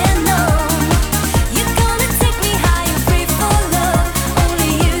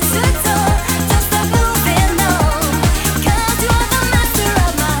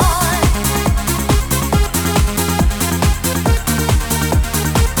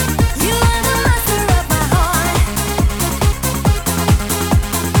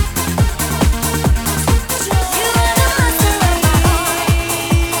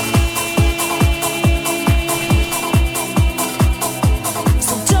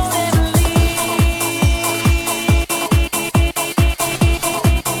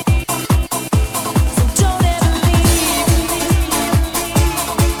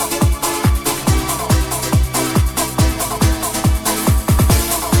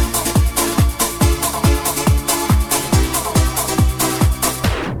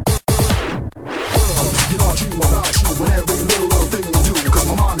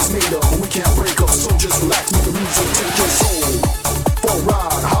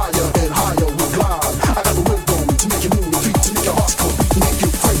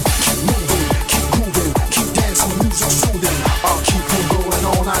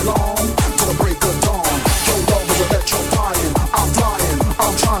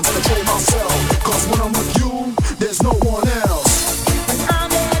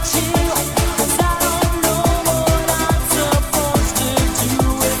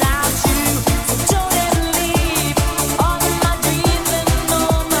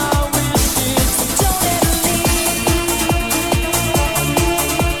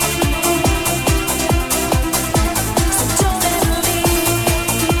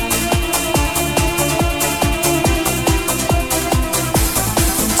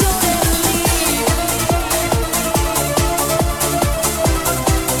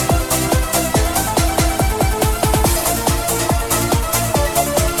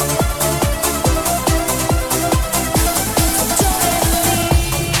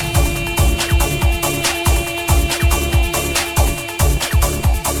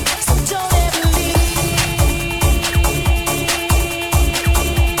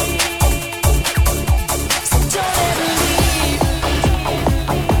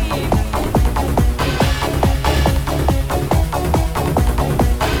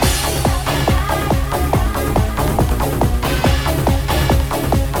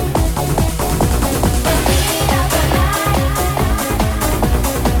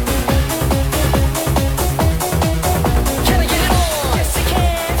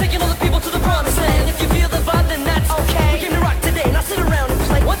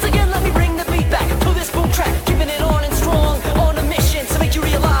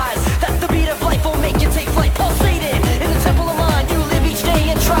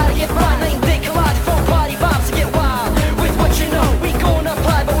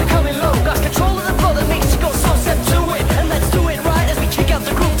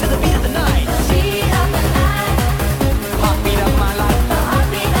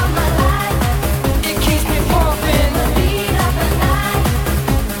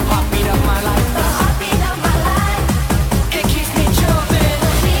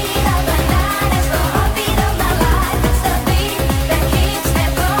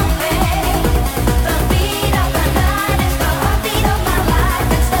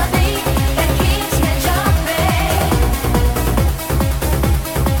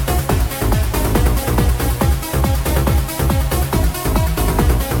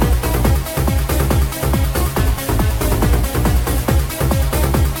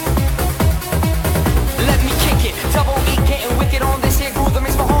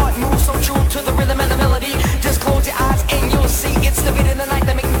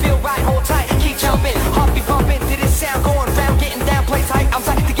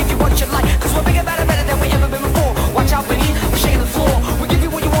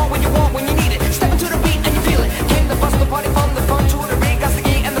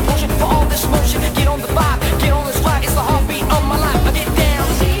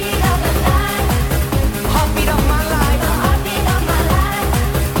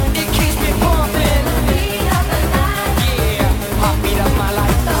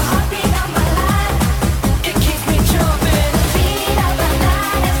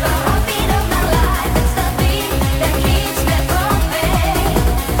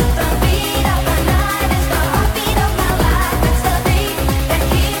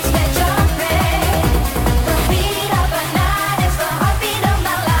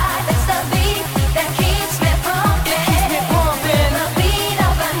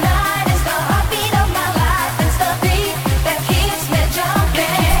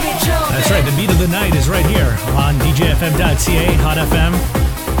 the night is right here on DJFM.ca, Hot FM,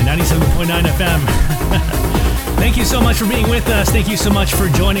 and 97.9 FM. Thank you so much for being with us. Thank you so much for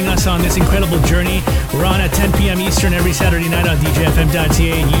joining us on this incredible journey. We're on at 10 p.m. Eastern every Saturday night on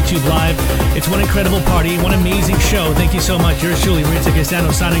DJFM.ca and YouTube Live. It's one incredible party, one amazing show. Thank you so much. Yours truly, Rita Castano,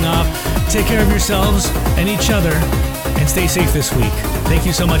 signing off. Take care of yourselves and each other, and stay safe this week. Thank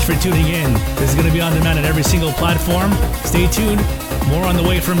you so much for tuning in. This is going to be on demand on every single platform. Stay tuned. More on the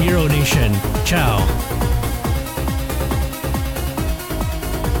way from Euro Nation. Ciao.